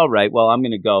like, all right, well, I'm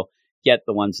going to go get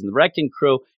the ones in the Wrecking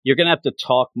Crew. You're going to have to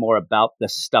talk more about the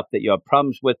stuff that you have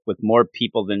problems with more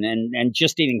people than, and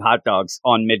just eating hot dogs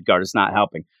on Midgard is not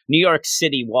helping. New York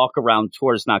City walk around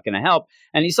tour is not going to help.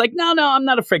 And he's like, no, I'm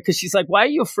not afraid. Because she's like, why are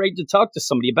you afraid to talk to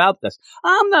somebody about this?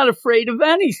 I'm not afraid of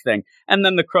anything. And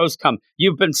then the crows come.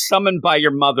 You've been summoned by your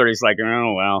mother. He's like,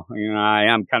 oh, well, I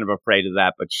am kind of afraid of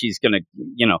that. But she's going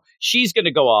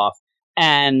to go off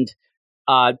and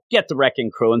get the Wrecking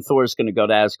Crew, and Thor's going to go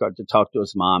to Asgard to talk to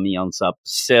his mom. He owns up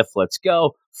Sif, let's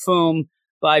go. Foom,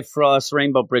 Bifrost,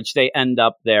 Rainbow Bridge. They end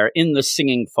up there in the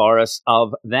singing forest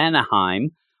of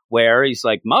Vanaheim, where he's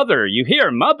like, mother, you hear,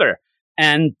 mother?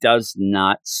 And does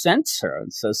not sense her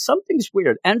and says, something's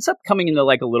weird. Ends up coming into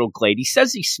like a little glade. He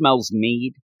says he smells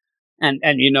mead. And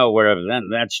wherever then,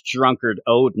 that's drunkard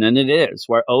Odin. And it is,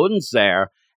 where Odin's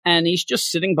there. And he's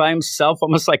just sitting by himself,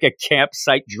 almost like a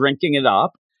campsite, drinking it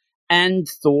up. And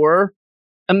Thor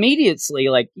immediately,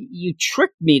 like, you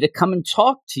tricked me to come and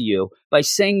talk to you by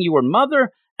saying you were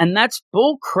mother, and that's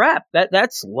bull crap.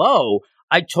 That's low.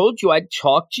 I told you I'd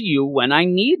talk to you when I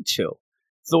need to.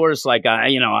 Thor's like, I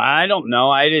don't know.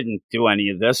 I didn't do any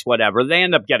of this, whatever. They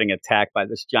end up getting attacked by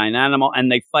this giant animal,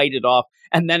 and they fight it off.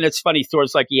 And then it's funny.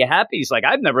 Thor's like, you happy? He's like,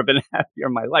 I've never been happier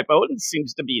in my life. Odin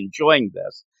seems to be enjoying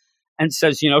this. And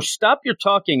says, stop your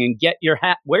talking and get your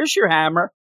hat. Where's your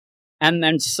hammer? And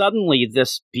then suddenly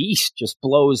this beast just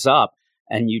blows up,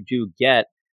 and you do get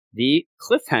the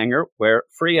cliffhanger where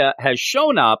Freya has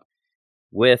shown up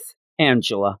with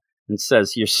Angela and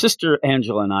says, your sister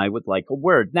Angela and I would like a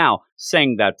word. Now,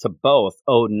 saying that to both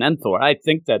Odin and Thor, I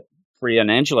think that Freya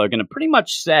and Angela are going to pretty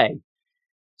much say,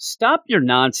 stop your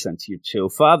nonsense, you two,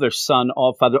 father, son,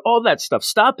 all father, all that stuff.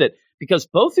 Stop it, because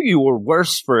both of you are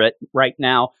worse for it right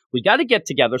now. We got to get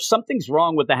together. Something's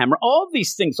wrong with the hammer. All of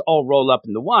these things all roll up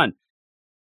into one.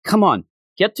 Come on,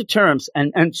 get to terms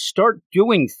and start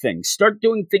doing things. Start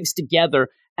doing things together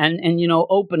and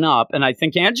open up. And I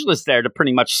think Angela's there to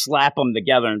pretty much slap them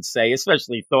together and say,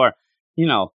 especially Thor,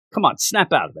 come on,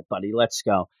 snap out of it, buddy. Let's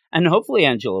go. And hopefully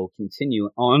Angela will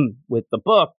continue on with the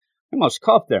book. I almost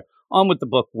coughed there. On with the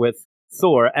book with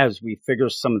Thor as we figure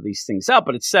some of these things out.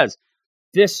 But it says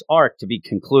this arc to be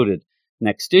concluded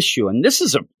next issue. And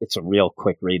it's a real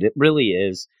quick read. It really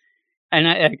is.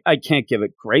 And I can't give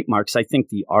it great marks. I think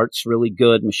the art's really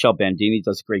good. Michelle Bandini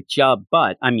does a great job.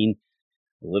 But, a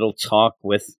little talk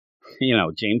with,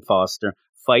 Jane Foster,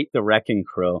 fight the Wrecking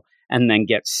Crew, and then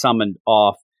get summoned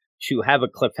off to have a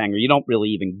cliffhanger. You don't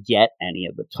really even get any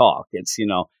of the talk. It's,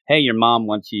 hey, your mom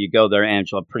wants you to go there,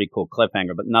 Angela. Pretty cool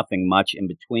cliffhanger, but nothing much in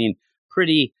between.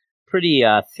 Pretty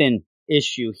thin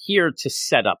issue here to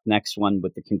set up next one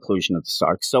with the conclusion of the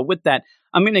arc. So with that,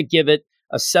 I'm going to give it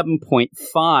a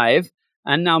 7.5.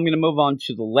 And now I'm going to move on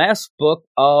to the last book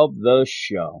of the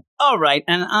show. All right,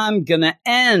 and I'm going to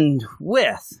end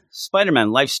with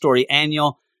Spider-Man Life Story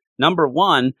Annual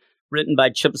 #1, written by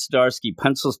Chip Zdarsky,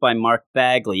 pencils by Mark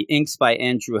Bagley, inks by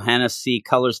Andrew Hennessy,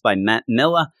 colors by Matt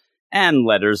Milla, and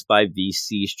letters by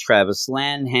VC's Travis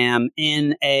Lanham,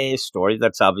 in a story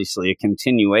that's obviously a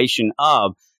continuation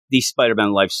of the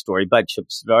Spider-Man Life Story by Chip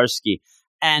Zdarsky.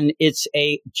 And it's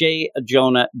a J.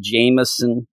 Jonah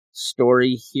Jameson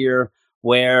story here,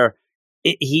 where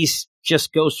he's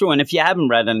just goes through. And if you haven't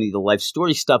read any of the Life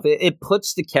Story stuff, it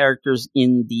puts the characters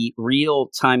in the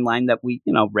real timeline that we,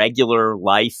 regular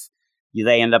life,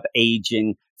 they end up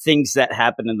aging. Things that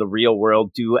happen in the real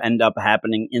world do end up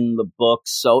happening in the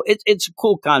books. So it's a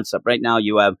cool concept. Right now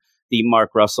you have the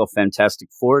Mark Russell Fantastic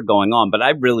Four going on, but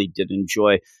I really did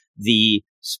enjoy the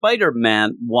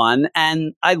Spider-Man one,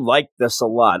 and I like this a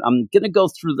lot. I'm going to go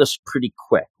through this pretty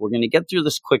quick. We're going to get through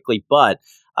this quickly, but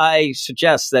I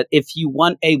suggest that if you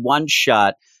want a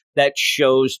one-shot that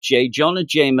shows J. Jonah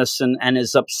Jameson and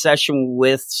his obsession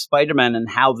with Spider-Man and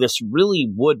how this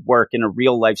really would work in a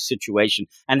real-life situation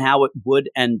and how it would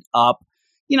end up,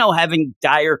 having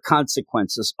dire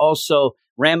consequences. Also,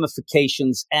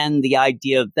 ramifications and the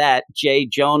idea that J.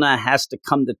 Jonah has to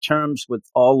come to terms with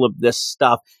all of this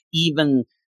stuff, even,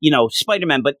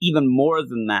 Spider-Man, but even more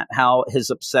than that, how his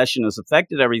obsession has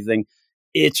affected everything.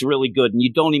 It's really good. And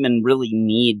you don't even really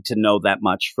need to know that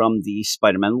much from the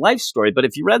Spider-Man life story. But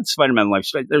if you read Spider-Man life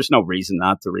story, there's no reason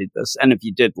not to read this. And if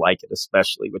you did like it,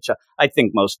 especially, which I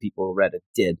think most people who read it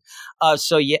did.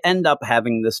 So you end up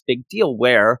having this big deal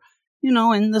where,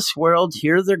 in this world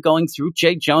here, they're going through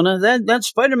J. Jonah. That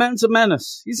Spider-Man's a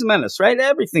menace. He's a menace, right?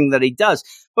 Everything that he does.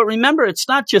 But remember, it's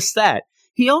not just that.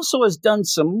 He also has done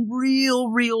some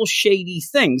real shady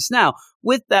things. Now,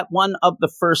 with that, one of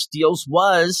the first deals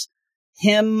was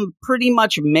him pretty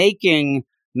much making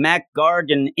Mac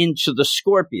Gargan into the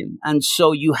Scorpion. And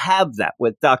so you have that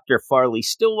with Dr. Farley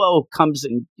Stillwell, comes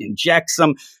and injects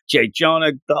him, J.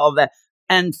 Jonah, all that.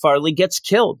 And Farley gets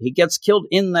killed. He gets killed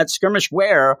in that skirmish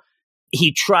where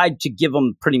he tried to give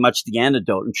him pretty much the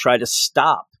antidote and try to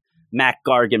stop Mac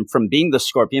Gargan from being the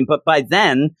Scorpion. But by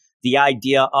then, the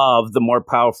idea of the more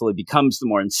powerful he becomes, the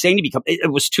more insane he becomes,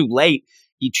 it was too late.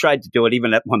 He tried to do it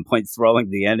even at one point, throwing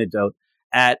the antidote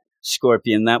at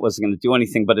Scorpion. That wasn't going to do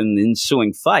anything. But in the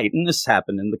ensuing fight, and this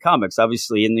happened in the comics,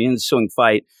 obviously, in the ensuing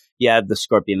fight, you had the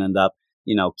Scorpion end up,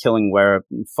 killing where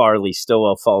Farley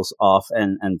Stillwell falls off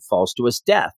and falls to his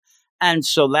death. And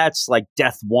so that's like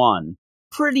death one.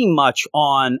 Pretty much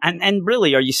on, and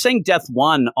really, are you saying death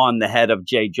one on the head of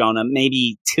J. Jonah?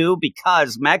 Maybe two,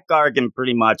 because Mac Gargan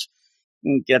pretty much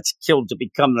gets killed to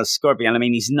become the Scorpion. I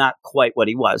mean, he's not quite what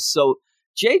he was. So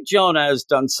J. Jonah has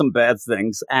done some bad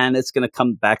things, and it's going to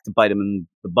come back to bite him in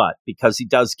the butt because he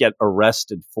does get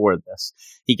arrested for this.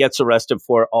 He gets arrested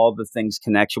for all the things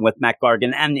connection with Mac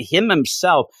Gargan, and him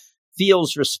himself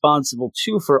feels responsible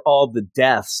too for all the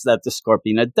deaths that the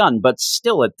Scorpion had done. But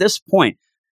still, at this point,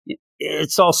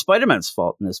 it's all Spider-Man's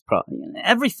fault in this problem.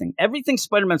 Everything's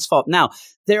Spider-Man's fault. Now,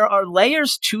 there are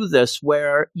layers to this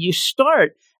where you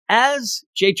start as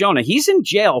J. Jonah. He's in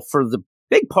jail for the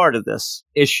big part of this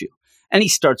issue. And he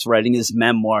starts writing his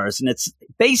memoirs. And it's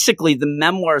basically the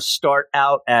memoirs start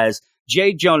out as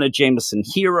J. Jonah Jameson,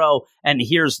 hero, and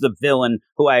here's the villain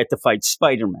who I had to fight,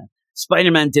 Spider-Man.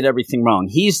 Spider-Man did everything wrong.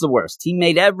 He's the worst. He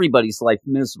made everybody's life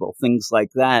miserable, things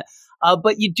like that.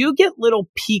 But you do get little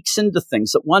peeks into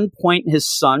things. At one point, his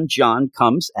son, John,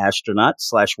 comes,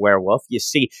 astronaut/werewolf. You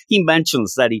see, he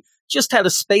mentions that he just had a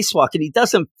spacewalk and he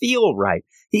doesn't feel right.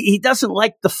 He doesn't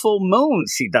like the full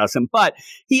moons. He doesn't. But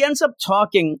he ends up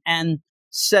talking and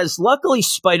says, luckily,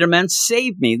 Spider-Man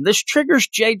saved me. This triggers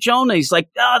J. Jonah. He's like,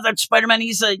 that's Spider-Man.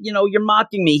 He's you're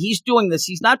mocking me. He's doing this.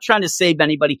 He's not trying to save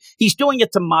anybody. He's doing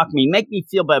it to mock me, make me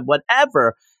feel bad,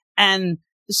 whatever. And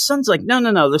his son's like,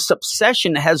 no, this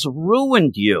obsession has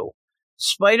ruined you.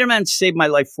 Spider-Man saved my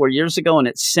life 4 years ago, and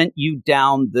it sent you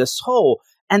down this hole.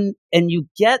 And you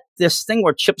get this thing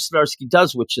where Chip Zdarsky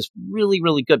does, which is really,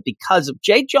 really good, because of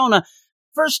J. Jonah,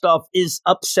 first off, is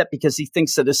upset because he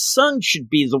thinks that his son should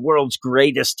be the world's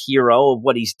greatest hero of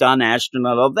what he's done,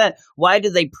 astronaut, all that. Why do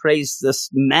they praise this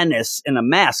menace in a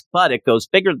mask? But it goes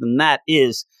bigger than that.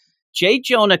 Is J.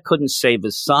 Jonah couldn't save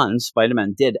his son,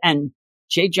 Spider-Man did, and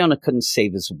J. Jonah couldn't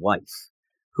save his wife,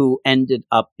 who ended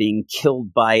up being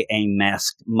killed by a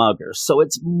masked mugger. So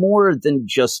it's more than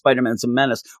just Spider-Man's a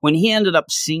menace. When he ended up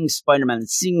seeing Spider-Man and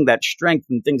seeing that strength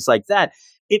and things like that,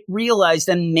 it realized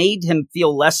and made him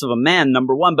feel less of a man,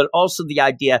 number one, but also the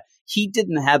idea he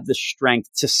didn't have the strength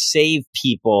to save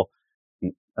people,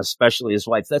 especially his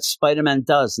wife. That Spider-Man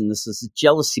does, and this is a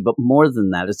jealousy, but more than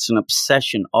that, it's an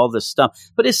obsession, all this stuff.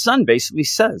 But his son basically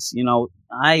says,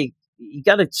 you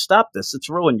got to stop this. It's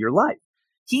ruined your life.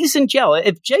 He's in jail.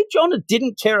 If J. Jonah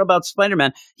didn't care about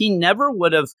Spider-Man, he never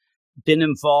would have been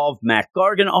involved. Mac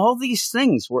Gargan, all these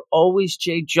things were always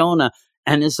J. Jonah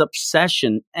and his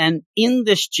obsession. And in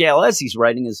this jail, as he's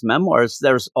writing his memoirs,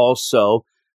 there's also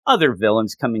other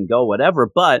villains come and go, whatever.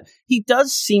 But he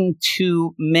does seem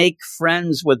to make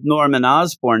friends with Norman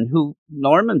Osborn, who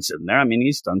Norman's in there. I mean,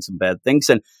 he's done some bad things.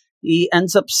 And he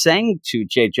ends up saying to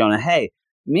J. Jonah, hey,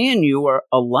 me and you are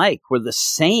alike. We're the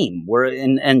same.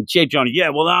 And J. Jonah,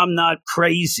 well, I'm not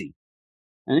crazy.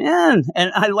 And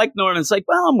I like Norman's like,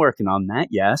 well, I'm working on that,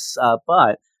 yes.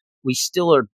 But we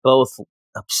still are both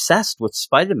obsessed with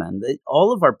Spider-Man.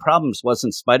 All of our problems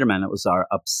wasn't Spider-Man. It was our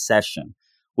obsession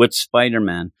with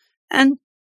Spider-Man. And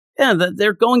Yeah,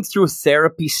 they're going through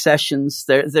therapy sessions.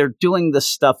 They're doing this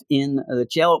stuff in the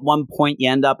jail. At one point, you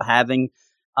end up having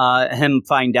him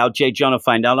find out, J. Jonah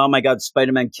find out, oh my God,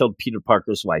 Spider-Man killed Peter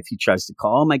Parker's wife. He tries to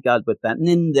call, oh my God, with that. And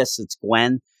in this, it's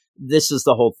Gwen. This is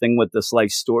the whole thing with this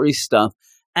life story stuff.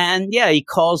 And yeah, he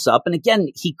calls up. And again,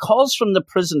 he calls from the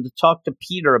prison to talk to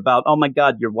Peter about, oh my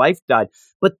God, your wife died.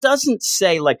 But doesn't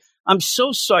say like, I'm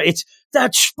so sorry. It's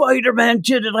that Spider-Man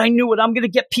did it. I knew it. I'm going to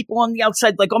get people on the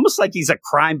outside, like almost like he's a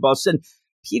crime boss. And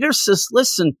Peter says,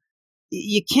 listen,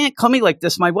 you can't call me like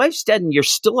this. My wife's dead and you're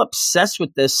still obsessed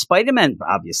with this. Spider-Man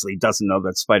obviously doesn't know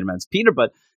that Spider-Man's Peter,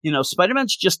 but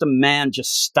Spider-Man's just a man.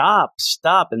 Just stop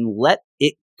and let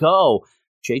it go.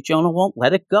 J. Jonah won't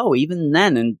let it go even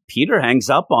then. And Peter hangs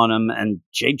up on him and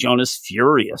J. Jonah's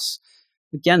furious.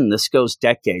 Again, this goes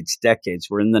decades.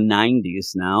 We're in the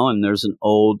 90s now, and there's an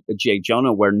old J.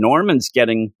 Jonah where Norman's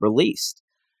getting released.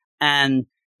 And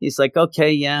he's like,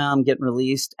 okay, yeah, I'm getting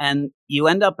released. And you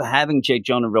end up having J.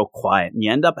 Jonah real quiet, and you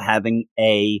end up having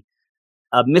a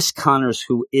Miss Connors,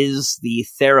 who is the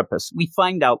therapist. We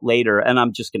find out later, and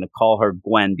I'm just going to call her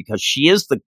Gwen because she is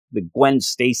the Gwen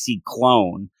Stacy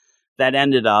clone that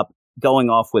ended up going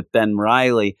off with Ben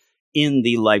Reilly. In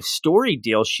the life story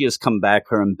deal, she has come back.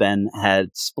 Her and Ben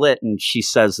had split, and she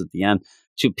says at the end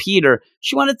to Peter,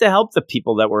 she wanted to help the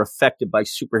people that were affected by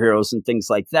superheroes and things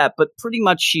like that. But pretty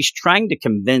much she's trying to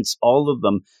convince all of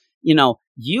them,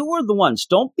 you were the ones.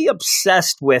 Don't be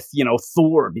obsessed with,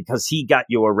 Thor because he got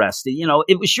you arrested.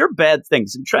 It was your bad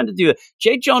things. And trying to do it.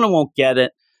 J. Jonah won't get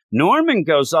it. Norman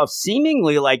goes off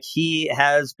seemingly like he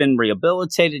has been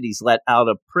rehabilitated. He's let out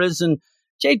of prison.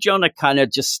 J. Jonah kind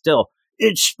of just still,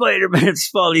 it's Spider-Man's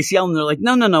fault. He's yelling. They're like,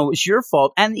 no, it's your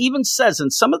fault. And even says in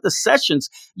some of the sessions,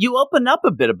 you open up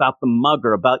a bit about the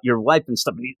mugger, about your wife and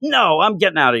stuff. And no, I'm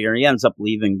getting out of here. He ends up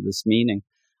leaving this meeting.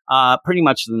 Pretty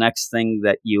much the next thing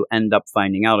that you end up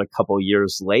finding out a couple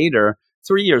years later,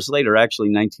 3 years later,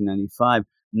 actually, 1995,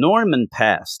 Norman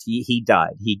passed. He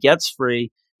died. He gets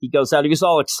free. He goes out. He was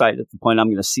all excited at the point, I'm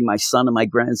going to see my son and my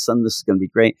grandson. This is going to be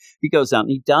great. He goes out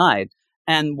and he died.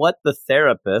 And what the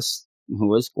therapist,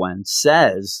 who is Gwen,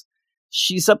 says,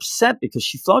 she's upset because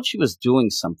she thought she was doing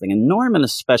something. And Norman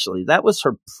especially, that was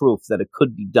her proof that it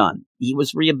could be done. He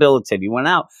was rehabilitated. He went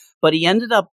out, but he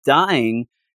ended up dying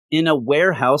in a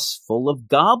warehouse full of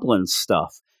goblin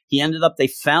stuff. They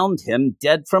found him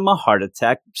dead from a heart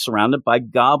attack, surrounded by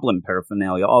goblin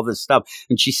paraphernalia, all this stuff.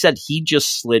 And she said he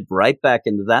just slid right back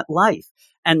into that life.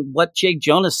 And what J.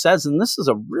 Jonah says, and this is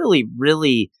a really,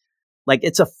 really,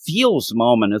 it's a feels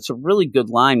moment. It's a really good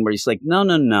line where he's like,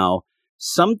 no.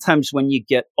 Sometimes when you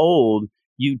get old,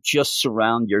 you just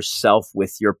surround yourself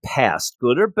with your past,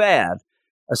 good or bad,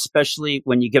 especially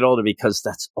when you get older, because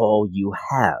that's all you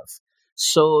have.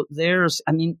 So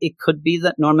it could be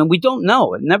that Norman, we don't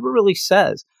know. It never really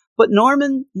says. But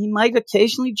Norman, he might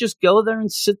occasionally just go there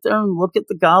and sit there and look at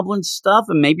the goblin stuff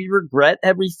and maybe regret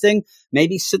everything.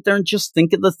 Maybe sit there and just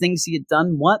think of the things he had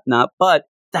done, whatnot. But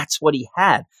that's what he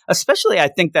had. Especially, I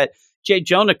think that J.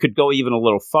 Jonah could go even a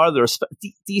little farther.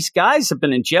 These guys have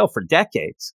been in jail for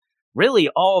decades. Really,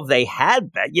 all they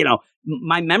had,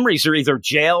 my memories are either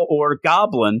jail or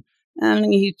goblin. And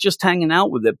he's just hanging out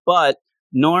with it. But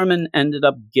Norman ended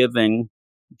up giving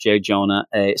J. Jonah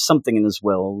something in his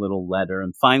will, a little letter.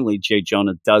 And finally, J.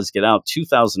 Jonah does get out.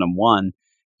 2001,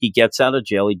 he gets out of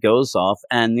jail. He goes off.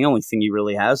 And the only thing he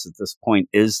really has at this point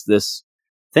is this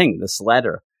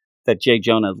letter that J.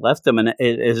 Jonah left him. And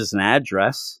it is an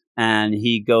address. And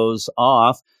he goes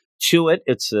off to it.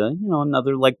 It's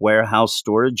another warehouse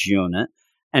storage unit.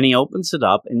 And he opens it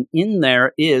up. And in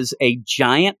there is a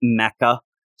giant mecha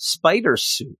spider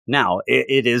suit. Now,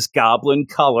 it is goblin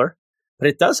color, but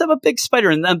it does have a big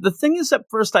spider. And the thing is, at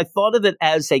first, I thought of it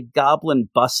as a goblin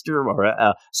buster or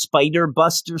a spider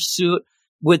buster suit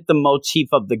with the motif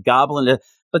of the goblin.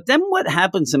 But then what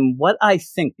happens, and what I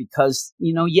think, because,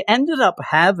 you ended up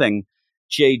having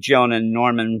J. Jonah and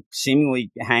Norman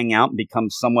seemingly hang out and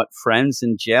become somewhat friends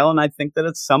in jail. And I think that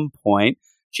at some point,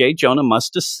 J. Jonah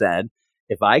must have said,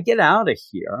 if I get out of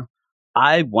here,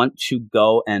 I want to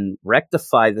go and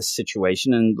rectify the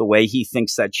situation. And the way he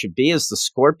thinks that should be is the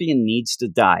Scorpion needs to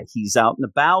die. He's out and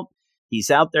about. He's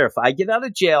out there. If I get out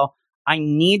of jail, I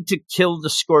need to kill the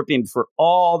Scorpion for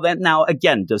all that. Now,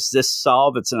 again, does this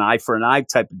solve? It's an eye for an eye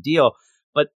type of deal.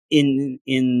 But in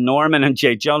Norman and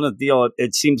J. Jonah deal,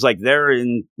 it seems like they're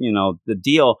in, the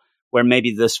deal where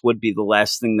maybe this would be the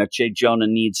last thing that J. Jonah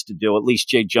needs to do. At least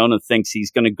J. Jonah thinks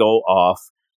he's going to go off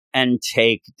and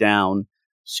take down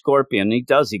Scorpion. He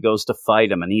does. He goes to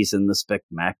fight him, and he's in the spec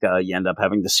mecha. You end up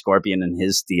having the Scorpion in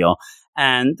his deal.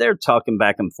 And they're talking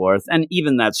back and forth. And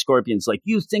even that Scorpion's like,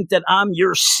 you think that I'm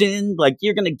your sin? Like,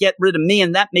 you're going to get rid of me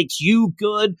and that makes you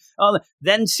good?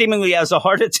 Then seemingly has a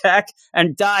heart attack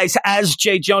and dies as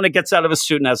J. Jonah gets out of his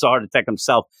suit and has a heart attack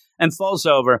himself and falls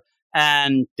over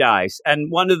and dies. And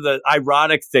one of the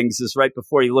ironic things is right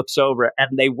before he looks over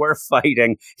and they were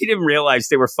fighting. He didn't realize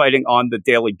they were fighting on the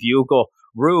Daily Bugle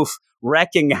roof,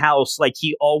 wrecking house like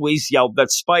he always yelled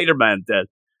that Spider-Man did.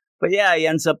 But yeah, he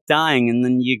ends up dying, and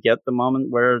then you get the moment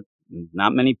where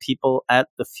not many people at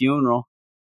the funeral.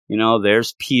 You know,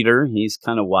 there's Peter. He's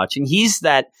kind of watching. He's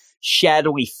that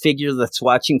shadowy figure that's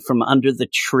watching from under the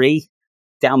tree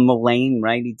down the lane,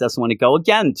 right? He doesn't want to go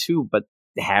again, too, but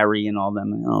Harry and all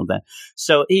them and all that.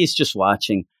 So he's just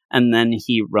watching, and then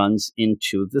he runs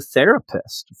into the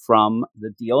therapist from the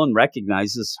deal and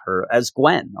recognizes her as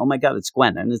Gwen. Oh, my God, it's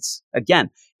Gwen. And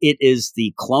it is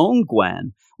the clone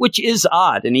Gwen, which is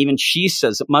odd. And even she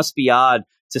says it must be odd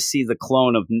to see the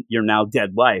clone of your now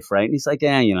dead wife, right? And he's like,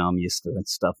 I'm used to that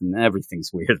stuff and everything's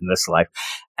weird in this life.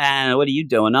 And what are you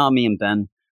doing? Oh, me and Ben,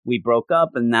 we broke up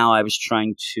and now I was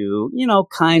trying to,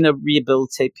 kind of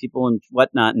rehabilitate people and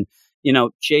whatnot. And,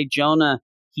 J. Jonah,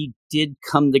 he did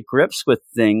come to grips with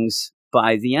things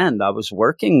by the end. I was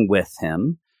working with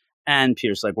him. And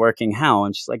Peter's like, working how?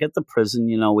 And she's like, at the prison,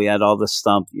 we had all this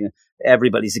stuff.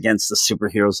 Everybody's against the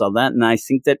superheroes, all that. And I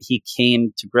think that he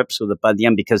came to grips with it by the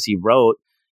end because he wrote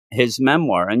his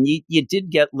memoir. And you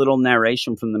did get little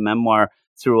narration from the memoir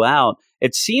throughout.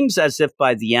 It seems as if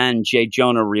by the end, J.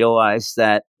 Jonah realized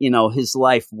that, his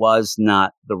life was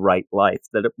not the right life,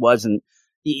 that it wasn't.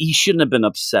 He shouldn't have been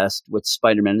obsessed with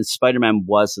Spider-Man, and Spider-Man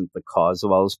wasn't the cause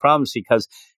of all his problems because,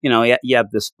 you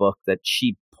have this book that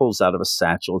she pulls out of a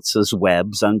satchel. It says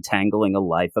Webs, Untangling a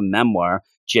Life, a memoir,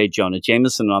 J. Jonah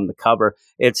Jameson on the cover.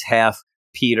 It's half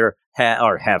Peter,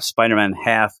 half Spider-Man,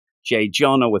 half J.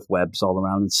 Jonah with webs all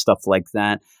around and stuff like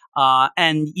that.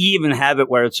 And you even have it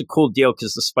where it's a cool deal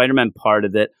because the Spider-Man part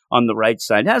of it on the right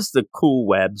side has the cool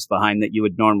webs behind that you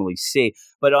would normally see.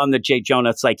 But on the J.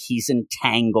 Jonah, it's like he's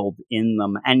entangled in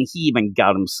them and he even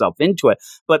got himself into it.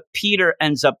 But Peter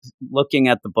ends up looking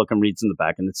at the book and reads in the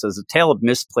back and it says, A Tale of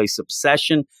Misplaced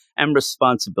Obsession and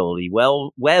Responsibility.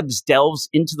 Well, Webs delves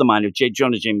into the mind of J.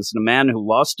 Jonah Jameson, a man who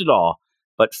lost it all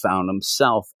but found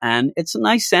himself. And it's a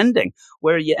nice ending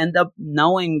where you end up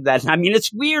knowing that,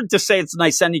 it's weird to say it's a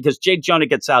nice ending because J. Jonah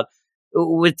gets out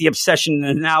with the obsession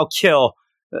to now kill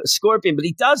Scorpion, but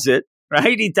he does it,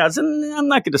 right? He does it. And I'm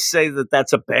not going to say that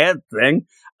that's a bad thing,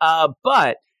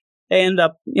 but they end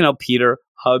up, Peter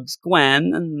hugs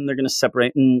Gwen and they're going to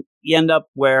separate and you end up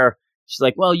where she's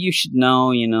like, well, you should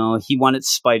know, he wanted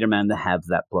Spider-Man to have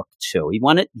that book too. He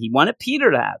wanted Peter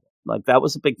to have it. Like that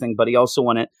was a big thing, but he also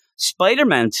wanted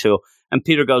Spider-Man too. And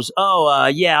Peter goes,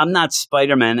 I'm not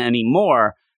Spider-Man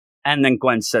anymore. And then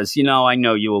Gwen says, I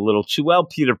know you a little too well,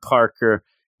 Peter Parker.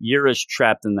 You're as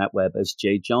trapped in that web as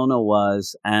J. Jonah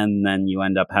was. And then you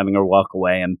end up having her walk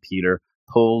away and Peter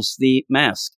pulls the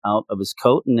mask out of his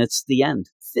coat and it's the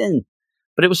end. Thin.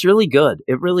 But it was really good.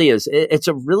 It really is. It's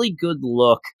a really good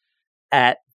look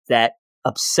at that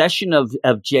obsession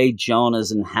of J.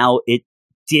 Jonah's and how it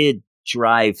did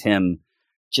drive him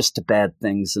just to bad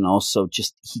things. And also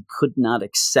just, he could not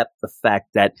accept the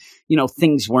fact that,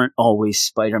 things weren't always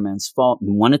Spider-Man's fault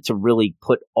and wanted to really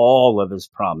put all of his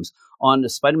problems onto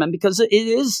Spider-Man because it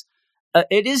is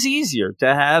easier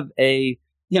to have an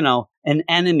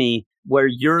enemy where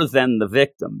you're then the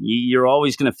victim. You're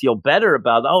always going to feel better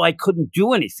about, I couldn't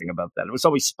do anything about that. It was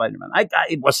always Spider-Man.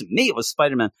 It wasn't me. It was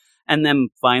Spider-Man. And then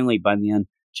finally, by the end,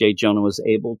 J. Jonah was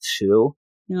able to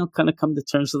kind of come to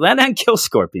terms with that and kill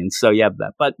Scorpion. So you have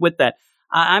that. But with that,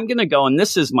 I'm going to go, and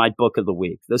this is my book of the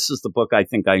week. This is the book I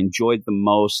think I enjoyed the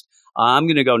most. I'm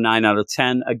going to go 9 out of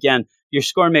 10. Again, your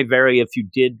score may vary if you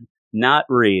did not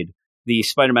read the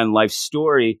Spider-Man life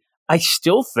story. I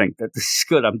still think that this is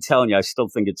good. I'm telling you, I still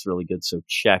think it's really good. So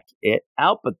check it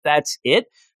out. But that's it.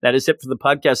 That is it for the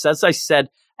podcast. As I said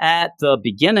at the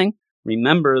beginning,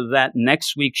 remember that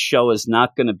next week's show is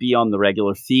not going to be on the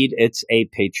regular feed. It's a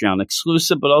Patreon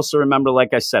exclusive. But also remember,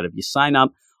 like I said, if you sign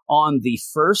up on the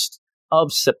 1st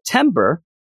of September,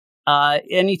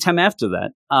 anytime after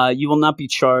that, you will not be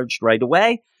charged right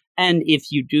away. And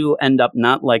if you do end up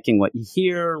not liking what you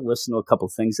hear, listen to a couple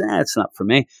things, it's not for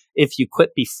me. If you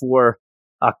quit before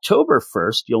October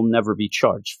 1st, you'll never be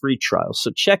charged. Free trial.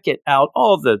 So check it out.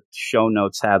 All the show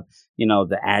notes have,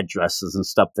 the addresses and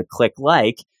stuff to click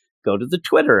like. Go to the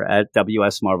Twitter at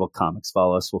WS Marvel Comics.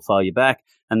 Follow us. We'll follow you back.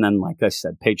 And then, like I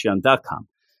said, patreon.com/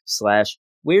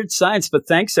 Weird science, but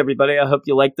thanks everybody. I hope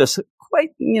you like this quite,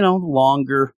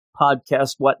 longer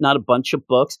podcast, whatnot, a bunch of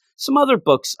books. Some other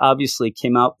books obviously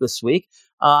came out this week,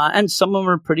 and some of them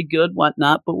are pretty good,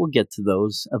 whatnot, but we'll get to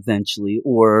those eventually,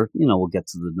 or, we'll get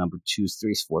to the number 2s,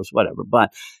 3s, 4s, whatever.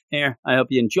 But here, I hope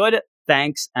you enjoyed it.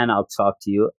 Thanks, and I'll talk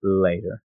to you later.